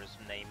whatever his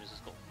name is, has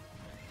got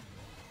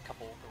a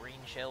couple of green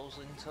shells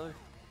into.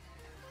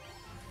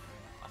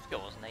 I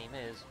forgot what his name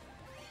is.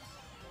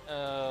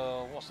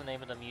 What's the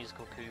name of the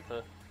musical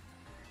Cooper?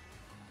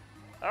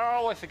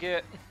 Oh, I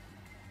forget.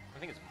 I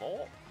think it's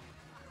Mort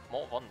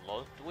von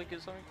Ludwig or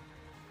something.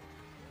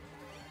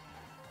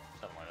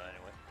 Something like that,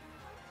 anyway.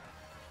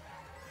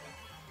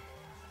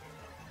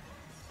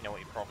 You know what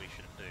you probably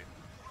shouldn't do?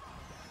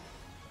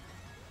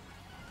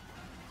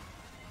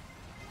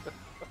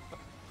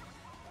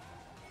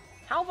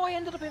 How have I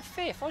ended up in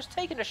 5th? I was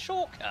taking a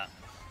shortcut.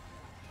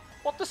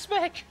 What the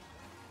spec?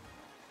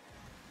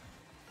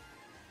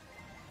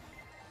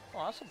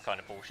 Oh, that's some kind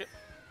of bullshit.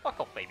 Fuck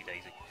off, Baby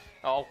Daisy.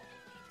 Oh,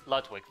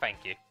 Ludwig,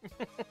 thank you.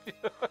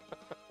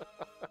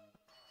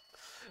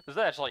 Was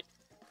there just like,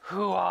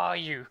 who are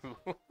you?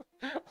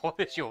 What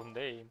is your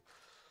name?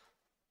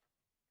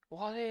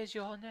 What is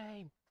your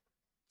name?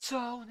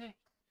 Tony.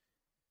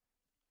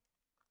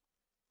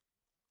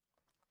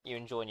 You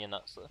enjoying your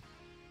nuts though?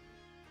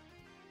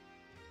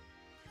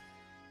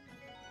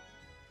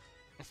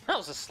 That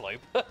was a slow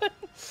burn.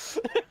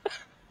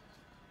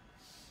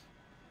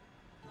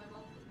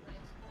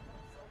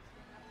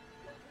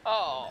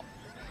 Oh.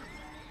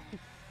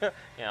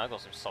 Yeah, I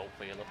got some salt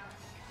for you, look.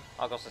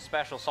 I got some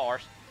special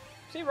sauce.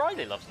 See,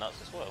 Riley loves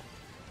nuts as well.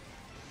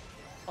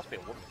 Must be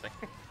a woman thing.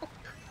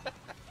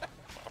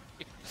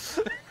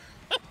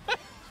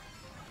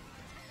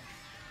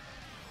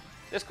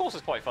 This course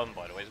is quite fun,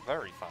 by the way. It's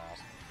very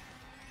fast.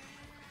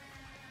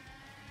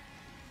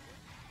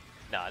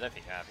 No, I don't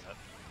think you have that.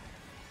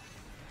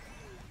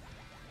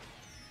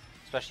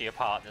 Especially your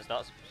partner's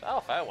nuts.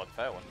 Oh, fair one,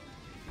 fair one.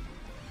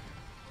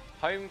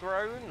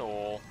 Homegrown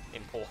or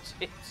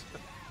imported?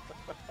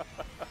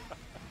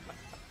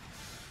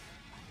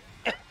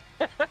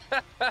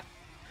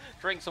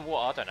 Drink some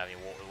water. I don't have any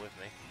water with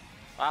me.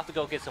 I have to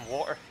go get some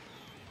water.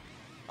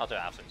 I'll do it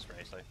after this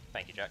race, though.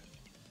 Thank you, Jack.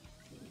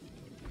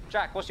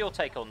 Jack, what's your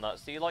take on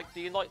nuts? Do you like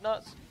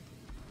nuts?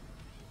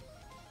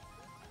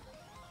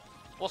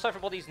 What's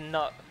everybody's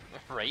nut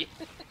rate?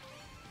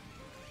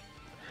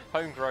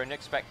 Homegrown,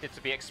 expected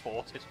to be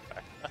exported.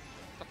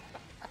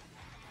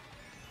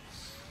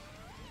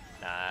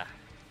 Nah.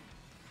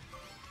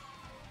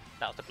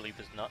 That was the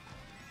bloopers nut.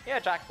 Yeah,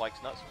 Jack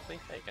likes nuts. See,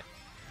 there you go.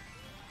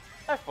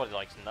 Everybody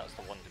likes nuts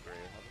to one degree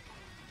or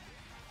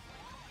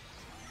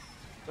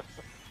another.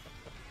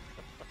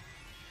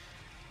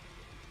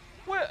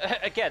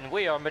 Again,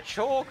 we are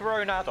mature,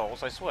 grown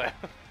adults, I swear.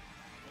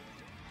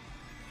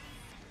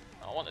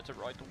 I wanted to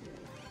ride the wall.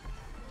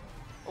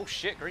 Oh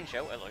shit, green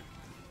shell, hello.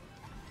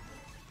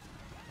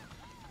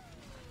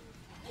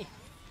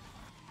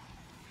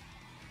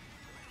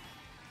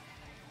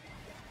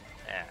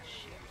 Ah,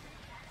 shit.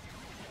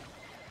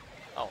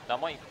 Oh, that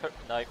might put...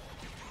 no.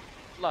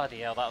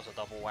 Bloody hell, that was a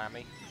double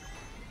whammy.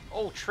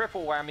 Oh,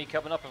 triple whammy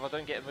coming up if I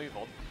don't get a move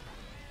on.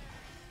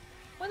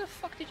 Where the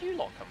fuck did you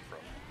lot come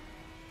from?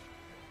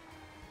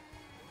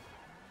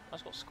 I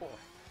just got a score.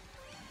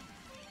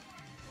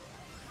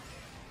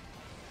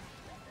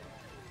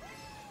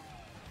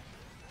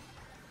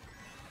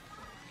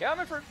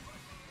 Coming through!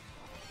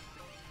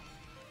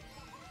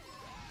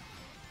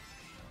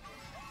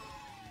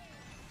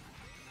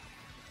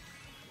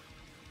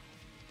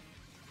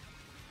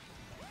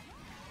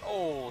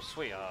 Oh,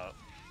 sweetheart.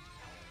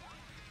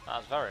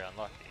 That's very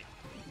unlucky.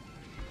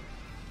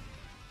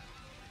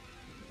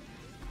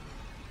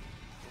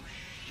 Oh,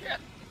 shit!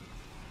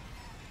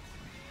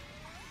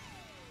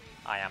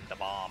 I am the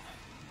bomb.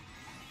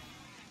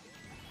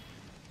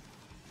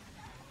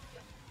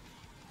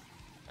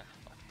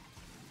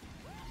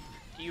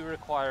 Do you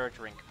require a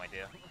drink, my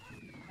dear?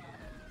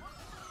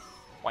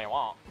 What you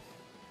want?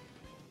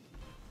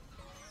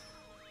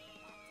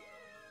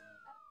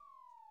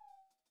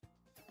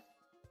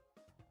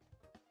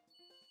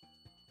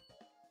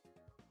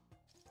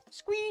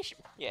 Squeeze!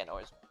 Yeah, no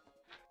worries.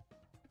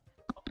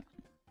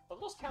 I've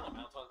lost count of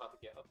how I'm about to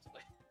get up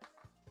today.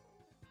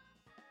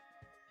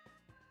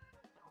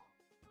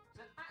 It's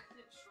an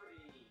active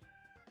tree!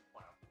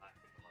 Well,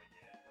 active, like,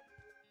 yeah.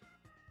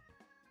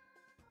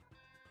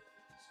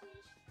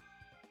 Squeeze!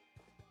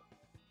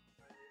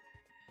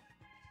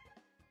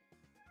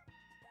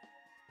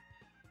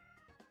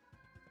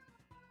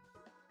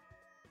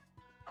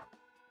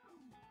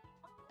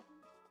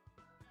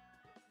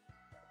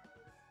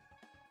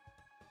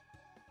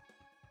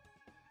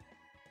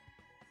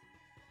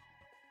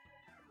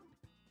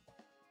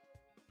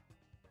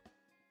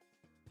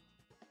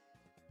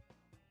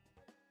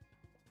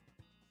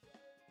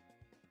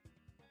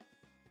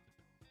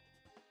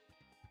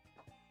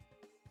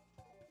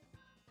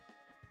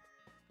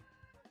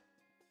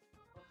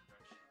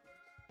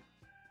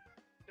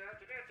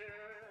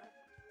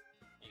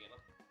 You get up.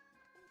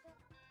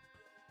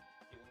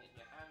 You want it in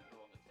your hand or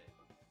on the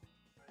table?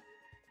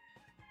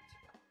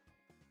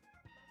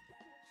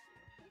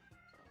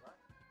 Alright.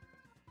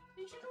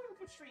 You should all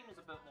put streamers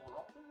a bit more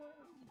often,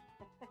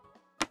 yeah.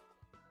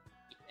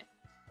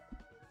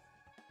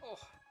 Oh.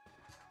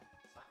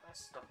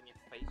 That's stuff in your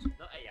face.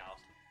 Not a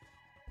ass.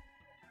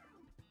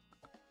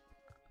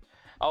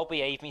 I'll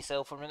behave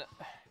myself for a minute.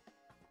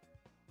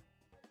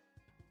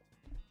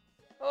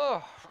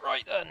 Oh,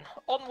 right then.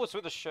 Onwards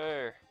with the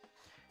show.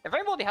 If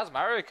anybody has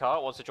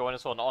Mariokart wants to join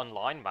us on an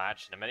online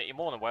match in a minute, you're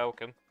more than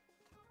welcome.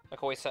 I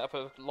can always set up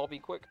a lobby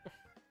quick.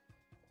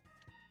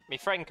 My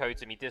friend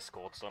code's in my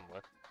Discord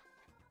somewhere.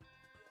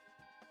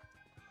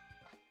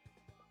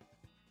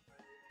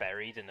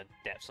 Buried in the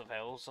depths of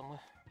hell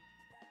somewhere.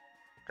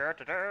 Da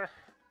 -da -da.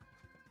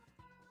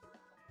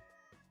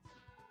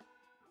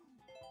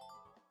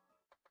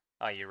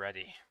 Are you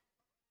ready?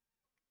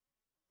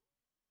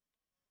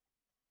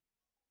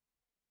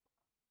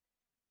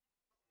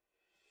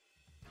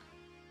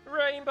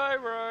 Rainbow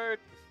Road!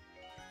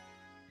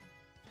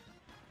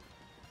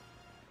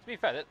 To be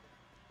fair,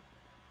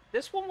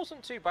 this one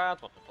wasn't too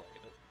bad when I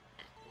played it.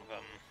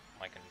 With,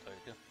 Mike and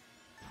Toka.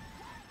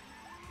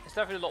 It's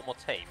definitely a lot more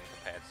tame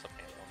compared to some of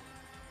the other ones.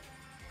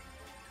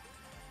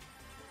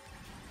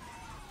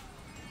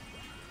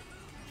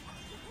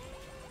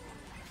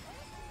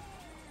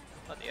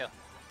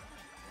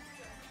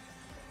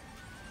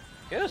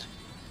 Good.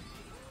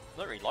 I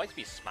don't really like to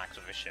be smacked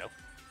with a shell.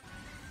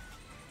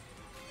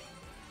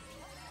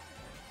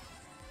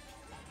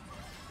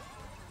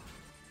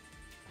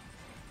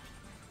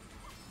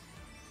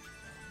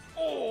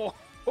 Oh!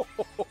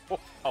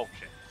 Oh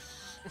shit.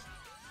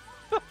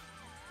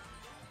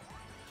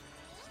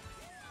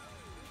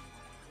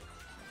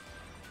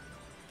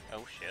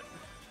 Oh shit.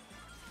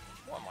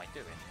 What am I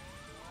doing?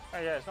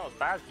 Oh yeah, it's not as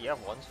bad as the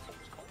other ones. Falls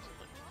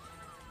constantly.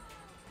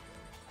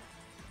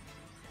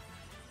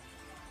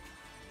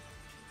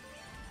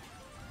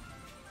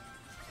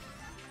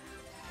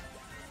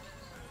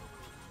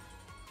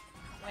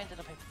 I ended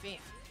up in 5th.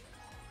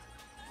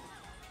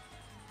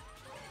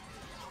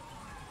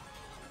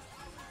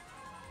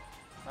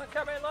 I'm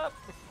coming up!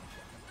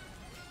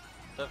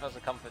 Don't know if that's a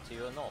comfort to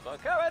you or not, but I'm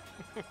coming!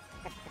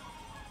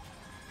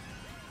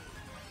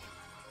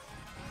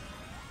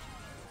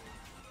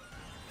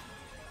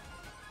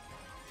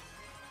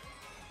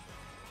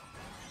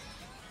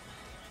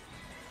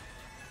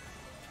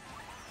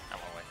 I'm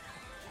on my way.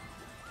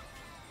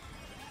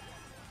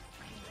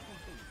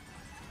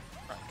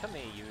 Right, come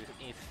here, you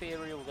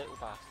ethereal little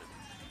bastard.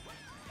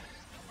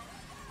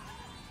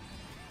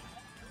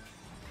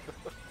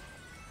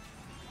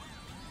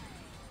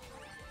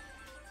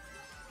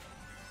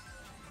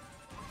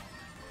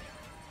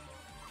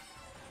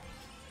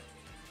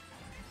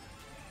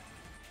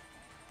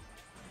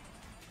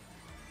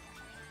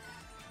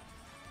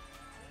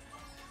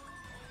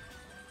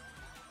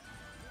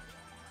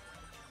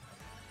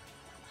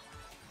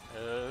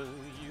 Oh,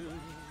 you.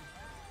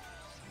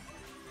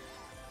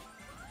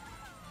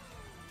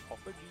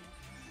 Papa G.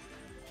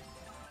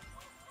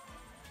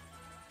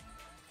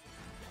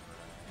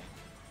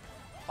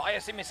 Fire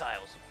some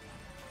missiles!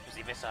 Because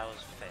the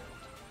missiles failed.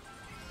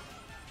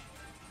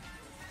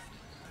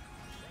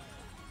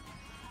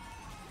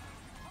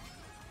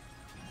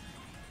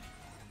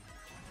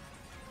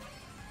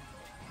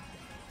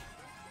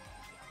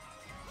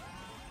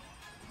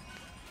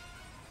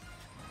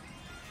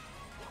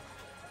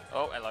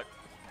 Oh, hello.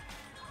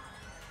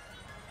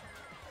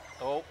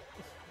 Oh,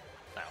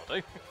 that'll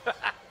do.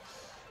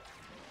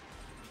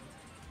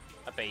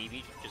 A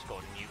baby just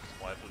got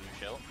nuked by a blue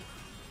shell.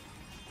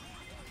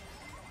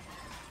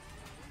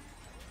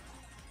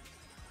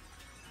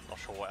 Not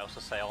sure what else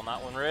to say on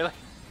that one, really.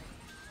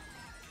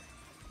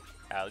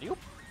 Alley-oop.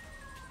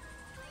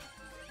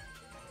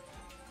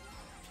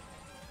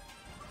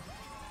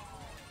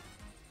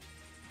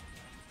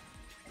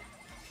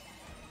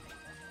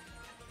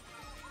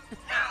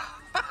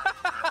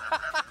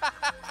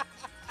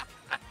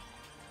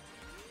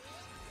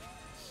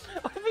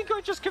 I think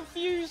I just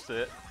confused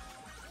it.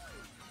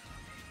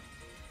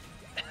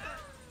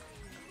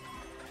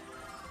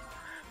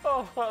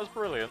 Oh, that was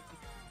brilliant.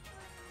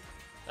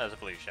 There's a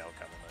blue shell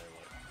coming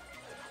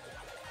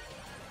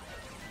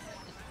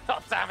there.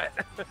 Oh, damn it!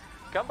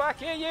 Come back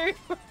here, you!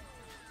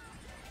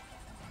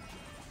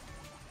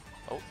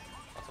 Oh,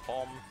 that's a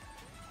bomb.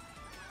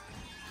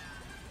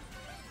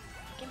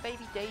 Fucking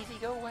baby Daisy,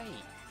 go away!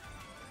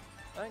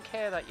 I don't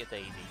care that you're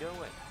Daisy, go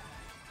away.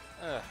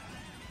 Ugh.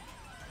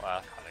 Well,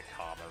 that's kind of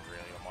karma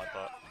really on my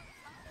butt.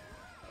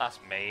 That's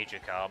major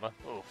karma.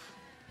 Oof.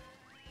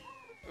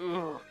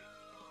 Ooh.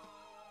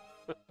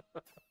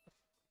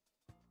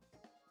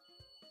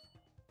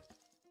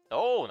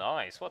 Oh,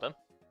 nice. Well done.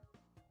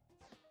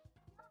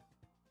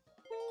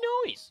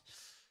 Nice.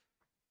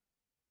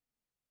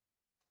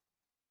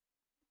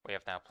 We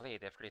have now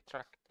played every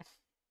track.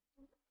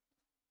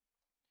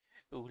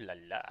 Ooh la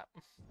la.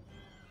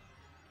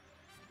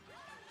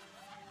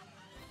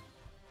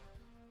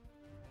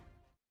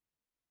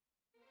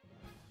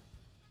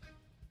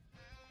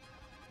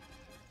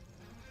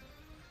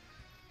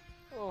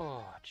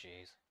 Oh,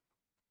 jeez.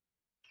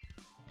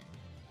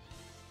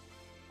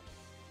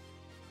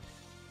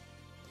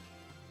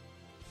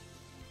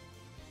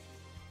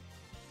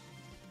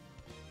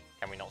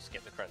 Can we not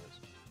skip the credits?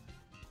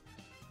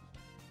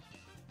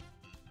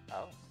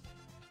 Oh.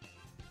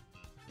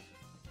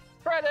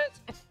 Credits!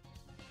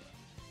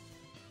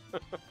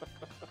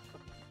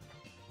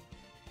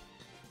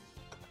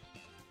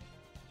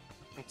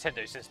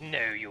 Nintendo says,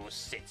 no, you'll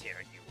sit here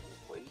and you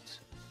will wait.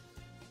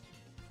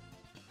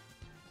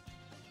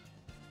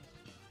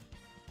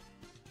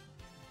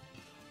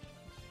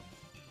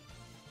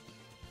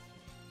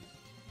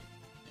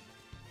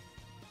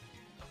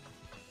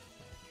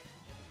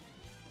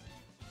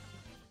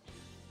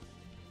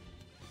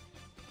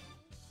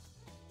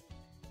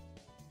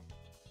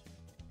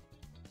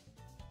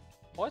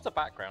 Why is the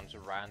background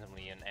just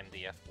randomly an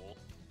MDF wall?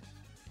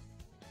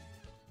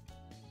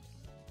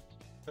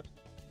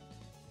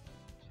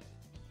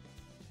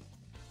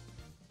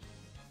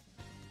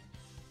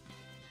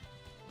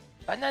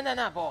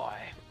 Banana boy!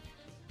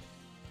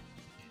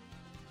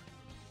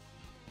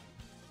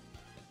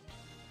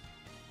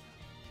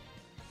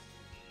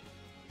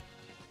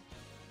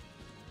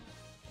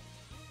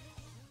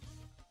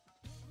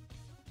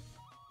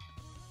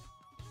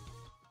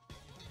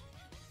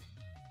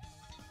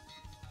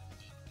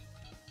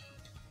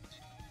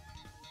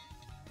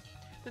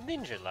 The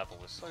ninja level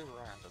was so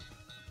random.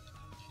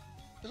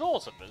 It's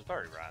awesome, but it's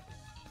very random.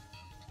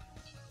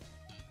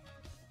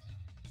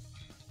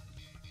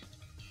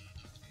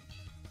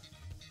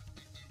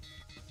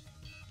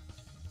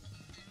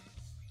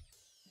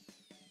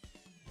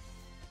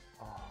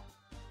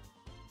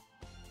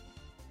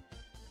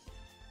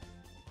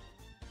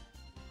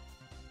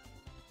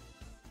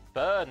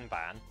 Burn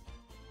ban.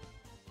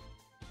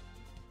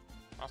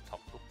 That's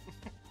topical.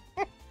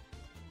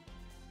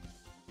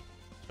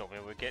 Normally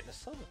we're getting a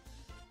summer.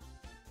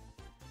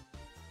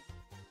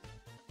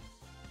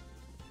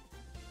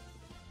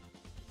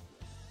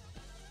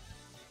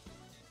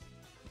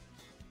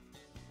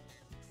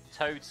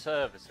 Toad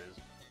services.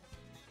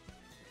 I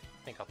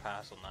think I'll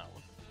pass on that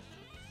one.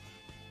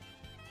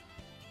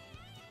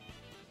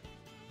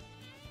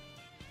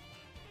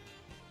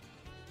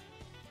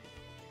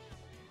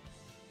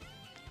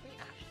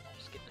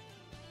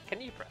 Can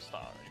you press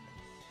start or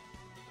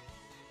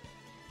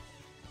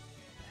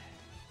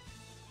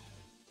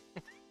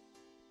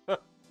anything?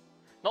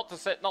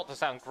 Not to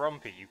sound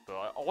grumpy, but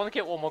I want to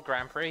get one more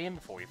Grand Prix in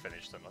before we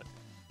finish tonight.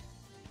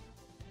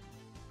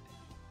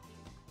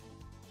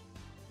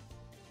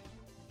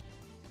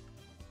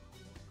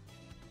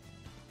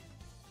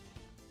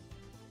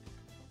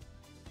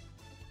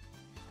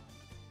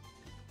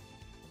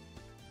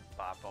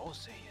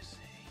 Barbosa, you see.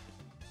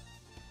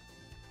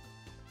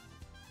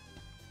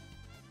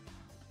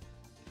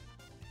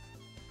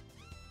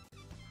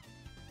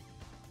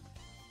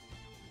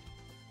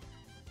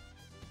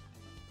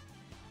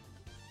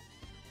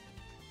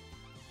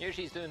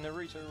 Yoshi's doing the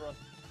Naruto run.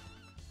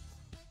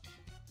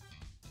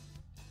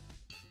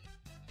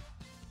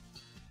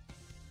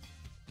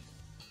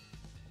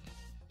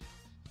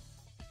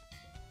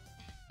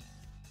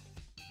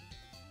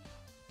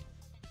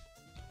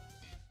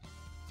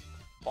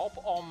 Bob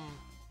on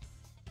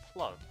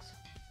plugs. Is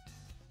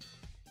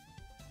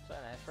that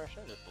an air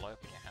freshener? Just blow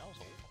up in your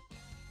household.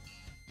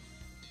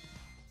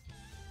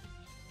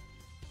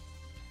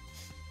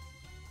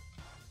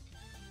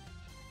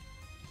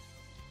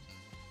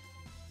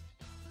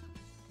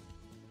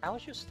 How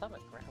is your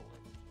stomach growling?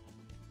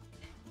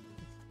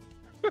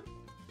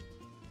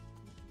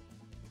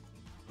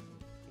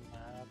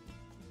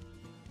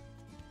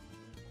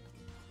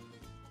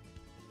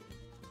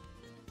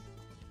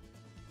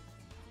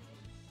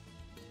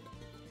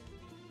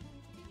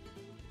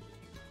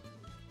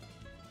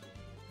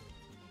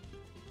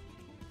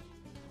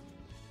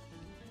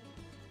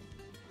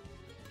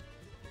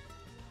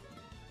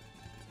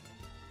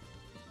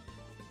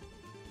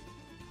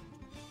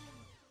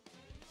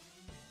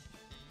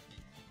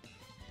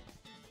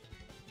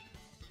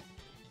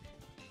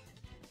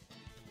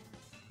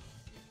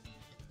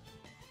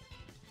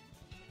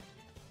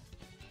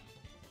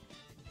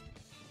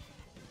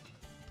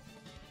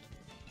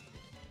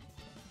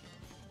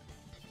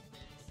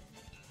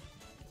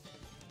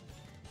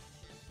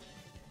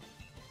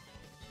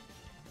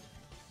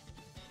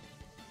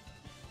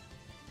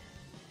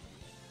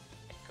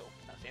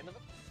 The end of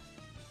it.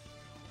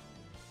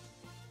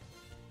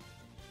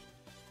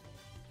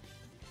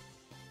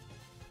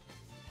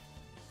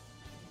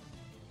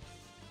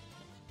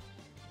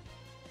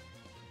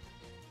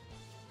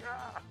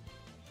 Ah.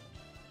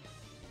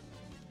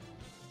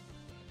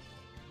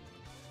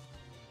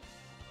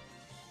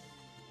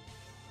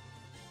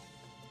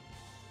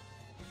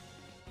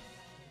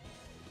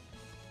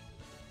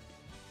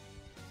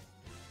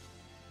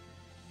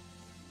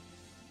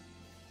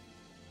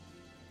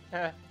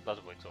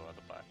 Doesn't work so at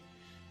the back.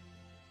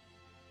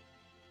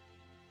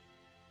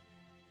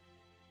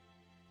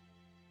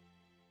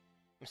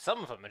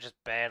 Some of them are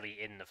just barely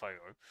in the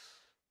photo.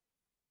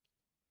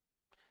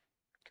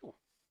 Cool.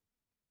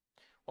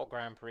 What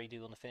Grand Prix do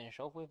you want to finish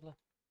off with, Lo?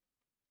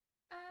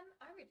 I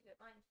really don't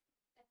mind.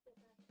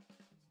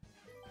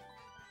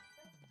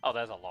 Oh,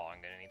 there's a lot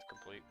I'm going to need to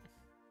complete.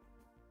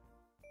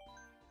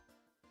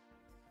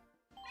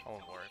 I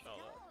won't worry about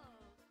that.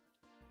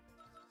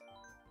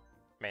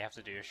 May have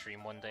to do a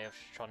stream one day of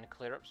trying to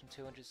clear up some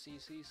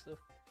 200cc stuff.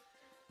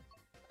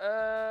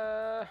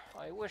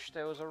 I wish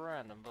there was a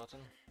random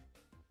button.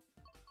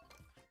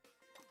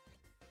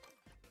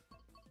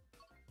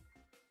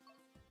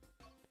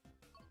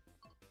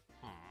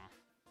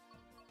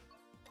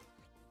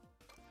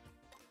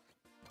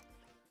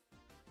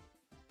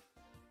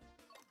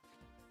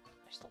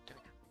 Stop doing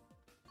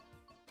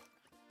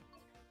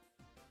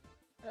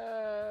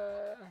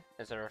it.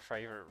 Is there a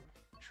favourite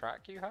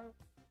track you have?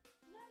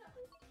 No, not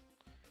really.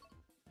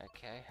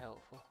 Okay,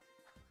 helpful.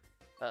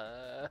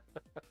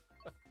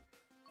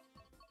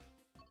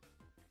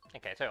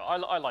 Okay, so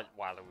I like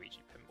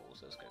Waluigi pinballs,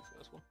 so let's go for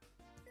this one.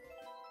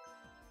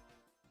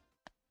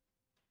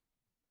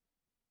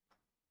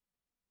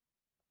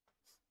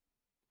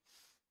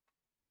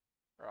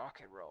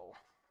 Rock and roll.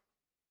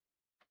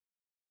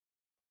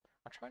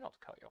 I'll try not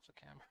to cut you off the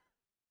camera.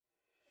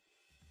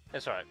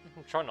 It's alright,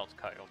 I'm trying not to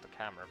cut you off the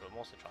camera, but I'm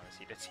also trying to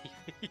see the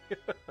TV.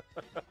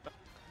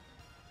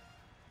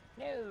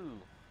 No!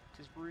 It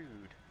is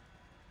rude.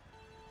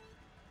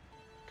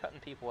 Cutting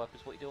people up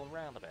is what you do on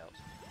roundabouts.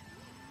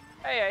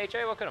 Hey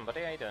AJ, welcome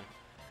buddy, how you doing?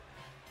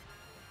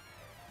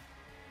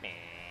 Meh.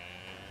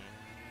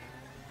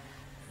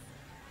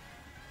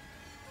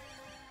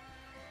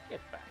 Get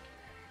back.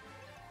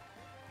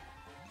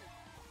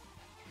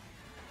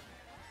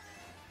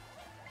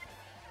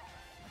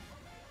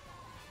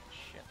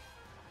 Shit.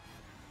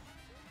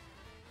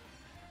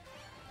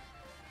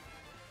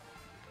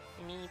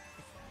 Meep.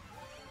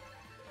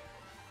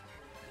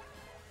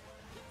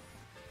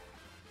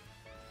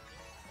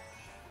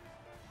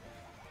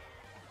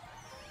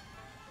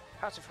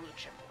 Pass it through the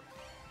checkpoint.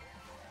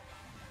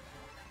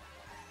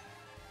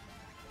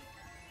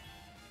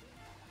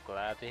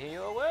 Glad to hear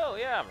you're well.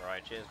 Yeah, I'm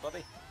right. Cheers,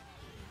 buddy.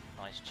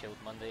 Nice chilled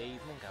Monday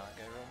evening. Can't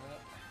go wrong with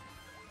it.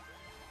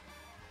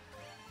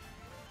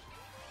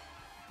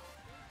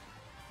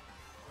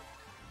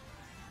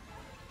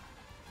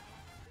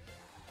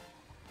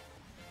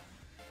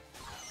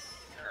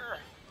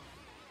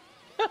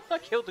 I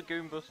killed the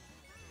Goombas.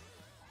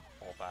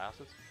 Poor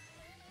bastards.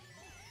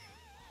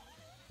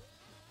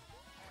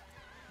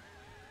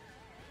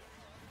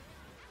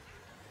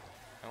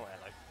 Oh,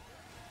 hello.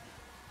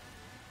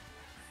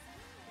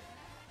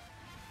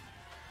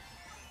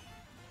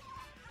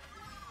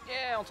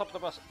 Yeah, on top of the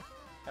bus.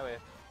 Oh, yeah.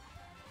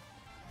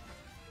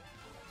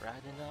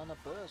 Riding on a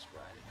bus,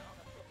 riding on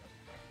a bus.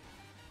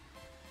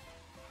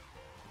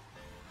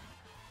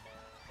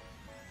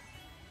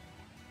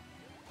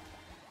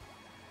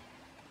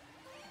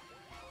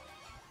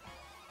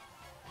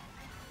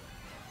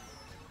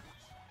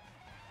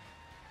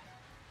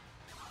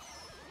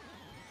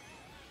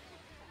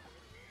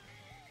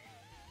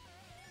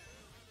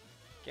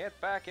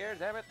 Get back here,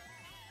 damn it!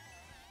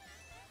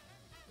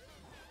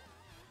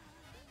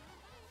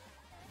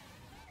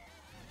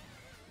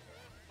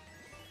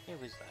 Who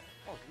was that?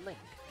 Oh, Link.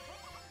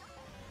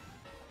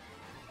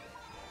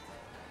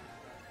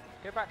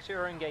 Go back to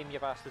your own game, you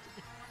bastard.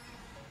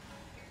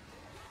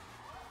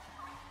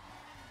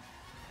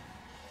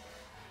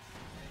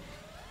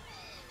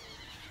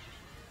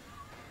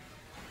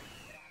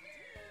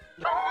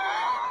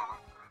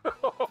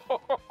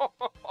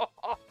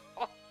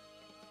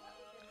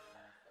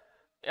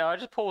 Yeah, I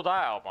just pulled that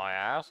out my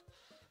ass.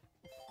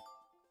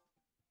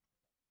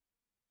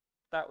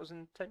 That was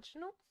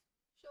intentional?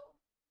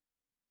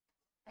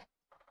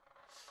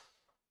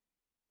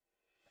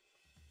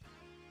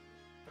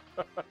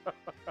 Sure.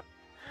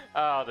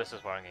 Oh, this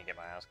is where I'm gonna get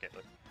my ass kicked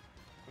with.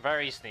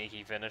 Very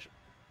sneaky finish.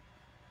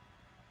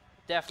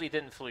 Definitely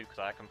didn't fluke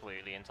that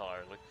completely,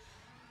 entirely.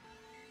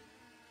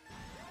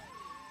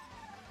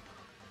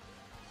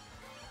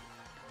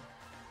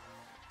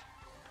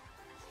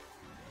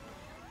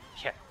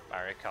 Yeah,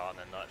 Mariokart in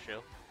a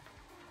nutshell.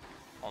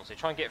 Honestly,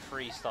 try and get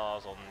 3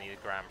 stars on the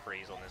Grand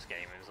Prix on this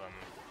game is,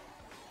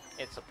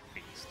 it's a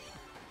beast.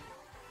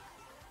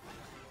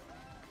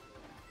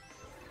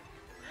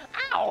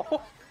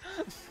 Ow!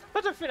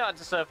 I don't think I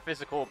deserve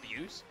physical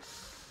abuse.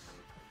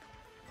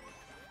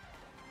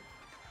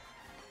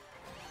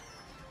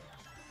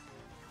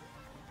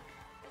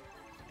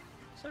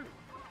 So...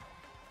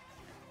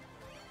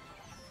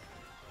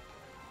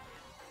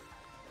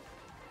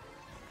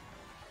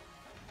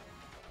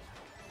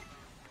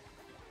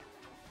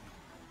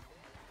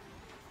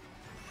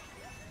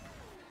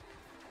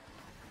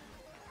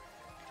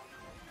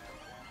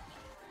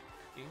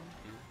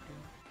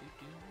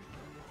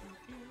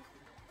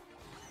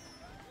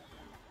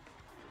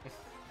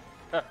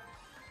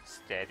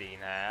 Steady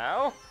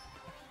now.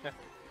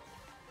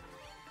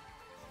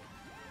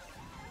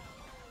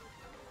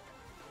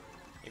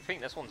 You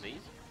think this one's easy?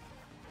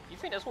 You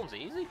think this one's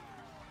easy?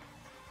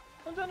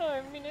 I don't know,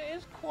 I mean it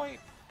is quite...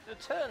 the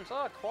turns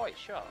are quite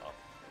sharp.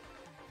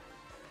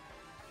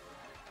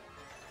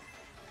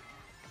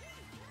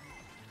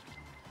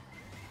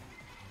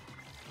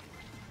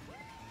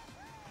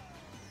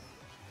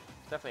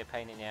 Definitely a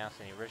pain in the ass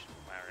in the original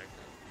Mario.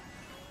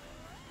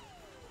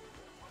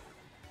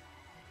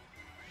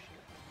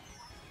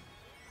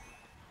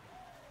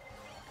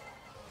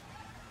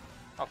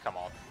 Oh, come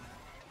on.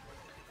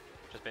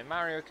 Just been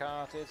Mario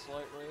Karted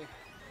slightly.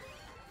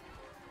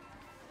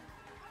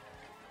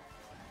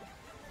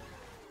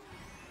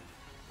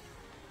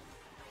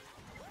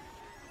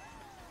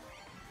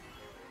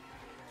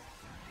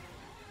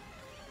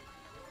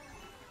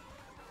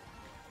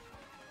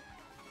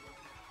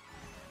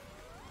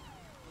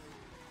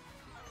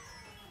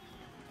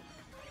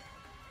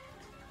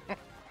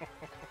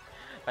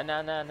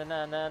 Banana, na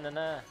na na na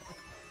na.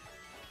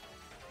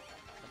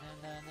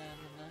 Banana, na na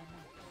na na.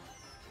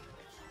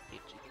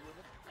 Get jiggy with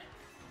it.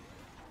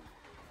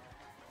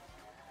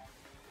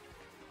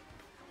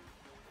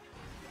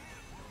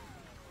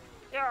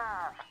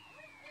 Yeah.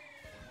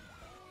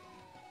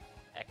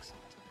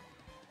 Excellent.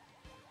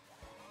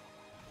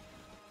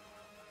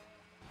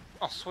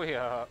 Oh,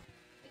 sweetheart.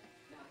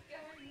 It's not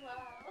going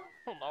well.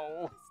 Oh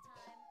no. This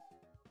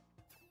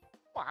time.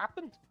 What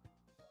happened?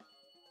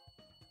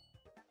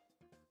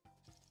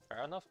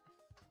 Fair enough. To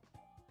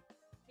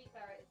be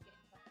fair, it's getting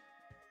tough.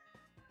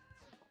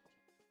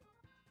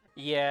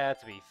 Yeah,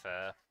 to be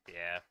fair.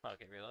 Yeah, I'll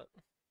give you that.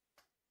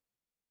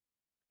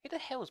 Who the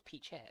hell is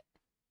Peachette?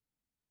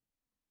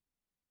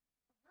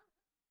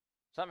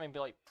 Does that mean be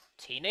like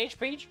teenage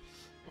Peach?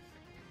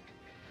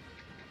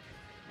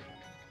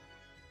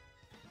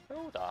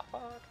 Who the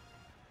fuck?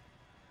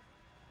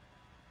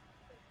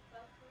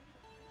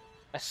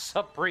 A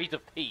subbreed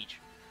of Peach.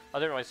 I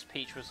didn't realize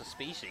Peach was a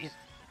species.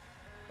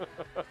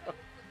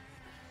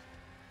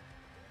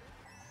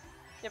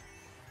 Yep.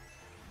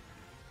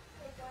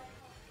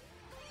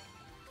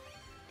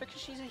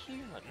 Because she's a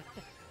human.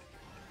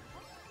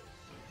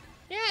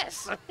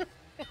 Yes!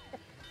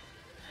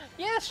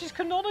 Yes, she's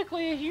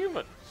canonically a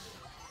human!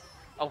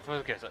 Oh,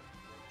 forget it.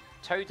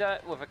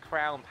 Toadette with a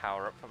crown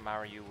power-up from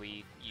Mario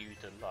U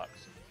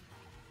Deluxe.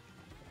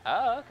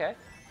 Oh, okay.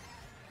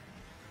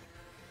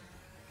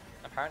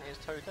 Apparently it's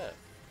Toadette.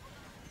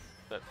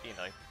 But, you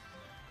know,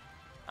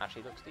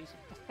 actually looks decent.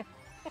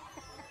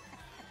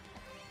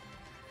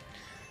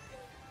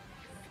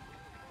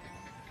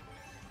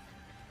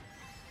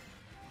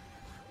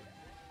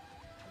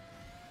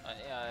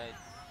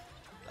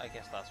 I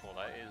guess that's what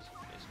that is.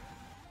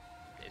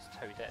 It's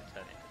Toadette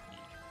turning into Peach.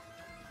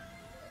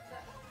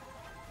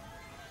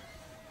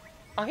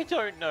 I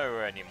don't know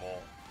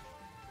anymore.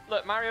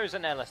 Look, Mario's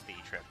an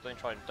LSD trip. Don't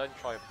try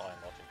applying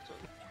logic to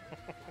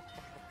it.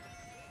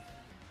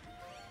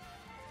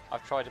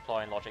 I've tried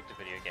applying logic to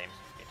video games.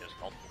 It does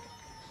not.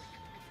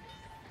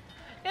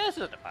 Yeah, this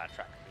isn't a bad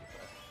track to be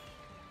fair.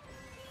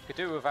 Could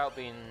do without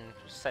being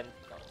sent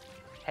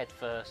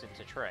headfirst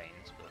into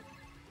trains, but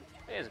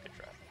it is a good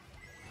track.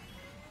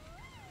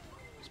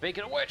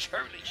 Speaking of which,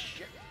 holy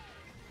shit!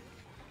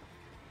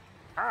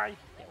 Hi!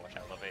 Yeah, watch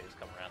out, elevators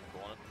come around the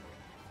corner.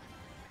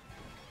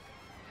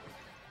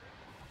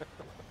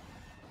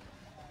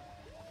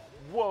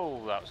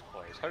 Whoa, that was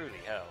close.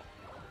 Holy hell.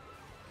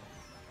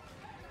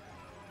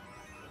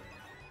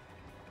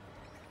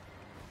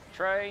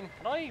 Train,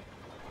 can I...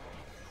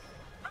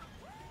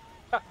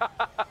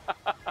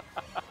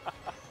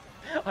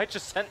 I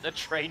just sent the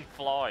train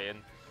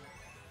flying.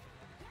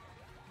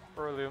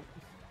 Brilliant.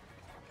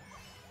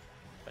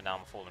 But now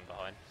I'm falling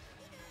behind.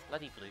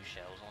 Bloody blue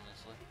shells,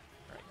 honestly.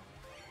 Right.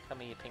 Come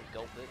here, you pink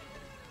gold bit.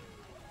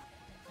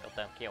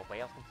 Goddamn kill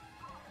way off them.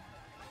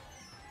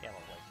 Get away.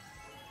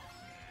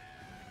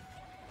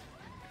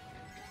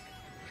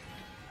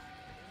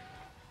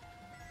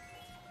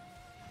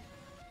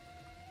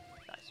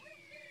 Nice.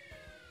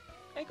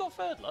 Hey, got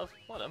third, love.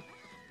 Well done.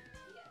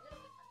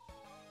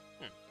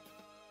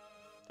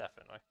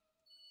 Definitely.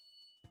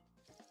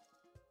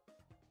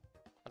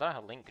 I don't know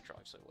how Link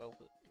drives so well,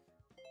 but...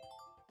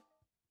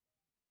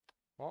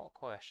 won't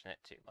question it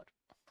too much.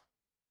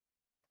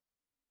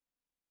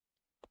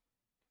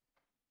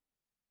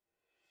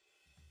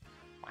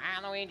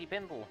 Waluigi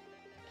Pimple!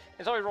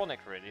 It's ironic,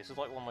 really. This is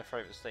like one of my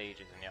favourite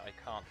stages, and yet I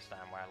can't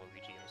stand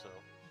Waluigi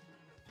himself.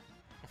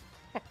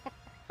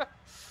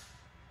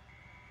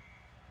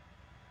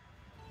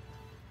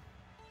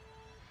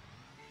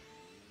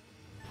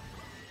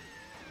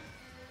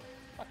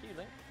 Fuck you,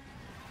 Link.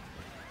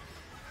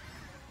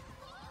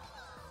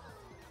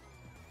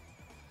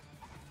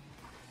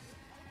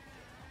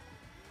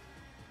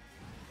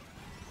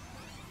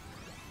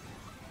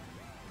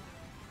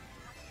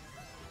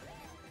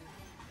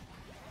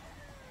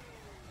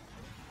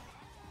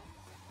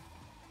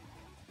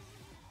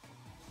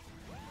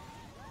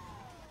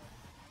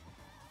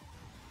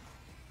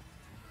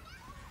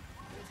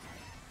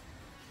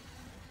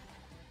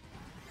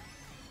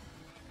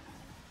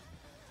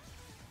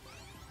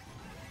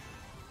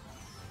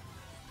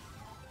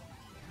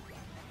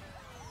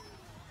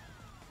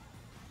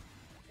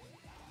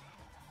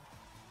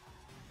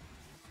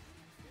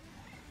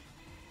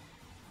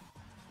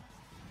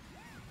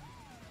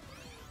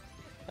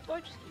 Do I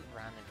just keep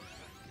randomly?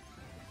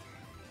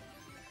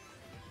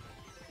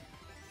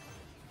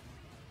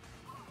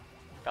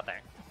 Got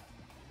there.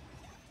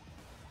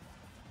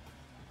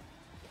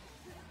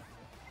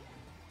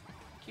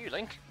 Q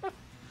Link.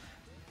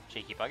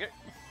 Cheeky bugger.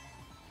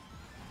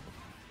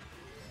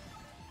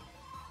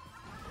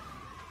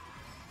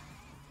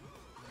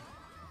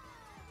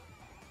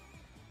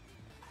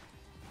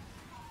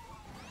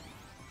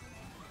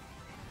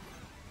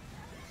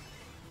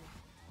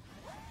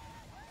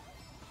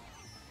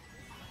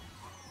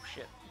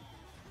 Shit.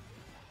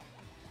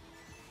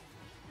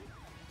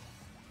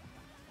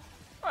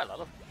 Alright,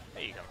 Lalo.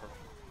 Where you come from?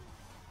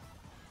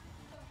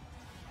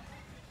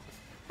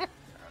 Fair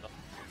enough.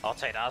 I'll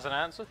take that as an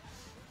answer.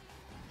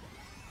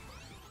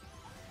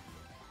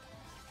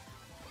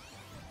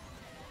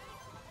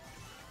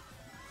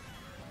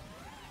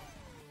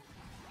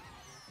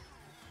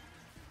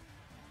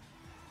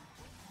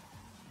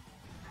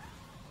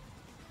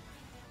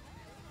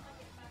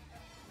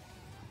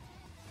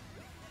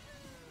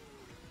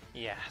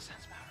 Yeah,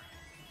 sounds about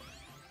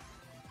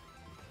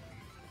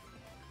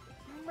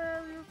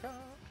right.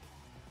 Mariokart.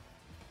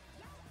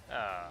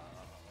 Oh.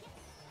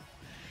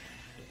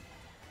 Shit.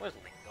 Where's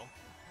Link gone?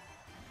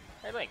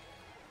 Hey Link,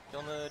 you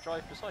on the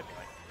drive beside me,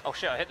 mate? Oh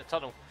shit, I hit the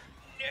tunnel.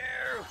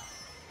 No!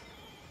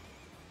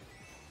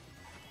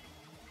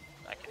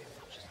 Okay,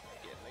 just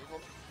get a move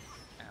on.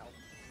 Ow.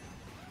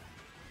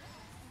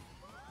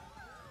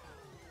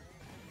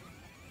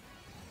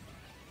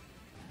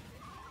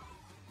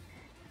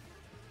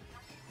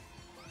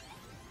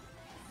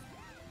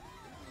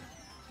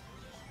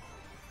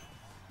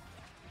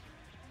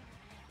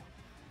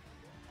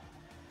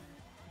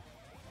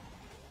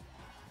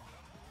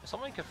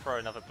 someone could throw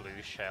another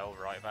blue shell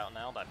right about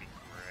now, that'd be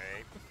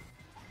great.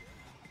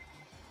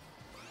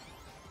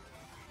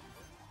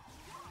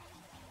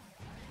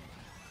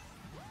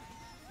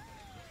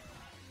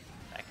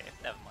 Okay,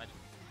 never mind.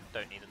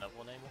 Don't need another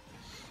one anymore.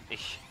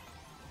 Eesh.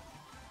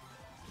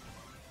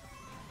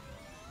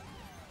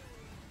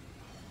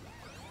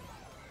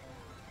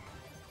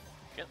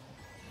 Shit.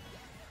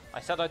 I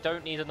said I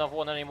don't need another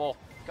one anymore.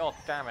 God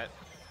damn it.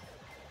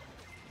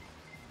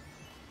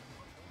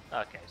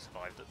 Okay,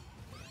 survived it.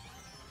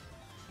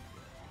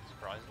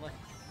 Surprisingly.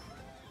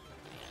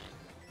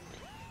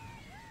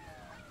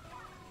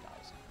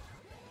 Nice.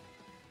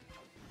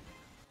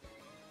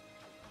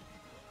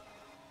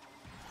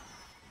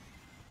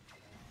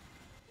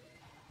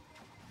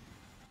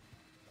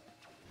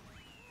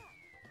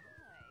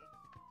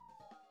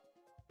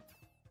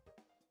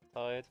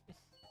 Tired?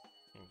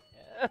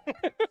 Yeah.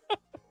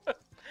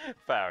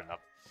 Fair enough.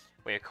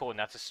 We're calling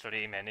that a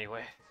stream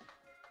anyway.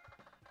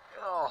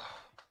 Oh.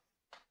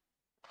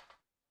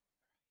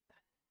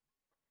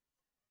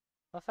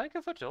 Well, thank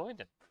you for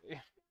joining.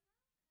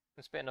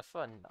 It's been a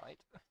fun night.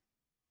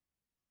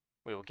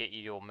 We will get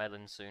you your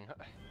melon soon.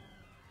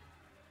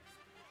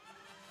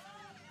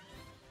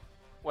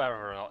 Whether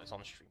or not it's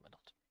on stream or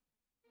not.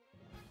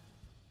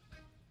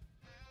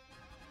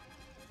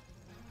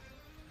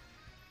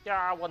 Yeah,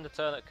 I won the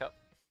Turnip Cup.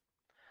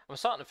 I'm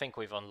starting to think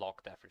we've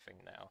unlocked everything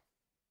now.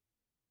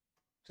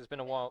 It's been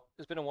a while.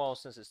 It's been a while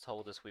since it's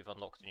told us we've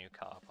unlocked a new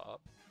car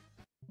part.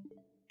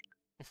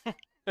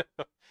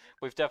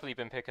 We've definitely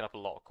been picking up a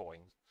lot of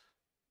coins.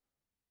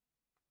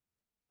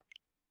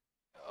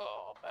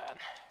 Oh man,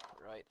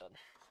 right then.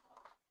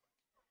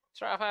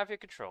 It's right, I have your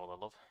controller,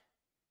 love.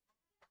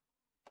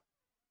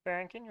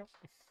 Thank you.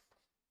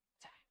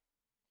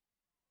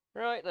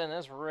 Right then,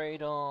 let's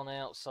raid on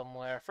out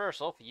somewhere. First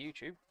off,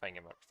 YouTube, thank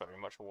you very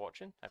much for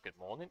watching. Have a good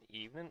morning,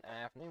 evening,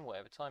 afternoon,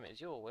 whatever time it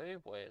is your way.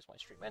 Where's my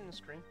stream ending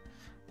screen?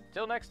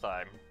 Till next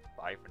time,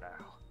 bye for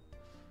now.